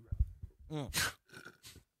got 2 right.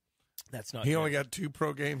 That's not He good. only got 2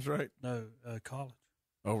 pro games right. No, college.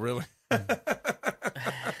 Oh, really?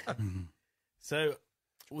 So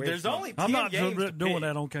there's only 10 I'm not games to doing pick.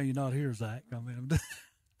 that on Can You Not Hear, Zach. I mean,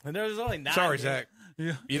 And there's only 9 Sorry, games. Zach.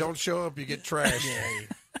 Yeah. You don't show up, you get trashed.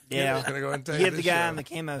 Yeah. I'm gonna go ahead and tell You you get the this guy show. in the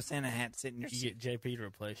camo Santa hat sitting in your You seat. get JP to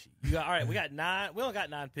replace you. You got, all right, we got 9. We only got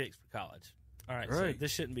 9 picks for college. All right, so Great.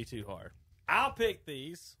 this shouldn't be too hard. I'll pick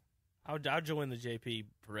these. I'll join the JP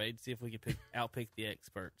parade. See if we can outpick the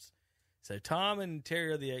experts. So Tom and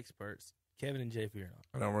Terry are the experts. Kevin and JP are not.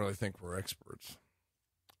 I don't really think we're experts.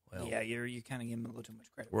 Well, Yeah, you kind of give him a little too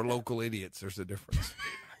much credit. We're local idiots. There's a difference.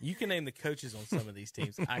 you can name the coaches on some of these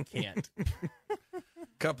teams. I can't.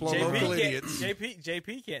 Couple of local can't- idiots.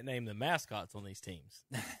 JP can't name the mascots on these teams.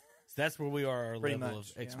 So that's where we are our Pretty level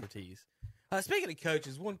much, of yeah. expertise. Speaking of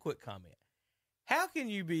coaches, one quick comment. How can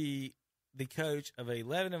you be the coach of a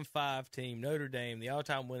 11-5 team, Notre Dame, the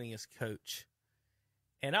all-time winningest coach,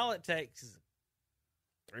 and all it takes is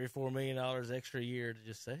 $3 or $4 million extra a year to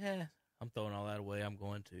just say, I'm throwing all that away. I'm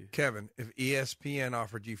going to. Kevin, if ESPN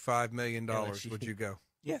offered you $5 million, LSU. would you go?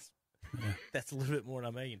 Yes. That's a little bit more than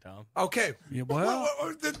I'm making, Tom. Okay. Yeah, well,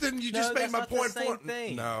 then you No, just made that's my not the point same for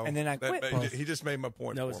thing. No. And then I that- quit. he just made my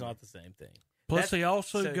point. No, for it's me. not the same thing. plus That's- he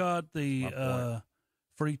also so- got My the point.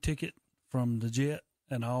 free ticket from the jet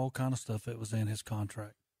and all kind of stuff that was in his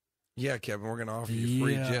contract. Yeah, Kevin, we're going to offer you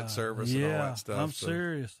free jet service and all that stuff. I'm so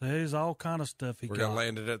serious. There's all kind of stuff he We're got. going to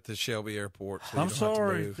land it at the Shelby Airport. So you I'm don't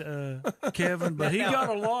have to sorry, move. Kevin, but he got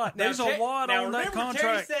a lot. There's a lot on that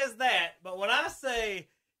contract. Terry says that, but when I say,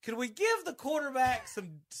 could we give the quarterback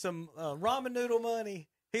some ramen noodle money,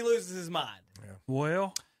 he loses his mind.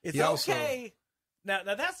 Well, It's He okay. Now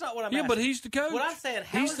that's not what I'm yeah, asking. but he's the coach. What I'm saying,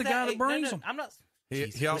 how he's is the that guy that brings no, them. I'm not.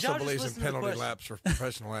 He also believes in penalty laps for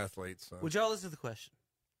professional athletes. So. Would y'all listen to the question?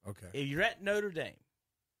 Okay. If you're at Notre Dame,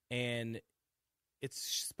 and it's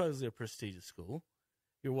supposedly a prestigious school,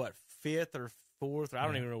 you're what, 5th or 4th? I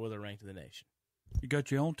don't even know where they're ranked in the nation. You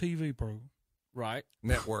got your own TV program. Right.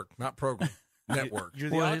 Network, not program. Network. You're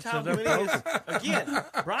the all-time winningest. Again,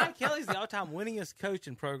 Brian Kelly's the all-time winningest coach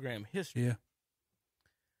in program history. Yeah.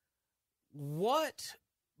 What,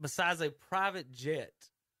 besides a private jet,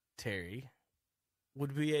 Terry,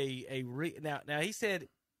 would be now he said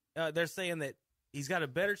they're saying that he's got a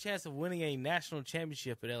better chance of winning a national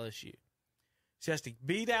championship at LSU. So he has to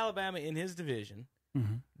beat Alabama in his division,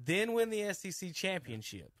 then win the SEC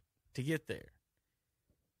championship to get there.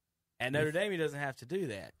 At Notre Dame, he doesn't have to do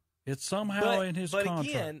that. It's somehow in his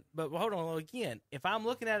contract. But hold on. Again, if I'm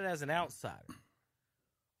looking at it as an outsider,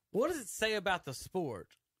 what does it say about the sport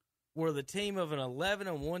where the team of an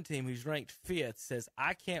 11-1 team who's ranked 5th says,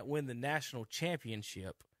 I can't win the national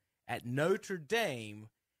championship at Notre Dame,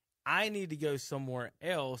 I need to go somewhere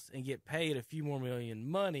else and get paid a few more million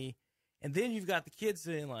money. And then you've got the kids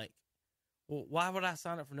saying, like, well, why would I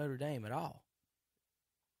sign up for Notre Dame at all?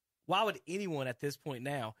 Why would anyone at this point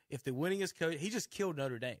now, if the winningest coach, he just killed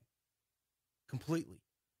Notre Dame completely.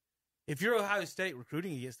 If you're Ohio State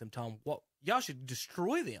recruiting against them, Tom, y'all should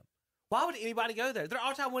destroy them. Why would anybody go there? Their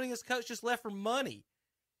all-time winningest coach just left for money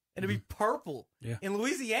and to be purple in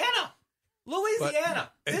Louisiana.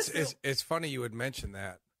 It's funny you would mention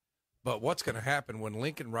that. But what's going to happen when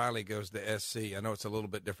Lincoln Riley goes to SC? I know it's a little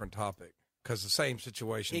bit different topic because the same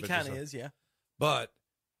situation. It kind of is, yeah. But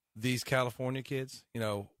these California kids,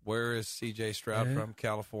 where is C.J. Stroud from?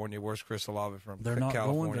 California. Where's Chris Olave from? They're not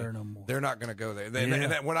California. going there no more. They're not going to go there.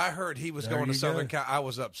 And when I heard he was going to Southern Cal, I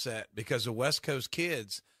was upset because the West Coast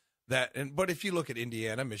kids but if you look at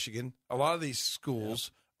Indiana, Michigan, a lot of these schools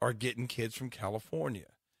are getting kids from California.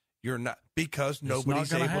 You're not because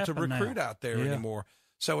nobody's able to recruit out there anymore.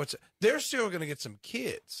 So they're still going to get some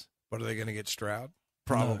kids, but are they going to get Stroud?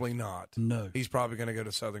 Probably not. No. He's probably going to go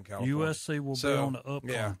to Southern California. USC will be on the up.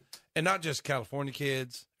 Yeah. And not just California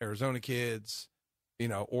kids, Arizona kids,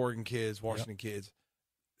 Oregon kids, Washington kids.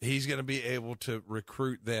 He's going to be able to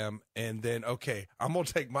recruit them. And then, okay, I'm going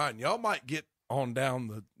to take mine. Y'all might get on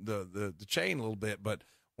down the chain a little bit. But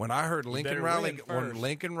when I heard Lincoln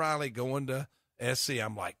Riley going to SC,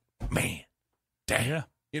 I'm like, man, damn.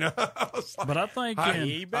 Yeah. But I think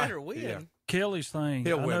he better win. Kelly's thing.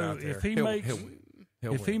 He'll win out there.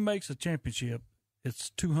 If he makes a championship,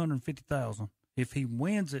 it's $250,000. If he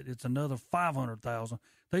wins it, it's another $500,000.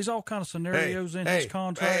 There's all kind of scenarios in his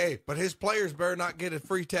contract. Hey, but his players better not get a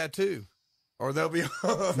free tattoo, or they'll be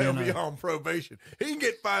be on probation. He can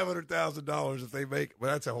get $500,000 if they make it.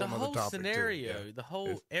 Well, that's a whole other topic. The whole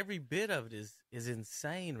scenario, every bit of it is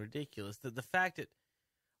insane, ridiculous. The fact that,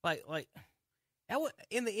 like.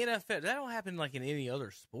 In the NFL, that don't happen like in any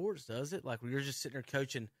other sports, does it? Like, where you're just sitting there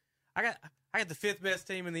coaching. I got the 5th best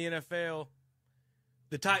team in the NFL.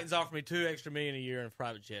 The Titans offer me $2 extra million a year in a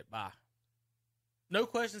private jet. Bye. No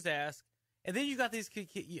questions asked. And then you got these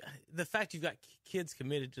the fact you've got kids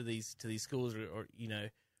committed to these schools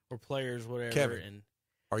or players, whatever. Kevin,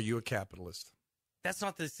 are you a capitalist? That's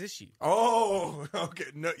not this issue. Oh, okay.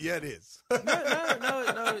 No, yeah, it is.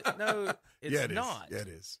 No. It's not. Yeah, it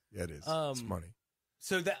is. Yeah, it is. It's money.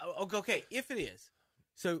 So okay, if it is,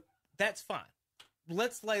 so that's fine.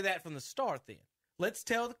 Let's lay that from the start then. Let's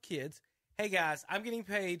tell the kids, hey guys, I'm getting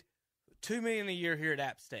paid $2 million a year here at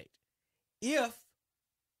App State. If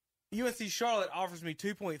UNC Charlotte offers me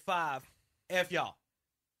 2.5, F y'all.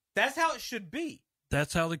 That's how it should be.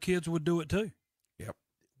 That's how the kids would do it too. Yep.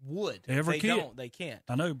 Would. Every kid. Don't, they can't.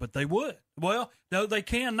 I know, but they would. Well, no, they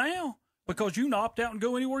can now because you can opt out and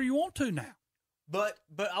go anywhere you want to now. But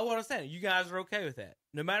I want to say, you guys are okay with that.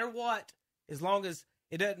 No matter what, as long as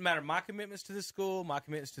it doesn't matter my commitments to the school, my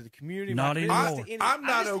commitments to the community. Not anymore. I'm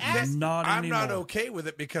not okay. I'm not okay with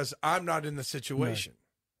it because I'm not in the situation.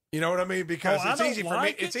 No. You know what I mean? Because it's easy for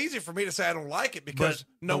me. It's easy for me to say I don't like it because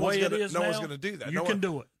no one's going to do that. You can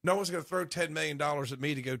do it. No one's going to throw $10 million at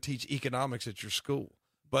me to go teach economics at your school.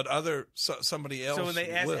 But somebody else. So when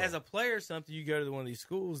as a player or something, you go to one of these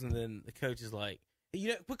schools and then the coach is like,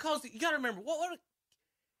 because you got to remember what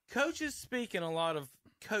coaches speak in a lot of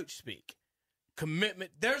coach speak.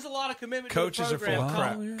 Commitment. There's a lot of commitment. Coaches to the are full of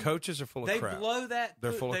crap. Oh, yeah. Coaches are full of crap. They blow that.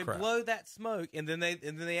 They're full of crap. They blow that smoke, and then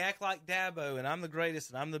they act like Dabo, and I'm the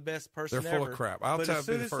greatest, and I'm the best person ever. They're full of crap. But as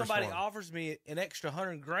soon as somebody offers me an extra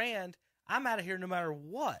 $100,000, I'm out of here no matter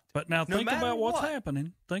what. But now think about what's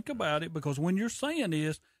happening. Think about it, because when you're saying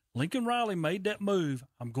is Lincoln Riley made that move,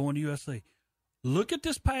 I'm going to USC. Look at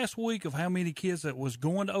this past week of how many kids that was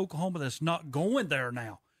going to Oklahoma that's not going there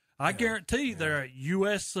now. I guarantee they're at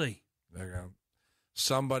USC. There you go.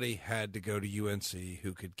 Somebody had to go to UNC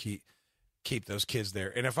who could keep those kids there.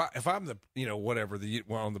 And if I'm the whatever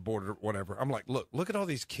on the board or whatever, I'm like, look at all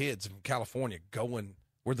these kids from California going.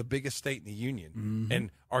 We're the biggest state in the union,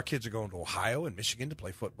 and our kids are going to Ohio and Michigan to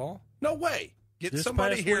play football. No way. Get This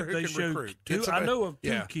somebody past here week who they can showed recruit. two- Get somebody- I know of two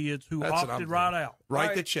Yeah. kids who That's what I'm opted doing. right out.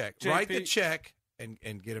 Write the check. JP. Write the check and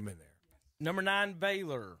get them in there. Number 9,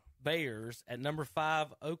 Baylor Bears at number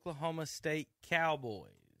 5, Oklahoma State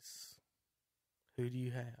Cowboys. Who do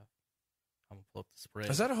you have? I'm gonna pull up the spread.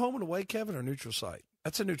 Is that a home and away, Kevin, or neutral site?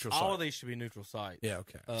 That's a neutral site. All of these should be neutral sites. Yeah,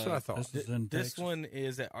 okay. That's what I thought. This one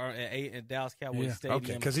is at Dallas Cowboys Stadium.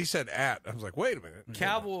 Okay, because he said at. I was like, wait a minute.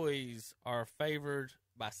 Cowboys are favored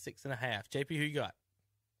by 6.5. JP, who you got?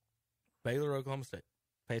 Baylor, Oklahoma State.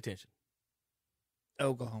 Pay attention.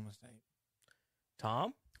 Oklahoma State.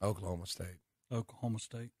 Tom? Oklahoma State. Oklahoma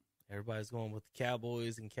State. Everybody's going with the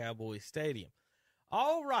Cowboys and Cowboys Stadium.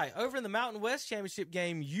 All right, over in the Mountain West Championship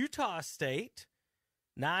game, Utah State,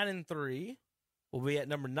 9-3, will be at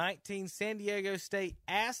number 19, San Diego State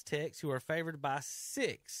Aztecs, who are favored by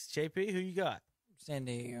 6. JP, who you got? San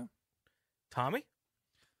Diego. Tommy?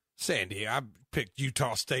 San Diego. I picked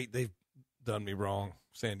Utah State. They've done me wrong.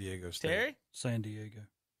 San Diego State. Terry? San Diego.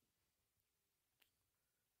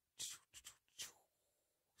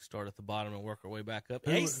 Start at the bottom and work our way back up.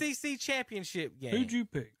 ACC Championship game. Who'd you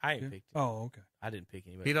pick? I ain't picked. Oh, okay. I didn't pick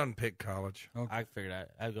anybody. He doesn't pick college. Okay. I figured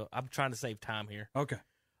I'd go. I'm trying to save time here. Okay.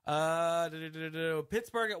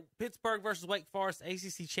 Pittsburgh versus Wake Forest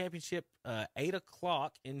ACC Championship, 8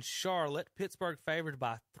 o'clock in Charlotte. Pittsburgh favored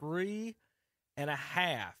by 3.5.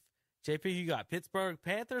 JP, you got Pittsburgh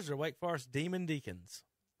Panthers or Wake Forest Demon Deacons?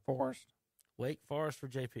 Forest. Wake Forest for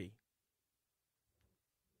JP.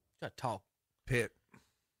 Got to talk. Pitt.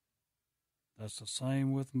 That's the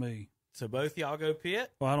same with me. So both y'all go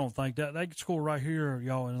Pitt? Well, I don't think that score right here,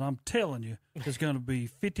 y'all, and I'm telling you, it's going to be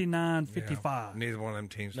 59-55. Yeah, neither one of them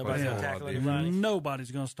teams. Nobody's going to tackle anybody?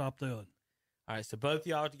 Nobody's going to stop the other. All right, so both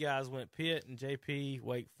y'all guys went Pitt and JP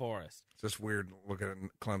Wake Forest. It's just weird looking at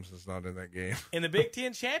Clemson's not in that game. In the Big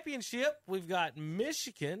Ten Championship, we've got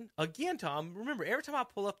Michigan. Again, Tom, remember, every time I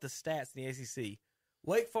pull up the stats in the ACC,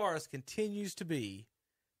 Wake Forest continues to be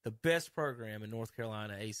the best program in North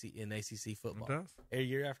Carolina in ACC football. It does.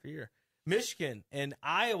 Year after year. Michigan and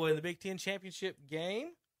Iowa in the Big Ten Championship game.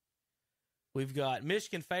 We've got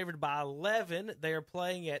Michigan favored by 11. They are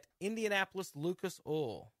playing at Indianapolis Lucas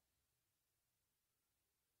Oil.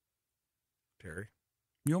 Terry.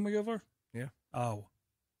 You want me to go first? Yeah. Oh.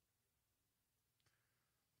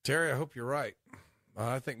 Terry, I hope you're right.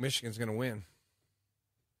 I think Michigan's going to win.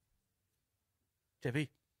 JP.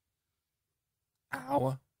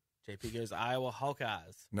 Iowa. JP goes Iowa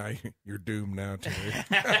Hawkeyes. Now you're doomed now, Terry.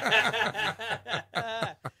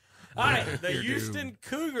 All right, the You're Houston doomed.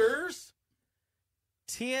 Cougars,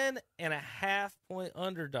 10.5-point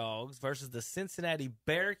underdogs versus the Cincinnati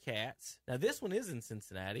Bearcats. Now, this one is in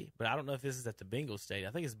Cincinnati, but I don't know if this is at the Bengals Stadium.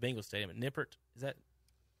 I think it's Bengals Stadium at Nippert. Is that?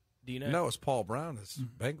 Do you know? No, it's Paul Brown. It's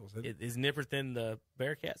Bengals. Isn't it? Is Nippert in the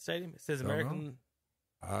Bearcat Stadium? It says Don't know. American.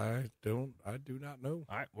 I do not know.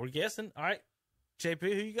 All right, we're guessing. All right, JP,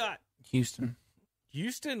 who you got? Houston.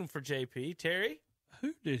 Houston for JP. Terry?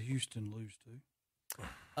 Who did Houston lose to?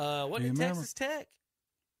 What Do you did remember? Texas Tech?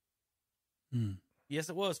 Hmm. Yes,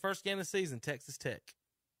 it was. First game of the season, Texas Tech.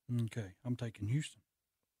 Okay, I'm taking Houston.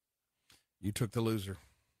 You took the loser,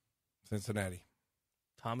 Cincinnati.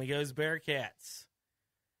 Tommy goes Bearcats.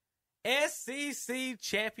 SEC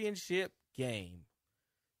Championship game.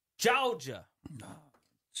 Georgia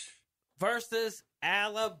versus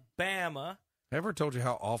Alabama. Ever told you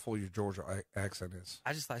how awful your Georgia accent is?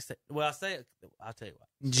 I just like to say, well, I'll tell you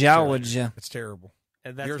what. Georgia. It's terrible.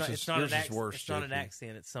 And that's yours not, is, it's not yours an is accent. worse. It's not an JP.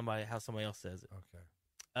 accent. It's how somebody else says it.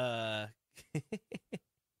 Okay.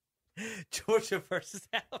 Georgia versus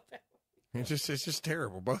Alabama. It's just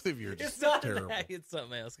terrible. Both of you are just It's not terrible. It's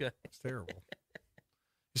something else. Go ahead. It's terrible.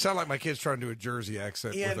 You sound like my kid's trying to do a Jersey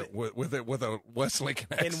accent with a West Lincoln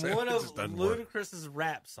accent. In one It of just doesn't work. Ludacris's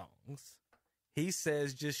rap songs, he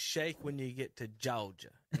says, "Just shake when you get to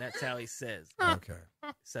Georgia," and that's how he says it. Okay.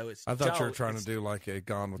 So it's. I thought you were Georgia. trying to do like a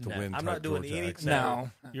Gone with the No, Wind. I'm type not doing Georgia anything.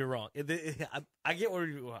 accent. No, you're wrong. I get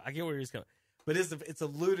where he's coming, but it's a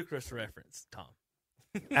ludicrous reference, Tom.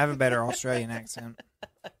 I have a better Australian accent.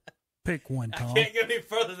 Pick one, I Tom. can't go any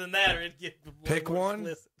further than that, or it'd get Pick more one.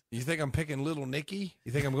 explicit. You think I'm picking Little Nicky?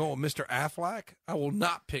 You think I'm going with Mr. Affleck? I will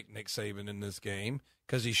not pick Nick Saban in this game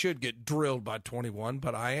because he should get drilled by 21.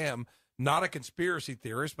 But I am not a conspiracy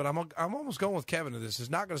theorist. But I'm almost going with Kevin to this. It's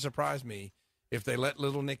not going to surprise me if they let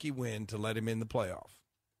Little Nicky win to let him in the playoff.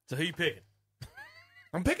 So who you picking?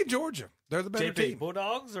 I'm picking Georgia. They're the better JP, team.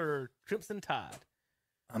 Bulldogs or Crimson Tide?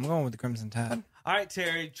 I'm going with the Crimson Tide. All right,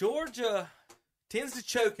 Terry. Georgia tends to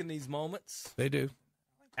choke in these moments. They do.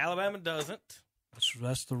 Alabama doesn't.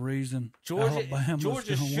 That's the reason Georgia Alabama's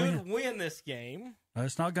should win this game.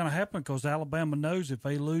 It's not going to happen because Alabama knows if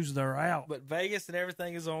they lose, they're out. But Vegas and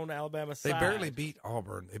everything is on Alabama's side. They barely beat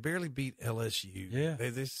Auburn. They barely beat LSU. Yeah.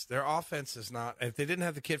 Their offense is not. If they didn't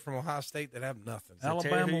have the kid from Ohio State, they'd have nothing. So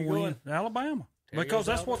Alabama win. Alabama. Because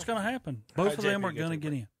that's what's going to happen. Both of them are going to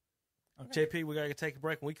get in. JP, we got to take a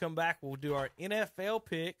break. When we come back, we'll do our NFL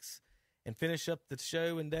picks and finish up the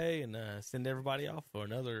show and day and send everybody off for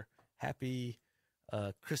another happy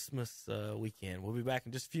Christmas weekend. We'll be back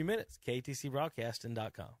in just a few minutes.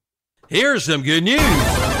 KTCBroadcasting.com. Here's some good news.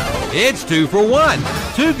 It's 2 for 1.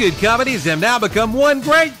 Two good companies have now become one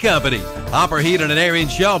great company. Hopper Heating and Air in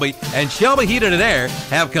Shelby and Shelby Heating and Air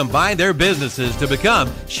have combined their businesses to become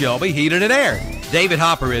Shelby Heating and Air. David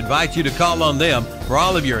Hopper invites you to call on them for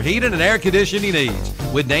all of your heating and air conditioning needs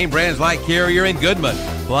with name brands like Carrier and Goodman,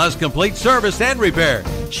 plus complete service and repair.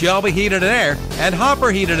 Shelby Heating and Air and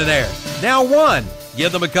Hopper Heating and Air. Now one.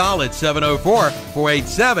 Give them a call at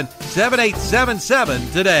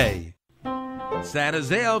 704-487-7877 today.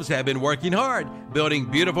 Santa's elves have been working hard, building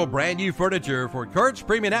beautiful brand new furniture for Kurt's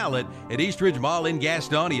Premium Outlet at Eastridge Mall in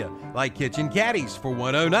Gastonia, like kitchen caddies for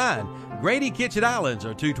 $109, Grady kitchen islands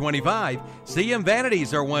are $225, CM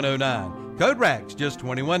vanities are $109, coat racks just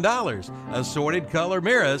 $21, assorted color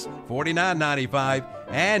mirrors $49.95,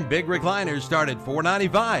 and big recliners start at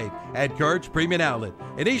 $4.95 at Kurt's Premium Outlet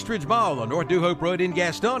at Eastridge Mall on North New Hope Road in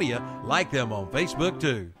Gastonia. Like them on Facebook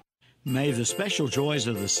too. May the special joys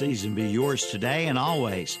of the season be yours today and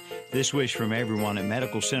always. This wish from everyone at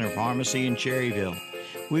Medical Center Pharmacy in Cherryville.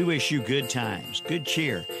 We wish you good times, good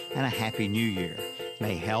cheer, and a happy new year.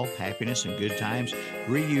 May health, happiness, and good times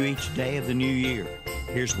greet you each day of the new year.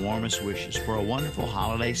 Here's warmest wishes for a wonderful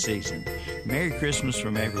holiday season. Merry Christmas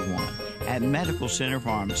from everyone at Medical Center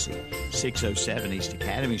Pharmacy, 607 East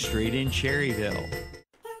Academy Street in Cherryville.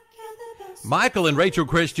 Michael and Rachel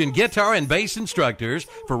Christian, guitar and bass instructors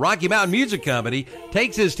for Rocky Mountain Music Company,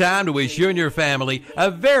 takes his time to wish you and your family a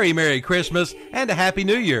very Merry Christmas and a Happy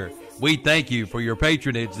New Year. We thank you for your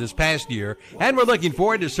patronage this past year, and we're looking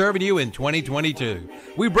forward to serving you in 2022.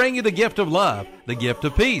 We bring you the gift of love, the gift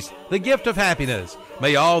of peace, the gift of happiness.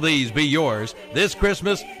 May all these be yours this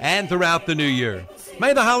Christmas and throughout the new year.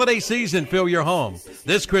 May the holiday season fill your home.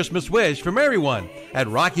 This Christmas wish from everyone at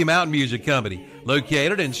Rocky Mountain Music Company,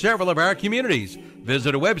 located in several of our communities.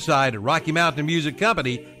 Visit our website at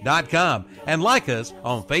RockyMountainMusicCompany.com and like us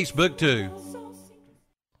on Facebook too.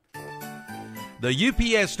 The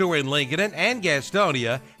UPS store in Lincoln and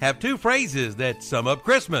Gastonia have two phrases that sum up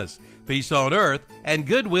Christmas: peace on earth and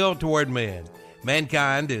goodwill toward men.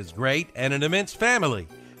 Mankind is great and an immense family.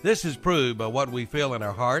 This is proved by what we feel in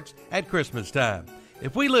our hearts at Christmas time.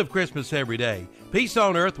 If we live Christmas every day, peace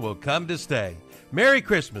on earth will come to stay. Merry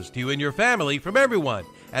Christmas to you and your family from everyone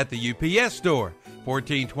at the UPS store,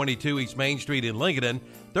 1422 East Main Street in Lincoln,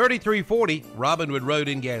 3340 Robinwood Road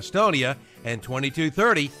in Gastonia, and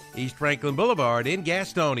 2230 East Franklin Boulevard in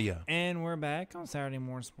Gastonia. And we're back on Saturday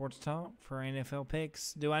Morning Sports Talk for NFL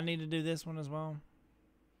picks. Do I need to do this one as well?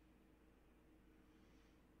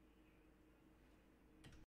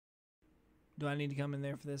 Do I need to come in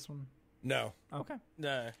there for this one? No. Okay.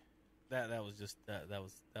 No. That was just that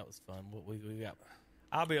was fun. What we got.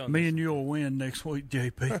 I'll be on. Me and you'll win next week,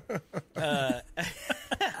 JP.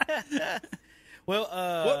 Well,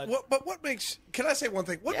 what makes? Can I say one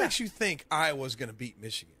thing? What makes you think Iowa's going to beat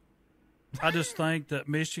Michigan? I just think that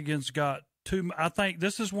Michigan's got too. I think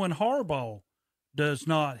this is when Harbaugh does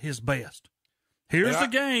not his best. Here's the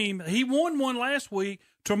game. He won one last week.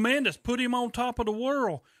 Tremendous. Put him on top of the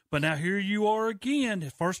world. But now here you are again. The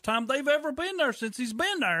first time they've ever been there since he's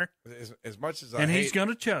been there. As much as he's going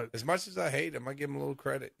to choke. As much as I hate him, I give him a little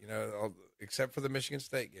credit. You know, except for the Michigan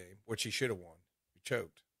State game, which he should have won. He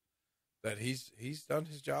choked. That he's done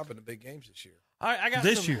his job in the big games this year. I got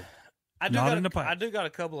this year. I do got a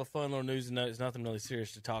couple of fun little news and notes. Nothing really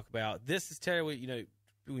serious to talk about. This is Terry. When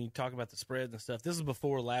you talk about the spreads and stuff, this is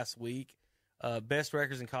before last week. Best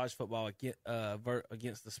records in college football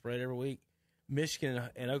against the spread every week. Michigan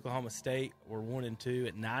and Oklahoma State were 1-2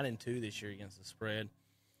 at 9-2 this year against the spread.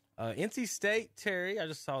 NC State, Terry, I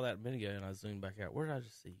just saw that a minute ago and I zoomed back out. Where did I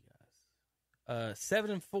just see you guys?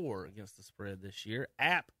 7-4 against the spread this year.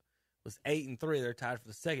 App was 8-3. They're tied for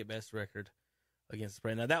the second best record against the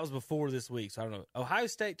spread. Now that was before this week, so I don't know. Ohio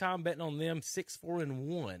State, Tom, betting on them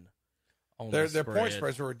 6-4-1. Their point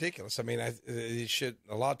spreads were ridiculous. I mean, a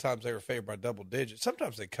lot of times they were favored by double digits.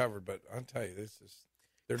 Sometimes they covered, but I'll tell you,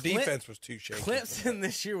 Their defense was too shaky. Clemson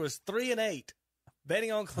this year was 3-8.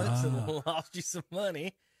 Betting on Clemson lost you some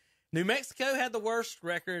money. New Mexico had the worst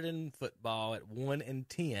record in football at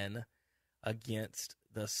 1-10 against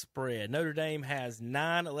the spread. Notre Dame has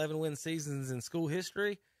 9 11-win seasons in school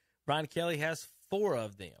history. Brian Kelly has 4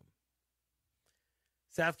 of them.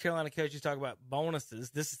 South Carolina coaches talk about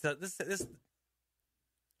bonuses. This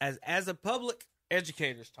as a public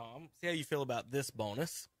educators, Tom, see how you feel about this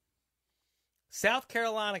bonus. South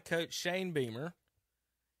Carolina coach Shane Beamer,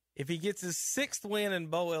 if he gets his 6th win in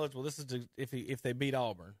bowl eligible, this is if they beat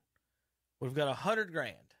Auburn, we've got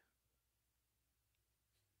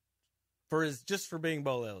 $100,000 for being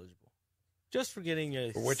bowl eligible, just for getting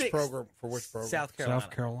a for which 6th. program? For which program? South Carolina.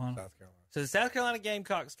 South Carolina. So the South Carolina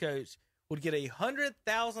Gamecocks coach would get a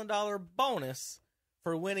 $100,000 bonus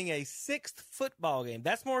for winning a 6th football game.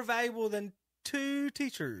 That's more valuable than 2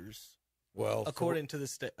 teachers. Well, according to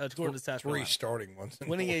South Carolina, 3 starting ones.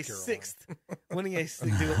 Winning a 6th. Winning a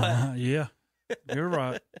 6th. Yeah, you're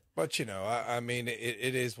right. But I mean,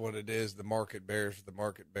 it is what it is. The market bears the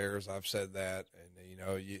market bears. I've said that, and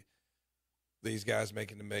these guys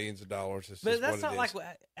making the millions of dollars. But that's not like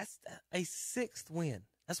that's a 6th win.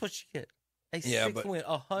 That's what you get. A 6th win,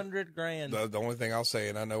 $100,000. The only thing I'll say,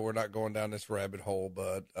 and I know we're not going down this rabbit hole,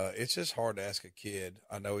 but it's just hard to ask a kid.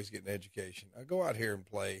 I know he's getting education. Go out here and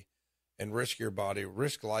play, and risk your body,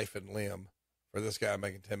 risk life and limb for this guy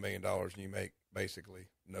making $10 million, and you make basically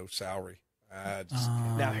no salary.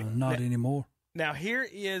 Not anymore. Now here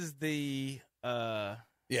is the. Yeah,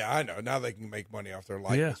 I know. Now they can make money off their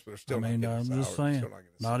likeness, but they're still not getting a salary. I'm just saying,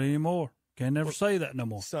 not anymore. Can never say that no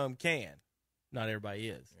more. Some can. Not everybody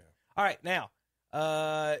is. Yeah. All right, now,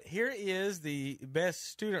 here is the best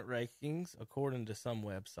student rankings, according to some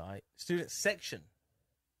website. Student section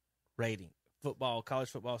rating. College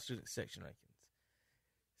football student section rankings.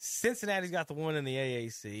 Cincinnati's got the 1 in the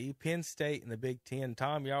AAC. Penn State in the Big Ten.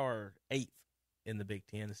 Tom, y'all are 8th in the Big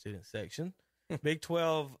Ten, the student section. Big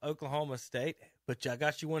 12, Oklahoma State. But I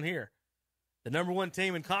got you one here. The number 1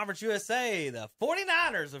 team in Conference USA, the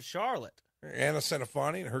 49ers of Charlotte. Anna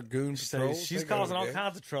Centofanti and her goon patrols. She's causing all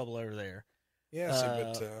kinds of trouble over there. Yeah,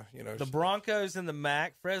 but the Broncos in the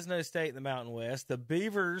MAC, Fresno State in the Mountain West, the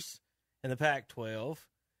Beavers in the Pac-12,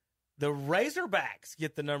 the Razorbacks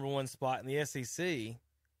get the number 1 spot in the SEC.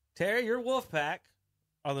 Terry, your Wolfpack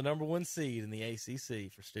are the number 1 seed in the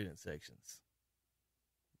ACC for student sections.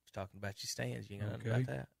 Just talking about your stands, you know nothing about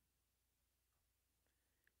that.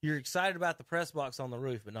 You're excited about the press box on the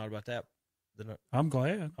roof, but not about that. I'm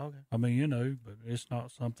glad. Okay. I mean, but it's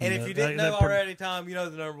not something. And if you didn't know already, Tom, you know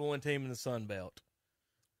the number 1 team in the Sun Belt.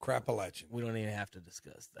 Crap-a-legend. We don't even have to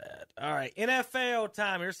discuss that. All right, NFL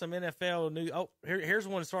time. Here's some NFL news. Oh, here's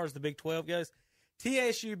one as far as the Big 12 goes.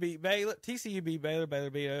 TCU beat Baylor.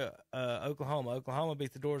 Baylor beat Oklahoma. Oklahoma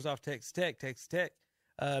beat the doors off Texas Tech. Texas Tech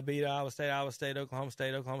beat Iowa State, Oklahoma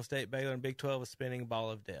State, Baylor, and Big 12 is spinning a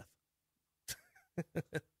ball of death.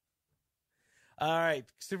 All right,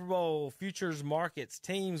 Super Bowl futures markets.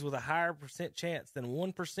 Teams with a higher percent chance than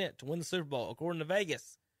 1% to win the Super Bowl, according to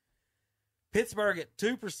Vegas. Pittsburgh at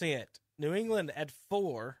 2%. New England at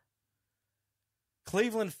 4%.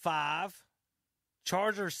 Cleveland 5%.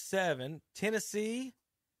 Chargers 7%. Tennessee,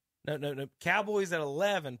 no. Cowboys at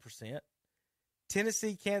 11%.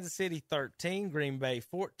 Tennessee, Kansas City 13%. Green Bay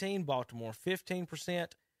 14%. Baltimore 15%.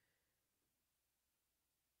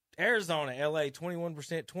 Arizona, LA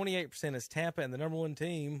 21%, 28% is Tampa, and the number 1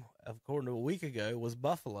 team, according to a week ago, was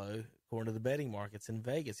Buffalo, according to the betting markets in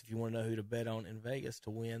Vegas. If you want to know who to bet on in Vegas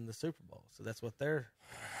to win the Super Bowl, so that's what they're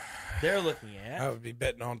looking at. I would be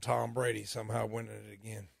betting on Tom Brady somehow winning it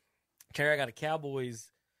again. Terry, I got a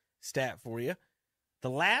Cowboys stat for you.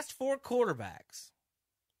 The last 4 quarterbacks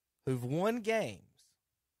who've won games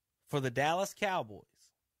for the Dallas Cowboys.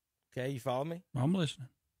 Okay, you follow me? I'm listening.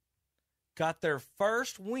 Got their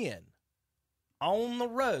first win on the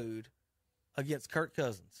road against Kirk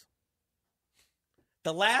Cousins.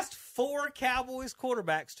 The last 4 Cowboys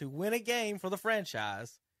quarterbacks to win a game for the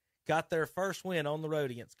franchise got their first win on the road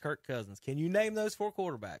against Kirk Cousins. Can you name those 4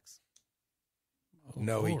 quarterbacks?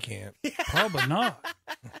 No, he can't. Probably not.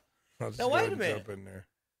 Now, wait a minute. Jump in there.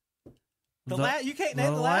 You can't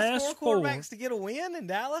name the last 4 quarterbacks to get a win in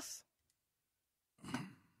Dallas?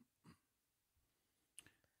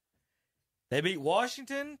 They beat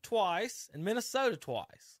Washington twice and Minnesota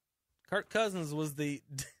twice. Kirk Cousins was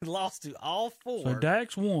lost to all 4. So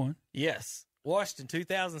Dak's won. Yes. Washington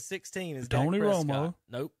 2016 is Tony Dak Prescott. Romo.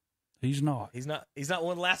 Nope. He's not. He's not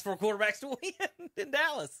one of the last 4 quarterbacks to win in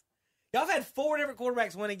Dallas. Y'all have had 4 different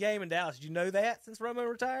quarterbacks win a game in Dallas. Did you know that since Romo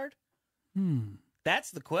retired?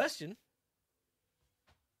 That's the question.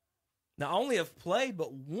 Not only have played,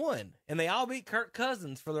 but won. And they all beat Kirk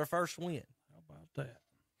Cousins for their first win. How about that?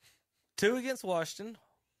 2 against Washington,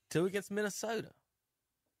 2 against Minnesota.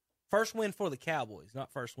 First win for the Cowboys,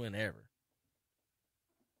 not first win ever.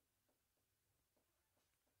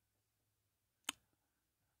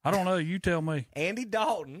 I don't know. You tell me. Andy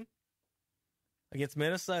Dalton against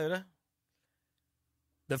Minnesota.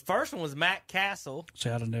 The first one was Matt Castle. See,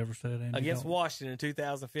 I'd have never said Andy against Dalton. Washington in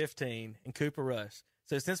 2015 and Cooper Rush.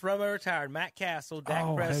 So since Romo retired, Matt Castle,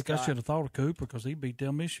 Dak Prescott. Heck, I should have thought of Cooper because he beat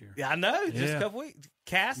them this year. Yeah, I know. Just a couple weeks.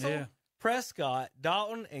 Castle, Yeah. Prescott,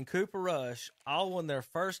 Dalton, and Cooper Rush all won their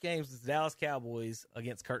first games as the Dallas Cowboys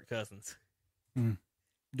against Kirk Cousins. Do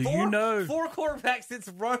you know 4 quarterbacks since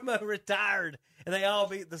Romo retired, and they all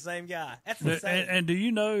beat the same guy? That's insane. And do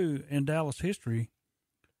you know in Dallas history,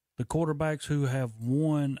 the quarterbacks who have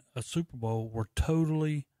won a Super Bowl were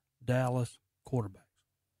totally Dallas quarterbacks?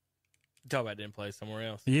 You talk about didn't play somewhere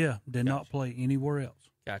else. Yeah, did not play anywhere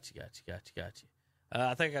else. Gotcha.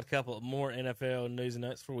 I think I got a couple more NFL news and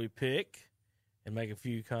notes before we pick and make a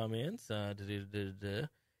few comments.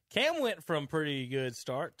 Cam went from pretty good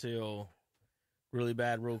start till really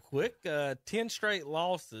bad real quick. 10 straight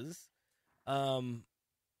losses. I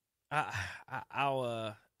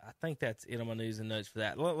think that's it on my news and notes for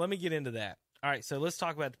that. Let me get into that. All right, so let's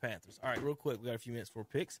talk about the Panthers. All right, real quick, we got a few minutes for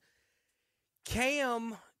picks.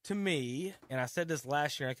 Cam, to me, and I said this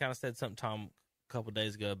last year, I kind of said something, Tom, a couple of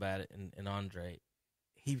days ago about it, and Andre.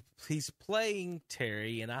 He's playing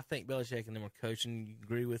Terry, and I think Belichick and them are coaching. You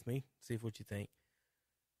agree with me? See what you think.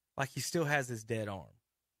 Like he still has his dead arm.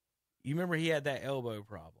 You remember he had that elbow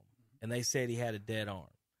problem, and they said he had a dead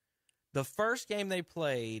arm. The first game they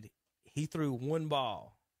played, he threw 1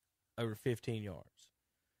 ball over 15 yards.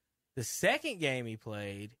 The second game he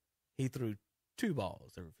played, he threw 2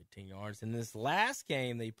 balls over 15 yards. And this last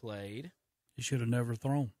game they played, he should have never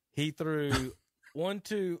thrown. He threw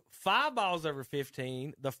 5 balls over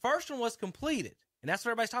 15. The first one was completed. And that's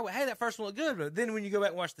what everybody's talking about. Hey, that first one looked good. But then when you go back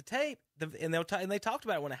and watch the tape, and they talked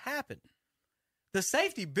about it when it happened, the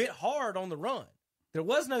safety bit hard on the run. There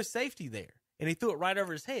was no safety there. And he threw it right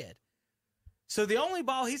over his head. So the only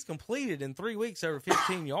ball he's completed in 3 weeks over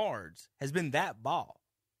 15 yards has been that ball.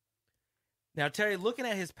 Now, Terry, looking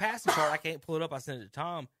at his passing chart, I can't pull it up. I sent it to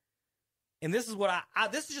Tom. And this is what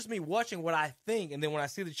this is just me watching what I think. And then when I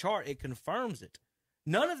see the chart, it confirms it.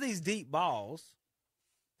 None of these deep balls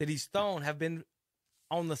that he's thrown have been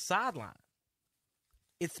on the sideline.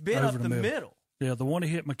 It's been Over up the middle. Yeah, the one he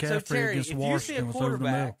hit McCaffrey So, Terry, against if Washington you see was a over the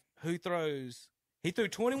middle. quarterback who he threw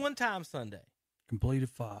 21 times Sunday. Completed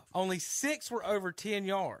 5. Only 6 were over 10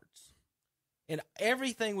 yards. And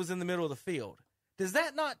everything was in the middle of the field. Does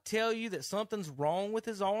that not tell you that something's wrong with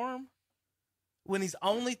his arm? When he's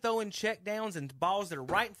only throwing checkdowns and balls that are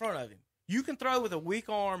right in front of him. You can throw with a weak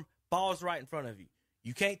arm, balls right in front of you.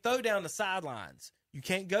 You can't throw down the sidelines. You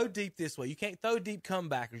can't go deep this way. You can't throw deep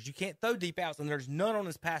comebackers. You can't throw deep outs. And there's none on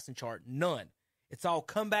his passing chart. None. It's all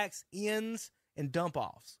comebacks, ends, and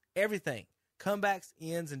dump-offs. Everything. Comebacks,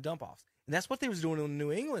 ends, and dump-offs. And that's what they was doing in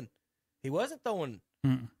New England. He wasn't throwing.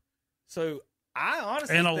 So I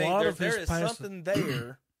honestly And a think lot of there his is passes- something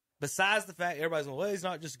there besides the fact everybody's going, well, he's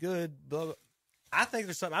not just good. Blah, blah. I think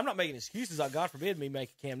there's something. I'm not making excuses. God forbid me make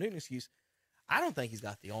a Cam Newton excuse. I don't think he's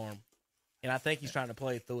got the arm. And I think he's trying to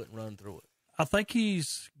play through it and run through it. I think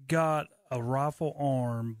he's got a rifle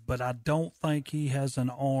arm, but I don't think he has an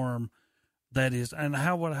arm that is. And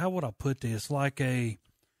how would I put this? Like a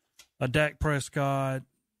Dak Prescott,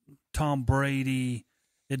 Tom Brady.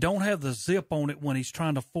 It don't have the zip on it when he's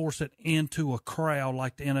trying to force it into a crowd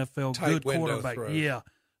like the NFL Tight good window quarterback. throws. Yeah,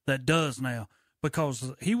 that does now,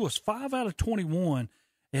 because he was 5 out of 21,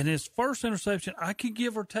 and his first interception I could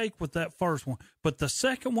give or take with that first one, but the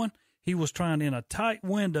second one he was trying in a tight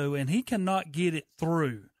window, and he cannot get it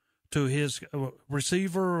through to his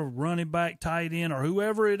receiver, running back, tight end, or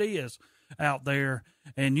whoever it is out there.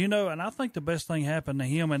 And, and I think the best thing happened to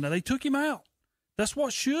him, and they took him out. That's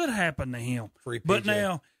what should happen to him. But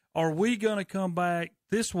now, are we going to come back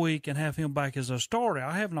this week and have him back as a starter?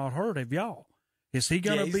 I have not heard of y'all. Is he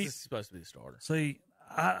going to be? He's supposed to be the starter. See,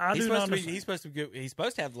 I he's do not. He's supposed to be. He's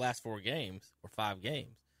supposed to have the last 4 games or 5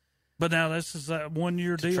 games. But now this is a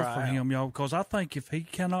 1-year deal try for out. him, y'all. Because I think if he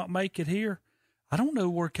cannot make it here, I don't know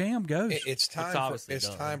where Cam goes. It's time. obviously It's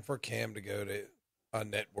done. time for Cam to go to a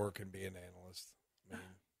network and be an analyst. I mean,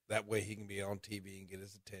 that way he can be on TV and get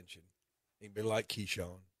his attention. He can be like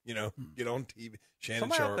Keyshawn, get on TV. Shannon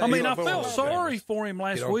Sharp. I mean, I NFL felt Hall of sorry Famers. for him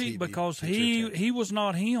last Get on week TV, because get your attention. he was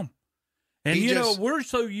not him. And, He just- we're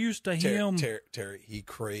so used to him. Terry, he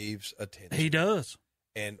craves attention. He does.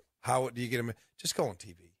 And how do you get him? Just go on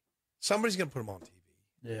TV. Somebody's going to put him on TV.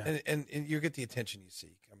 Yeah. And you get the attention you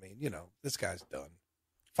seek. I mean, this guy's done.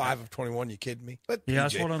 5 of 21. You kidding me? Let PJ,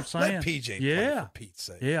 that's what I'm saying. Let PJ play for Pete's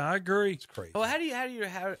sake. Yeah, I agree. It's crazy. Well, how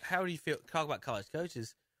do you feel? Talk about college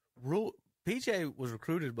coaches. PJ was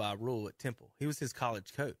recruited by Rule at Temple. He was his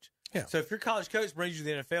college coach. Yeah. So if your college coach brings you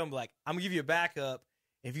to the NFL and be like, I'm gonna give you a backup.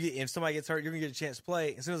 If somebody gets hurt, you're gonna get a chance to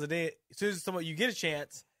play. As soon as you get a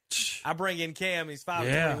chance, I bring in Cam. He's 5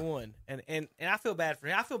 of 21, and I feel bad for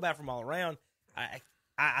him. I feel bad for him all around.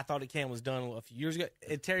 I thought that Cam was done a few years ago.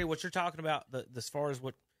 And Terry, what you're talking about, as far as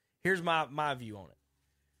here's my view on it.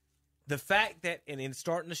 The fact that, and in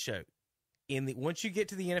starting the show, once you get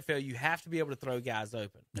to the NFL, you have to be able to throw guys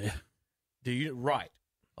open. Yeah. Right.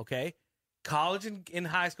 Okay. College and in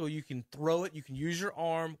high school, you can throw it. You can use your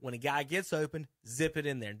arm. When a guy gets open, zip it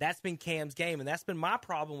in there. That's been Cam's game, and that's been my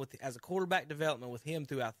problem as a quarterback development with him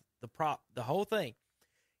throughout the whole thing.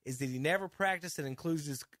 Is that he never practiced and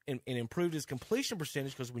improved his completion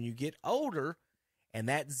percentage, because when you get older and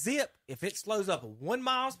that zip, if it slows up 1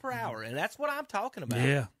 mile per hour, and that's what I'm talking about.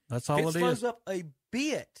 Yeah, that's all it is. If it slows up a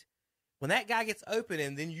bit, when that guy gets open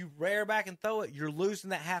and then you rear back and throw it, you're losing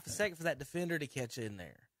that half a second for that defender to catch in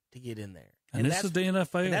there, to get in there. And this is the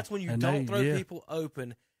NFL. And that's when you don't throw people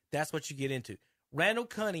open. That's what you get into. Randall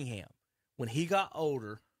Cunningham, when he got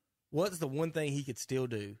older, what's the one thing he could still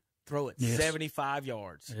do? Throw it 75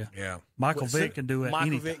 yards. Yeah. Michael Vick can do it.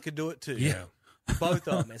 Michael Vick could do it too. Yeah. Both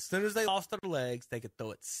of them. As soon as they lost their legs, they could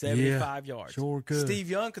throw it 75 yards. Sure could. Steve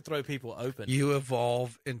Young could throw people open. You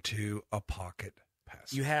evolve into a pocket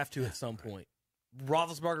passer. You have to at some point.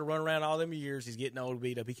 Roethlisberger run around all them years. He's getting old,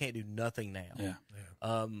 beat up. He can't do nothing now.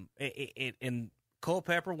 Yeah. And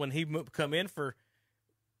Culpepper, when he come in for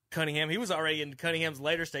Cunningham, he was already in Cunningham's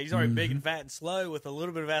later stage. He's already big and fat and slow with a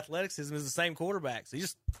little bit of athleticism as the same quarterback. So he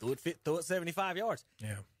just throw it 75 yards.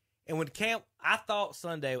 Yeah. And when Cam, I thought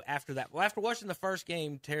Sunday after that, after watching the first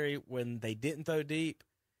game, Terry, when they didn't throw deep,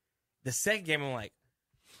 the second game, I'm like,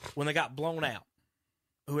 when they got blown out,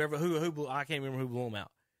 who I can't remember who blew them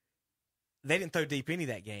out. They didn't throw deep any of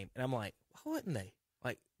that game. And I'm like, why wouldn't they?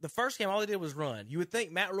 Like, the first game, all they did was run. You would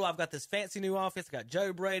think, Matt Rule, I've got this fancy new offense. I got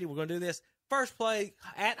Joe Brady. We're going to do this. First play,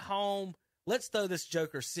 at home, let's throw this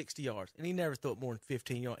joker 60 yards. And he never threw it more than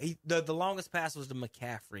 15 yards. The longest pass was to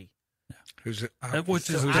McCaffrey. Who's which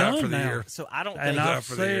is out done for the now. year. So I don't And think I've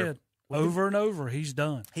said over and over, he's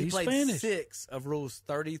done. He's played finished. 6 of Rule's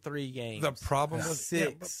 33 games. The problem with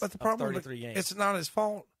 6 but the problem of with 33 games. it's not his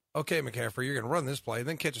fault. Okay, McCaffrey, you're going to run this play,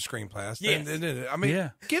 then catch a screen pass. Yes. I mean, Yeah.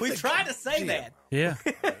 give We the tried to say GM. that. Yeah.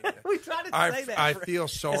 We tried to say that. I for- feel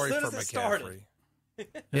as sorry soon for as it started. McCaffrey.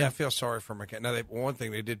 Yeah, I feel sorry for McCaffrey. Now, one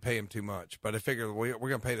thing, they did pay him too much, but I figured we're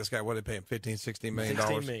going to pay this guy, what did they pay him, $15-16 million?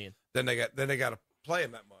 $16 million. Then they got to play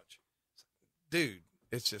him that much. Dude,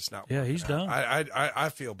 it's just not Yeah, working he's out. done. I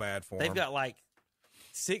feel bad for him. They've got like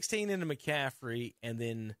 16 into McCaffrey and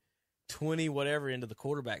then 20 whatever into the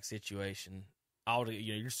quarterback situation.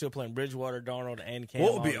 You're still playing Bridgewater, Darnold, and Cam.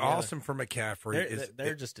 What would be all together. awesome for McCaffrey is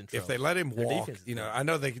they're just in trouble. if they let him Their walk. defense is You know, I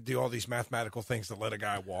know they could do all these mathematical things to let a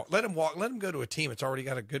guy walk. Let him walk. Let him go to a team that's already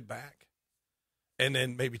got a good back, and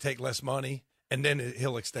then maybe take less money, and then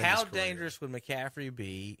he'll extend. How his career. dangerous would McCaffrey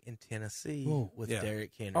be in Tennessee with Yeah.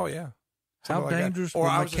 Derrick Henry? Oh yeah. How Something like that. dangerous Or would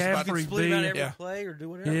I was just about to McCaffrey Split him out be? every Yeah. play or do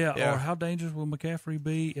whatever. Yeah, or how dangerous would McCaffrey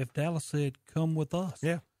be if Dallas said, "Come with us"?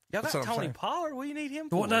 Yeah. Y'all That's got what I'm Tony saying. Pollard. What do you need him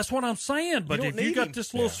for? Well, that's what I'm saying. But don't if you need got him.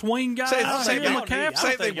 this little swing guy, Same out thing here, y'all need- McCaffrey, I Same don't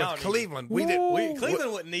thing think y'all with need Cleveland. him. We didn't.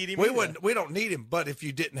 Cleveland wouldn't need him We either. wouldn't. We don't need him. But if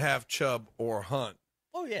you didn't have Chubb or Hunt,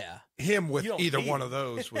 Oh, yeah. him with You don't either need one him. of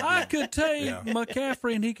those, would I be- could take Yeah.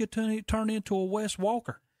 McCaffrey and he could turn into a Wes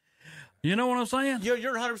Walker. You know what I'm saying? You're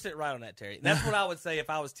 100% right on that, Terry. And that's what I would say if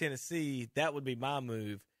I was Tennessee. That would be my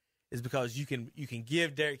move, is because you can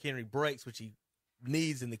give Derrick Henry breaks, which he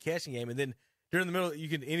needs in the catching game, and then during the middle,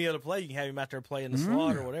 any other play, you can have him out there playing the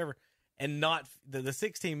slot or whatever, and not the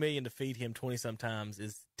 $16 million to feed him 20 sometimes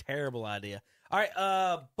is a terrible idea. All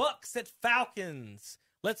right, Bucks at Falcons.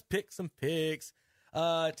 Let's pick some picks.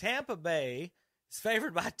 Tampa Bay is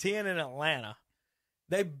favored by 10 in Atlanta.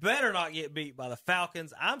 They better not get beat by the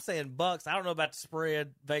Falcons. I'm saying Bucks. I don't know about the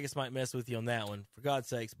spread. Vegas might mess with you on that one. For God's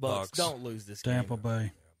sakes, Bucks. Don't lose this Tampa game.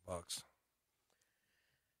 Bay. Bucks.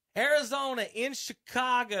 Arizona in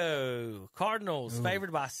Chicago. Cardinals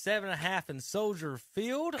favored by 7.5 in Soldier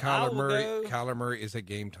Field. Kyler Murray is a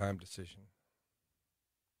game time decision.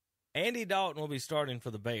 Andy Dalton will be starting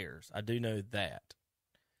for the Bears. I do know that.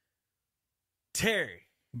 Terry.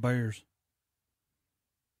 Bears.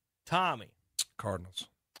 Tommy. Cardinals.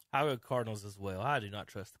 I'll go Cardinals as well. I do not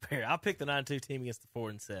trust the Bears. I'll pick the 9-2 team against the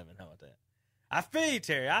 4-7. How about that? I feel you,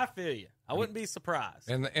 Terry. I feel you. I wouldn't be surprised.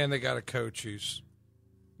 And they got a coach who's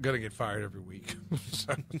going to get fired every week.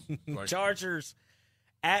 So, like, Chargers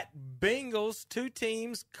at Bengals, two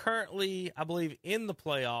teams currently, I believe, in the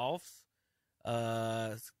playoffs.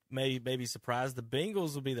 Maybe surprised. The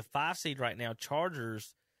Bengals will be the 5 seed right now.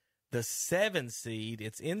 Chargers, the 7 seed.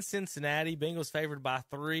 It's in Cincinnati. Bengals favored by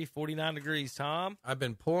 3, 49 degrees. Tom? I'm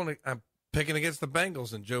picking against the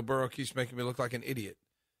Bengals, and Joe Burrow keeps making me look like an idiot.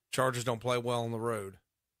 Chargers don't play well on the road.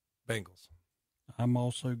 Bengals. I'm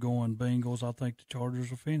also going Bengals. I think the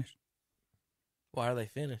Chargers are finished. Why are they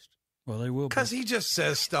finished? Well, they will be. Because he just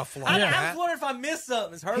says stuff like I that. was wondering if I missed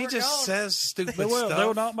something. Is Herbert He just gone? says stupid They will. stuff. They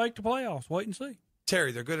will not make the playoffs. Wait and see.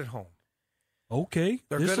 Terry, they're good at home. Okay.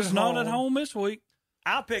 They're this good is at not home. at home this week.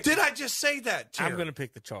 I'll pick. Did I just say that, Terry? I'm going to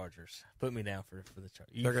pick the Chargers. Put me down for the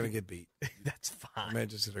Chargers. They're going to get beat. That's fine. Man,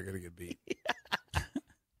 just said they're going to get beat.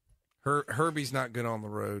 Herbie's not good on the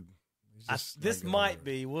road. This might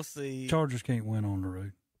be. We'll see. Chargers can't win on the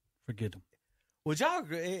road. Forget them. Would y'all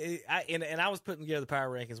agree? And I was putting together the power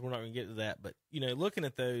rankings. We're not going to get to that, but looking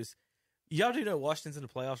at those, y'all do know Washington's in the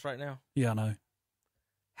playoffs right now. Yeah, I know.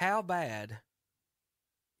 How bad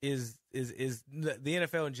is the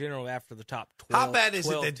NFL in general after the top 12? How bad is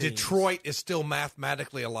it that teams? Detroit is still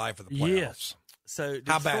mathematically alive for the playoffs? Yes. So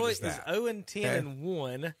How Detroit bad is is that?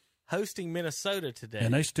 0-10-1, hosting Minnesota today.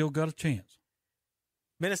 And they still got a chance.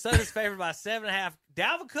 Minnesota's favored by 7.5.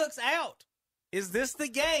 Dalvin Cook's out. Is this the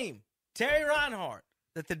game, Terry Reinhardt,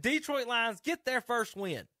 that the Detroit Lions get their first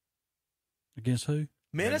win? Against who?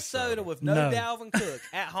 Minnesota with no Dalvin Cook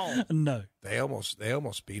at home. No. They almost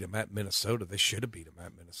beat them at Minnesota. They should have beat them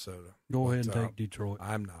at Minnesota. Go ahead and take Detroit.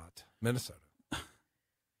 I'm not. Minnesota.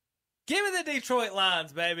 Give me the Detroit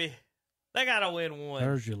Lions, baby. They got to win one.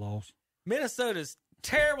 There's your loss. Minnesota's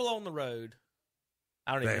terrible on the road.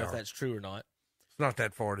 I don't even know if are. that's true or not. It's not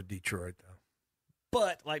that far to Detroit, though.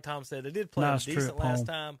 But, like Tom said, they did play Nice decent trip last home.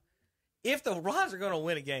 time. If the Lions are going to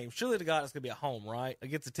win a game, surely to God it's going to be at home, right?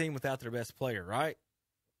 Against a team without their best player, right?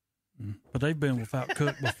 But they've been without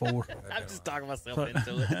Cook before. I'm just talking myself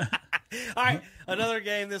into it. All right, another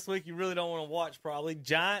game this week you really don't want to watch probably.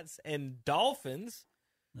 Giants and Dolphins.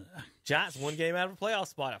 Giants one game out of a playoff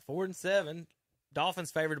spot at 4-7. Dolphins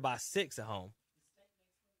favored by 6 at home.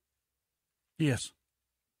 Yes.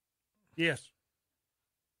 Yes.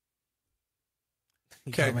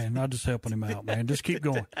 Okay. Man, I'm just helping him out, man. Just keep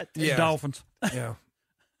going. Yeah. Dolphins. Yeah.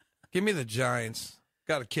 Give me the Giants.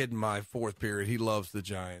 Got a kid in my fourth period. He loves the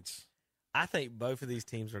Giants. I think both of these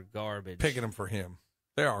teams are garbage. Picking them for him.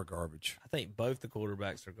 They are garbage. I think both the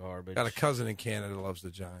quarterbacks are garbage. Got a cousin in Canada that loves the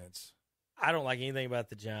Giants. I don't like anything about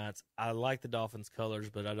the Giants. I like the Dolphins' colors,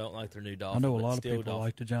 but I don't like their new I Dolphins. know a lot of people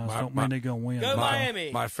like the Giants. Don't mean they're going to win. Go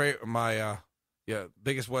Miami. My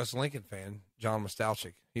biggest West Lincoln fan, John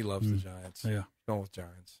Mostalchik. He loves the Giants. Yeah. Going with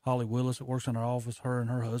Giants. Holly Willis that works in our office, her and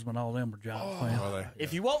her husband, all them are Giants fans.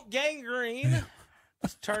 If you want gangrene,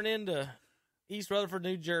 let's turn into East Rutherford,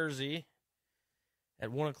 New Jersey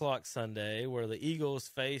at 1 o'clock Sunday, where the Eagles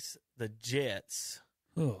face the Jets.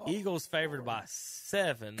 Oh. Eagles favored by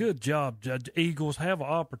 7. Good job, Judge. Eagles have an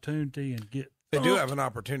opportunity and get. They do have an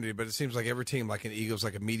opportunity, but it seems like every team, like an Eagles,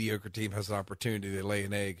 like a mediocre team, has an opportunity. They lay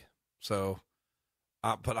an egg. So,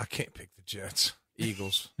 but I can't pick the Jets.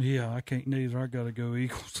 Eagles. Yeah, I can't neither. I got to go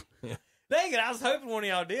Eagles. Yeah. Dang it, I was hoping one of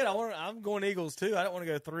y'all did. I'm going Eagles too. I don't want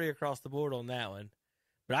to go 3 across the board on that one.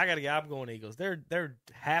 But I'm going Eagles. They're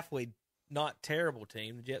halfway not terrible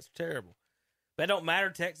team. The Jets are terrible. But it don't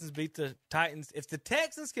matter. Texans beat the Titans. If the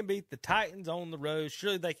Texans can beat the Titans on the road,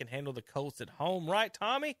 surely they can handle the Colts at home, right,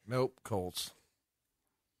 Tommy? Nope, Colts.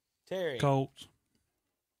 Terry. Colts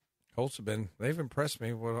they've impressed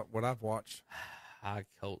me what I've watched. I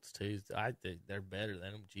Colts too. I think they're better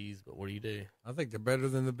than them. Jeez, but what do you do? I think they're better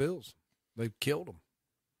than the Bills. They've killed them.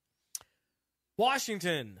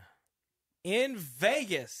 Washington in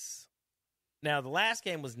Vegas. Now the last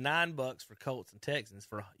game was $9 for Colts and Texans.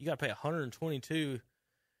 You got to pay $122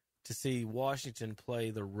 to see Washington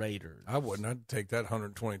play the Raiders. I wouldn't. I'd take that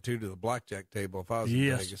 122 to the blackjack table if I was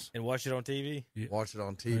in Vegas and watch it on TV. Yeah. Watch it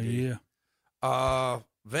on TV. Yeah.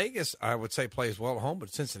 Vegas, I would say plays well at home,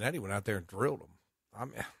 but Cincinnati went out there and drilled them. I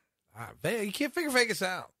mean, you can't figure Vegas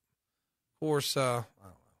out. Of course, I don't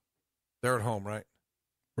know. They're at home, right?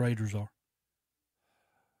 Raiders are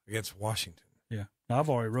against Washington. Yeah, I've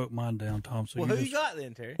already wrote mine down, Tom. So who you got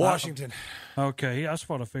then, Terry? Washington. Okay, that's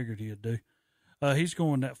what I figured he'd do. He's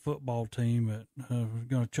going that football team that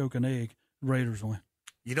going to choke an egg. Raiders win.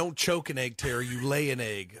 You don't choke an egg, Terry. You lay an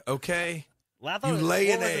egg. Okay. Well, I thought you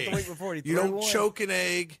lay an egg. The week before he you threw don't one. choke an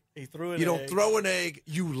egg. He threw an You egg. don't throw an egg.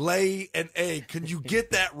 You lay an egg. Can you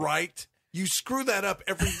get that right? You screw that up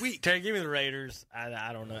every week. Terry, give me the Raiders.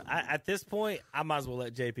 I don't know. At this point, I might as well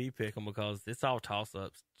let JP pick them because it's all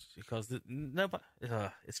toss-ups. Because nobody,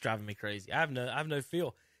 it's driving me crazy. I have no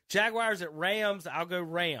feel. Jaguars at Rams. I'll go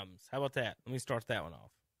Rams. How about that? Let me start that one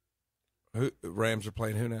off. Rams are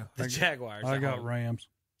playing who now? The Jaguars. I got Rams.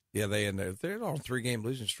 Yeah, they end there. They're on a 3-game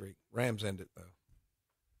losing streak. Rams end it, though.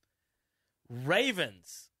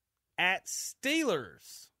 Ravens at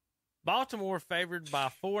Steelers. Baltimore favored by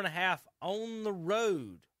 4.5 on the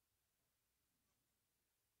road.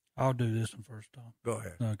 I'll do this one first, Tom. Go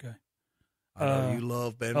ahead. Okay. I know you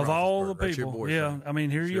love Ben of all the Roethlisberger. That's your people. boyfriend. Yeah, I mean,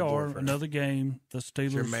 here That's you your are, boyfriend. another game. The Steelers.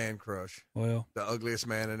 It's your man crush. Well, the ugliest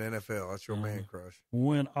man in NFL. That's your man crush.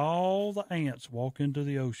 When all the ants walk into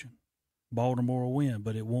the ocean, Baltimore will win,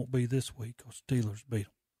 but it won't be this week because Steelers beat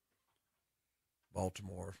them.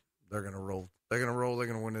 Baltimore, they're going to roll. They're going to roll. They're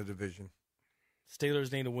going to win the division.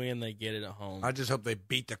 Steelers need to win. They get it at home. I just hope they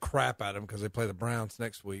beat the crap out of them because they play the Browns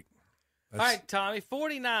next week. All right, Tommy,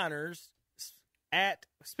 49ers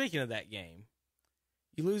speaking of that game,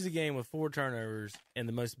 you lose a game with 4 turnovers and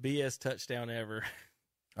the most BS touchdown ever.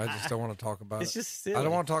 I just don't want to talk about it. It's just silly. I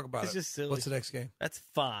don't want to talk about it. It's just silly. What's the next game? That's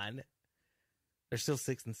fine. They're still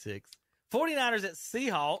 6-6. 49ers at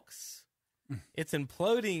Seahawks. It's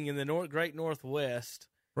imploding in the Great Northwest.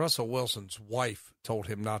 Russell Wilson's wife told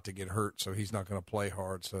him not to get hurt, so he's not going to play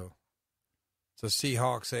hard. So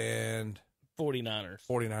Seahawks and 49ers.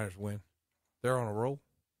 49ers win. They're on a roll.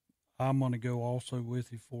 I'm going to go also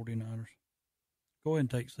with you, 49ers. Go ahead and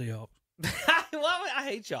take Seahawks. Well, I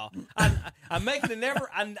hate y'all. I'm making it never.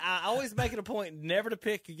 I always make it a point never to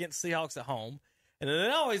pick against Seahawks at home, and then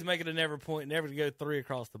I always make it a never point never to go 3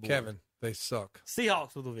 across the board. Kevin, they suck.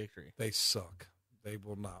 Seahawks with a victory. They suck. They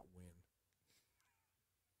will not win.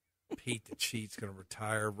 Pete the Cheat's going to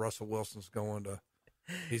retire. Russell Wilson's going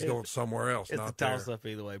somewhere else. It's not a toss-up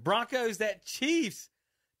either way. Broncos at Chiefs.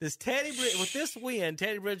 With this win,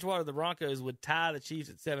 Teddy Bridgewater, the Broncos would tie the Chiefs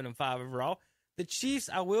at 7-5 overall. The Chiefs,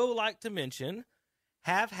 I will like to mention,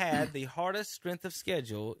 have had the hardest strength of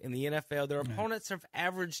schedule in the NFL. Their opponents have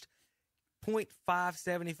averaged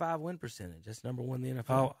 .575 win percentage. That's number 1 in the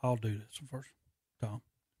NFL. I'll do this first, Tom.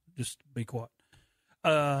 Just be quiet.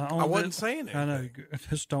 I wasn't saying it. I know.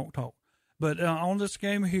 Just don't talk. But on this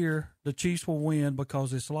game here, the Chiefs will win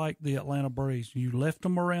because it's like the Atlanta Braves. You left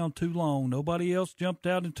them around too long. Nobody else jumped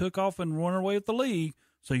out and took off and run away with the league.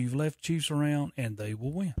 So you've left Chiefs around, and they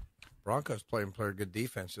will win. Broncos play good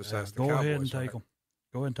defense. Just ask the Go Cowboys. ahead and take them.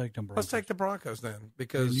 Go ahead and take them. Broncos. Let's take the Broncos then,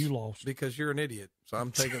 because you lost. Because you're an idiot. So I'm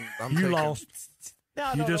taking. Lost.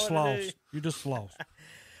 You just lost. You just lost.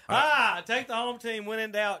 Take the home team. When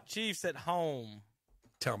in doubt, Chiefs at home.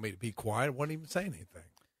 Tell me to be quiet. I wasn't even saying anything.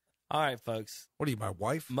 All right, folks. What are you, my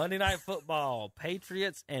wife? Monday Night Football,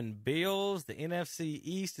 Patriots and Bills. The NFC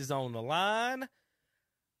East is on the line.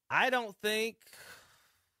 I don't think,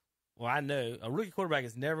 I know a rookie quarterback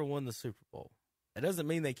has never won the Super Bowl. That doesn't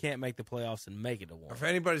mean they can't make the playoffs and make it to one. If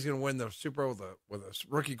anybody's going to win the Super Bowl with a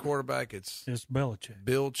rookie quarterback, it's Belichick.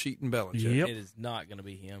 Bill Cheatin' Belichick. Yep. It is not going to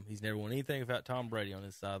be him. He's never won anything without Tom Brady on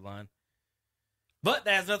his sideline. But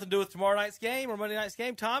that has nothing to do with tomorrow night's game or Monday night's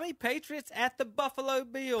game. Tommy, Patriots at the Buffalo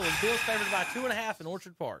Bills. Bills favored by 2.5 in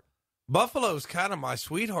Orchard Park. Buffalo's kind of my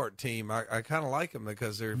sweetheart team. I kind of like them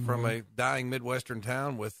because they're from a dying Midwestern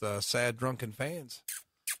town with sad, drunken fans.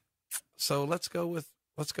 So let's go with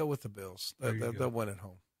the Bills. They'll win at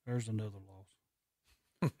home. There's another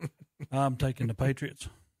loss. I'm taking the Patriots.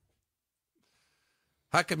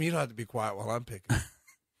 How come you don't have to be quiet while I'm picking?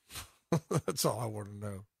 That's all I want to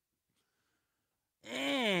know.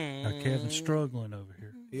 Now Kevin's struggling over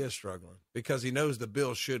here. He is struggling because he knows the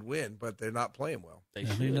Bills should win, but they're not playing well. And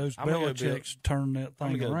he knows Belichick's turned that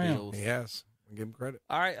thing around. He has. I'll give him credit.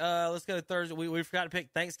 All right, let's go to Thursday. We forgot to pick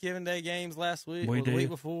Thanksgiving Day games last week. We did. The week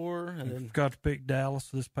before. And then forgot to pick Dallas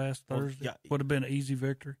this past Thursday. Would have been an easy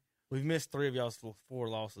victory. We've missed 3 of y'all's 4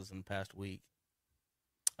 losses in the past week.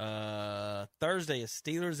 Thursday is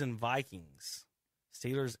Steelers and Vikings.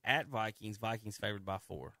 Steelers at Vikings. Vikings favored by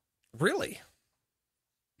 4. Really?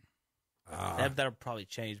 That'll probably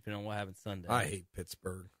change depending on what happens Sunday. I hate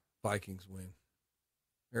Pittsburgh. Vikings win.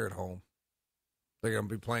 They're at home. They're going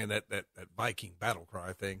to be playing that Viking battle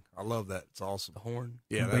cry thing. I love that. It's awesome. The horn.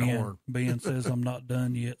 Yeah, that horn. Ben says I'm not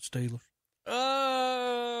done yet, Steelers.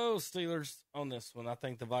 Oh, Steelers on this one. I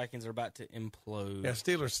think the Vikings are about to implode. Yeah,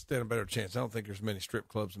 Steelers stand a better chance. I don't think there's many strip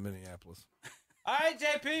clubs in Minneapolis. All right,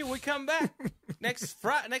 JP, we come back next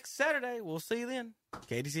Saturday. We'll see you then.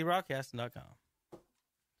 KDCBroadcasting.com.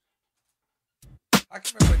 I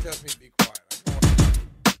can remember it tells me to be quiet.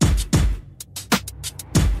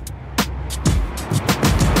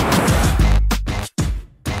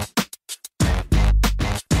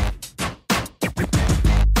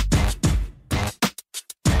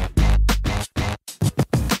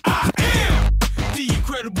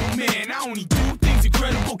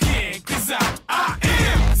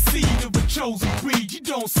 chosen breed. You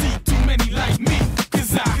don't see too many like me,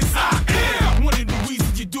 cause I am one of the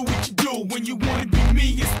reasons you do what you do when you wanna be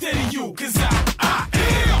me instead of you. Cause I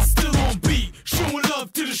am still on beat, showing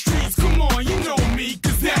love to the streets. Come on, you know me,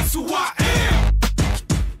 cause that's who I am.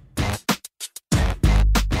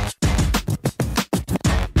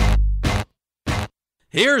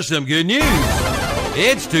 Here's some good news.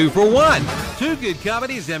 It's 2 for 1. Two good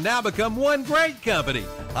companies have now become one great company.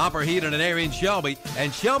 Hopper Heating and Air in Shelby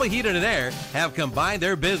and Shelby Heating and Air have combined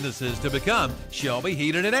their businesses to become Shelby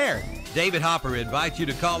Heating and Air. David Hopper invites you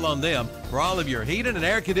to call on them for all of your heating and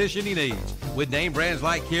air conditioning needs with name brands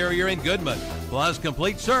like Carrier and Goodman, plus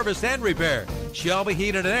complete service and repair. Shelby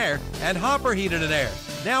Heating and Air and Hopper Heating and Air.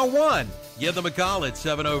 Now one. Give them a call at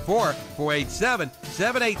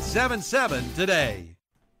 704-487-7877 today.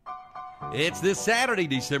 It's this Saturday,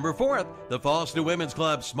 December 4th, the Falston Women's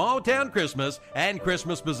Club Small Town Christmas and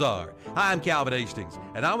Christmas Bazaar. Hi, I'm Calvin Hastings,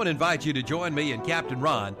 and I want to invite you to join me and Captain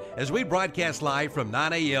Ron as we broadcast live from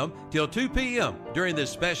 9 a.m. till 2 p.m. during this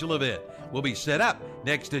special event. We'll be set up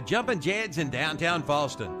next to Jumpin' Jed's in downtown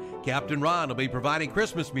Falston. Captain Ron will be providing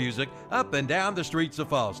Christmas music up and down the streets of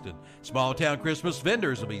Falston. Small town Christmas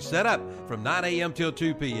vendors will be set up from 9 a.m. till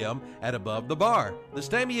 2 p.m. at Above the Bar, the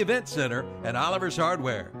Stamey Event Center, and Oliver's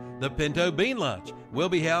Hardware. The Pinto Bean Lunch will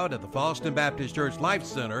be held at the Falston Baptist Church Life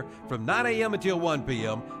Center from 9 a.m. until 1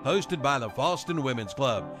 p.m., hosted by the Falston Women's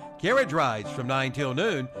Club. Carriage rides from 9 till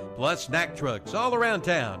noon, plus snack trucks all around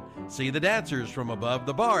town. See the dancers from Above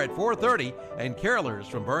the Bar at 4:30 and carolers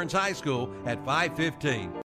from Burns High School at 5:15.